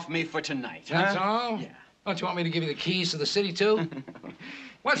lay off me for tonight. That's huh? all? Yeah. Don't you want me to give you the keys to the city, too?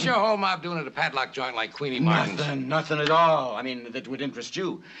 What's your whole mob doing at a padlock joint like Queenie Martin's? Nothing at all. I mean, that would interest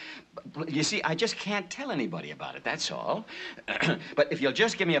you. But, you see, I just can't tell anybody about it, that's all. But if you'll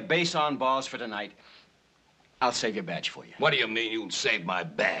just give me a base on balls for tonight, I'll save your badge for you. What do you mean you'll save my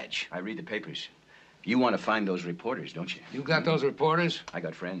badge? I read the papers. You want to find those reporters, don't you? You got those reporters? I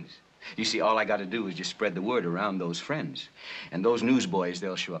got friends. You see, all I got to do is just spread the word around those friends. And those newsboys,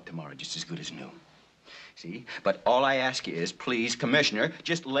 they'll show up tomorrow just as good as new. See? But all I ask you is, please, Commissioner,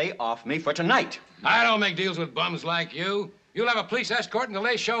 just lay off me for tonight. I don't make deals with bums like you. You'll have a police escort until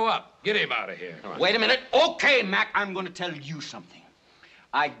they show up. Get him out of here. Wait a minute. Okay, Mac, I'm going to tell you something.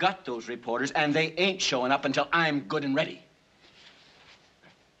 I got those reporters, and they ain't showing up until I'm good and ready.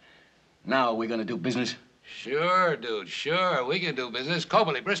 Now, we're going to do business? Sure, dude, sure. We can do business.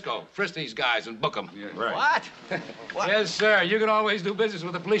 Cobley, Briscoe, frisk these guys and book them. What? Yes, sir. You can always do business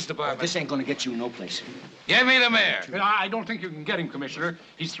with the police department. This ain't gonna get you no place. Give me the mayor. I don't think you can get him, Commissioner.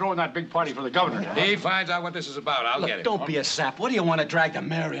 He's throwing that big party for the governor. He finds out what this is about. I'll get him. Don't be a sap. What do you want to drag the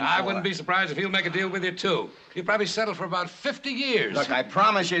mayor in I for? wouldn't be surprised if he'll make a deal with you, too. He'll probably settle for about 50 years. Look, I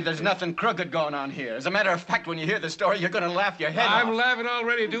promise you there's nothing crooked going on here. As a matter of fact, when you hear the story, you're gonna laugh your head off. I'm laughing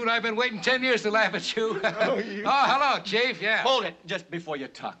already, dude. I've been waiting 10 years to laugh at you. Oh, hello, Chief. Yeah. Hold it just before you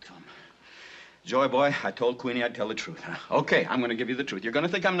talk to him. Joy boy, I told Queenie I'd tell the truth. Huh? Okay, I'm gonna give you the truth. You're gonna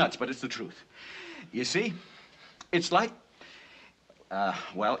think I'm nuts, but it's the truth. You see, it's like,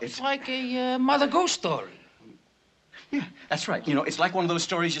 well, it's like a Mother Goose story. Yeah, that's right. You know, it's like one of those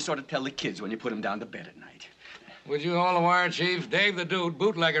stories you sort of tell the kids when you put them down to bed at night. Would you hold the wire, Chief? Dave the Dude,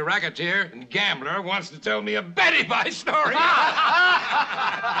 bootlegger, racketeer, and gambler, wants to tell me a Betty Bye story.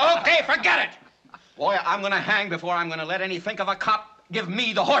 Okay, forget it. Boy, I'm gonna hang before I'm gonna let any think of a cop give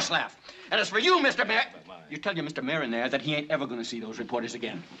me the horse laugh. And as for you, Mr. Mayor, you tell your Mr. Mayor in there that he ain't ever gonna see those reporters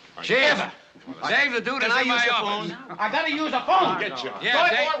again. Chief, Ever. Dave the Dude is in my office. I gotta use a phone. Get you. Joy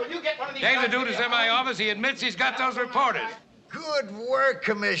Yeah, boy, will you get one of these Dave the guys Dude is in my office. He admits he's got those reporters. Good work,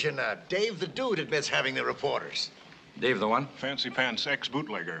 Commissioner. Dave the Dude admits having the reporters. Dave the one? Fancy Pants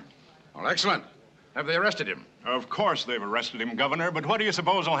ex-bootlegger. Well, excellent. Have they arrested him? Of course they've arrested him, Governor, but what do you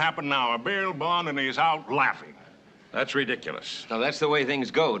suppose will happen now? A bail bond and he's out laughing. That's ridiculous. Now, that's the way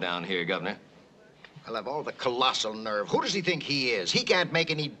things go down here, Governor. I'll have all the colossal nerve. Who does he think he is? He can't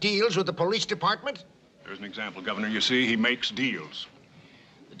make any deals with the police department. There's an example, Governor. You see, he makes deals.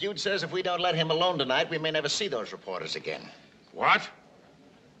 The dude says if we don't let him alone tonight, we may never see those reporters again. What?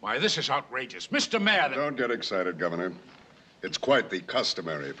 Why, this is outrageous. Mr. Mayor... Don't get excited, Governor. It's quite the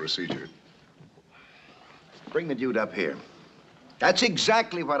customary procedure. Bring the dude up here. That's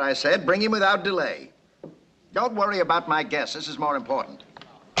exactly what I said. Bring him without delay. Don't worry about my guess. This is more important.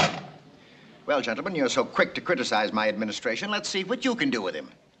 Well, gentlemen, you're so quick to criticize my administration. Let's see what you can do with him.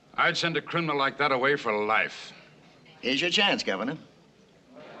 I'd send a criminal like that away for life. Here's your chance, Governor.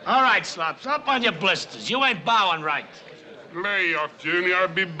 All right, Slops, up on your blisters. You ain't bowing right. Lay off, Junior. I'll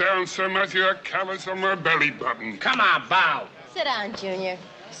be bound so much you're callous on my belly button. Come on, bow. Sit down, Junior.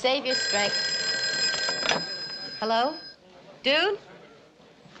 Save your strength. Hello? Dude?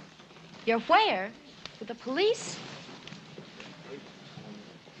 You're where? With the police?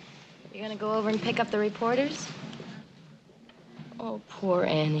 You're gonna go over and pick up the reporters? Oh, poor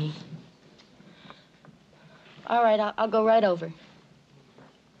Annie. All right, I'll go right over.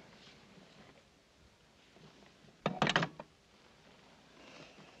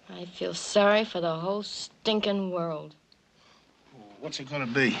 I feel sorry for the whole stinking world. What's it gonna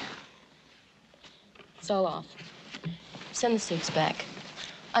be? It's all off. Send the suits back.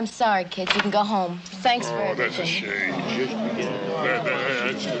 I'm sorry, kids. You can go home. Thanks for everything.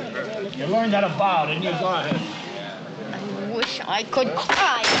 You learned how to bow, didn't you? Go ahead. I wish I could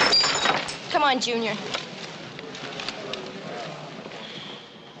cry. Come on, Junior.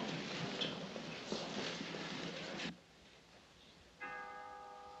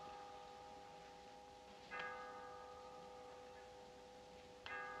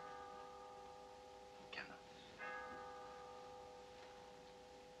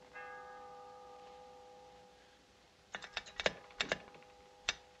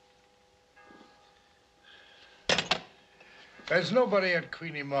 There's nobody at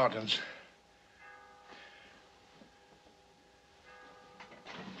Queenie Martin's.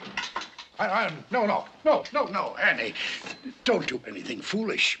 No, Annie. Don't do anything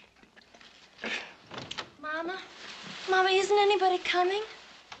foolish. Mama? Mama, isn't anybody coming?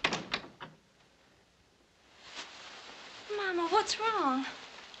 Mama, what's wrong?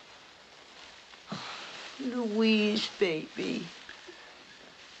 Louise, baby.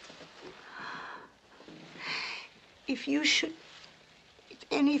 If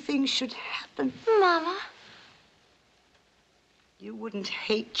anything should happen... Mama. You wouldn't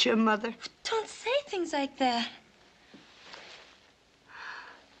hate your mother? Don't say things like that.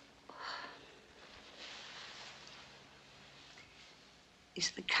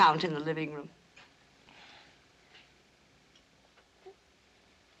 Is the Count in the living room?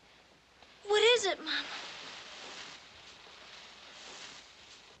 What is it, Mama?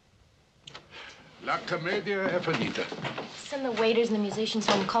 La Commedia è finita. Send the waiters and the musicians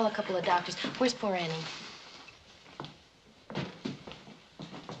home. Call a couple of doctors. Where's poor Annie?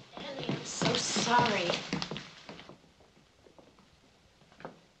 Annie, I'm so sorry.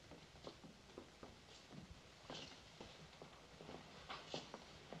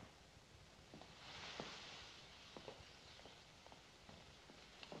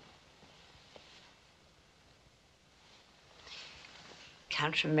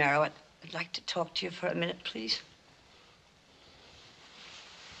 Count Romero, I'd like to talk to you for a minute, please.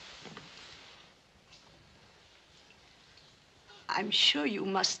 I'm sure you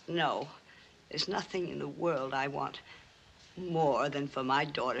must know there's nothing in the world I want more than for my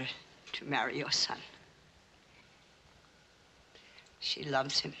daughter to marry your son. She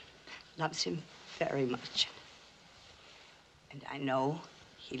loves him very much. And I know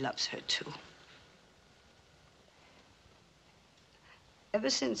he loves her too. Ever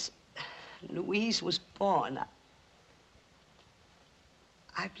since Louise was born,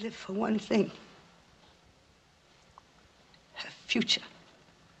 I've lived for one thing. Her future.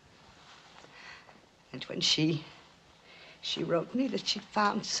 And when she wrote me that she'd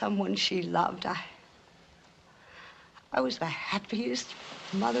found someone she loved, I was the happiest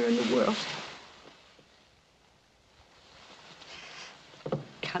mother in the world.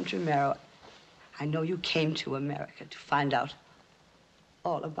 Count Romero, I know you came to America to find out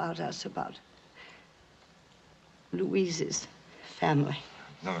all about us, about Louise's family.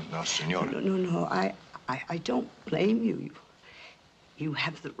 No, senor. No. I don't blame you. You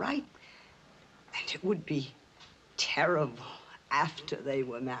have the right. And it would be terrible after they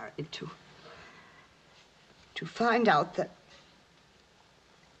were married to find out that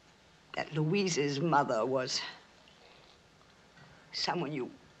Louise's mother was someone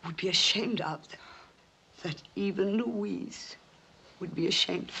you would be ashamed of, that even Louise would be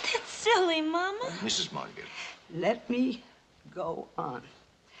ashamed of. That's silly, Mama. Mrs. Margret. Let me go on.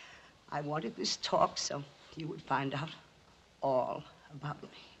 I wanted this talk so you would find out all about me.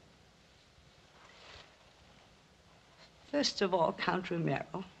 First of all, Count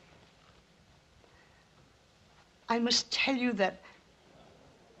Romero, I must tell you that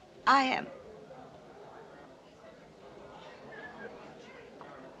I am...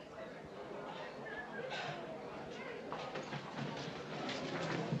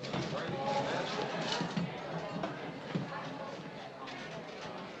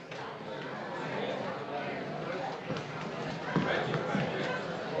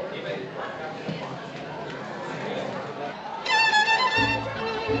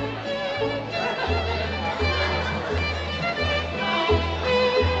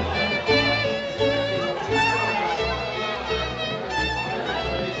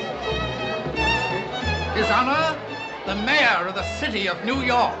 His Honor, the Mayor of the City of New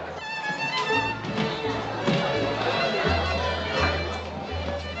York.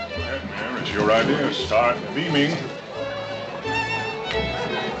 Mayor, it's your idea. Start beaming.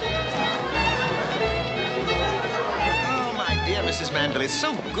 Oh, my dear Mrs. Mandel, it's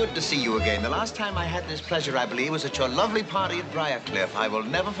so good to see you again. The last time I had this pleasure, I believe, was at your lovely party at Briarcliff. I will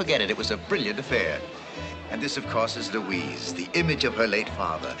never forget it. It was a brilliant affair. And this, of course, is Louise, the image of her late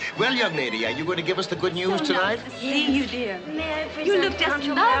father. Well, young lady, are you going to give us the good news tonight? Nice to see you, dear. May I present You look just Count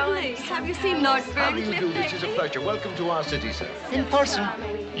lovely. Romero? Have you seen Lord How do you do? This is a pleasure. Welcome to our city, sir. In person,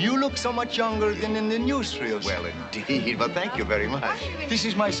 you look so much younger than in the newsreels. Well, indeed. Well, thank you very much. This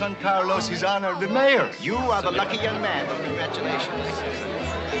is my son Carlos, his honor, the mayor. You are the lucky young man. Well, congratulations.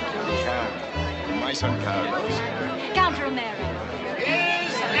 My son Carlos. Count Romero.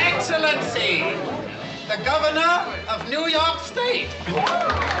 His Excellency, the Governor of New York State.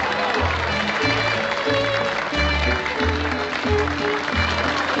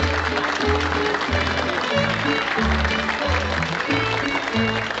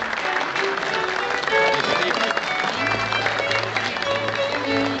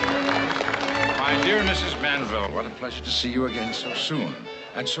 My dear Mrs. Manville, what a pleasure to see you again so soon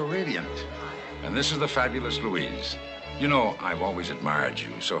and so radiant. And this is the fabulous Louise. You know, I've always admired you,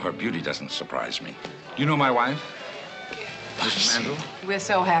 so her beauty doesn't surprise me. You know my wife, Mrs. Mandel? We're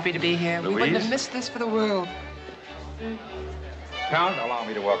so happy to be here. We wouldn't have missed this for the world. Count, allow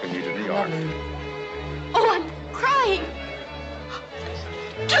me to welcome you to New York. Oh, I'm crying.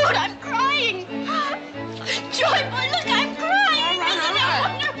 Dude, I'm crying. Joy, boy, look, I'm crying.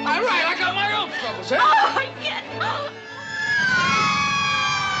 All right, I got my own troubles, huh? Oh, I can't.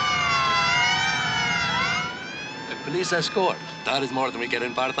 Police escort. That is more than we get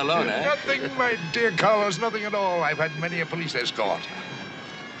in Barcelona, eh? Nothing, my dear Carlos, nothing at all. I've had many a police escort.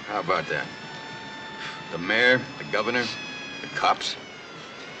 How about that? The mayor, the governor, the cops.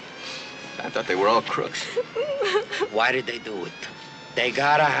 I thought they were all crooks. Why did they do it? They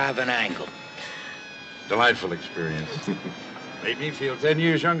gotta have an angle. Delightful experience. Made me feel 10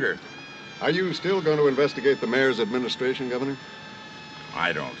 years younger. Are you still going to investigate the mayor's administration, Governor?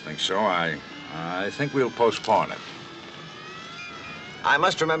 I don't think so. I think we'll postpone it. I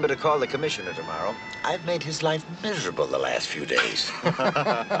must remember to call the commissioner tomorrow. I've made his life miserable the last few days.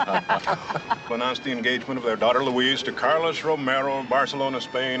 Announced the engagement of their daughter Louise to Carlos Romero of Barcelona,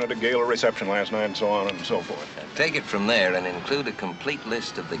 Spain, at a gala reception last night, and so on and so forth. Take it from there and include a complete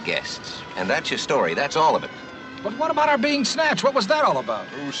list of the guests. And that's your story. That's all of it. But what about our being snatched? What was that all about?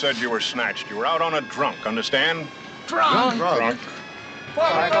 Who said you were snatched? You were out on a drunk, understand? Drunk? Drunk.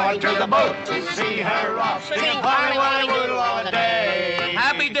 We're going to the boat to see her off, singing Hollywood all day.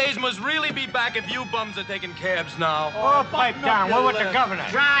 Happy days must really be back if you bums are taking cabs now. Oh, pipe down. We're with the governor.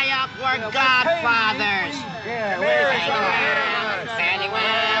 Dry up. We're godfathers. Yeah,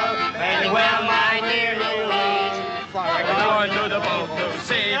 Very well, my dear Louise. We're going to the boat to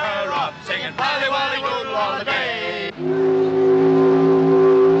see her off, singing Hollywood all the day.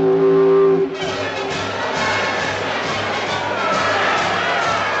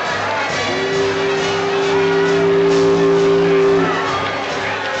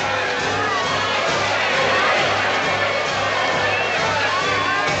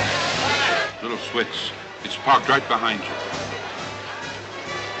 Switch. It's parked right behind you.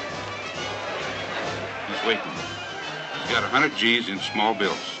 He's waiting. He's got 100 G's in small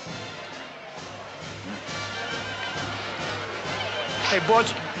bills. Hey,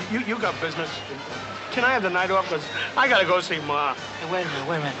 boss, you got business. Can I have the night off? Because I got to go see Ma. Hey, wait a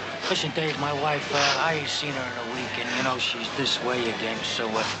minute. Listen, Dave, my wife, I ain't seen her in a week, and, you know, she's this way again, so,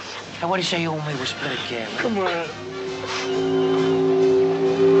 hey, what do you say you and me will split a cab? Huh? Come on.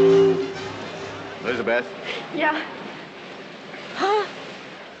 Elizabeth? Yeah. Huh?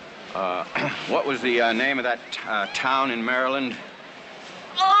 What was the name of that town in Maryland?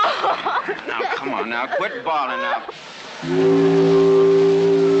 Oh! Now, come on now. Quit bawling now.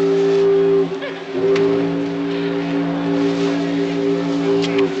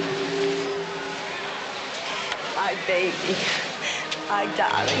 My baby. My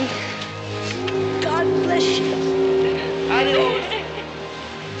darling. God bless you. Adios.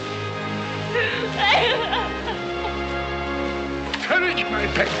 Courage, my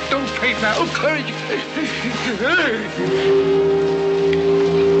pet. Don't faint now. Courage.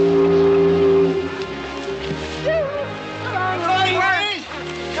 Goodbye, Louise.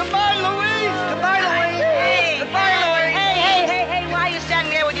 Goodbye, Louise. Hey, Goodbye, Louise. Hey, why are you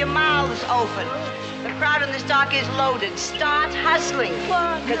standing there with your mouths open? The crowd in this dock is loaded. Start hustling.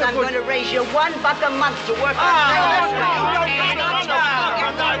 Because I'm going to raise you $1 a month to work on.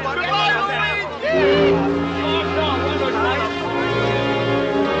 Goodbye, Louise.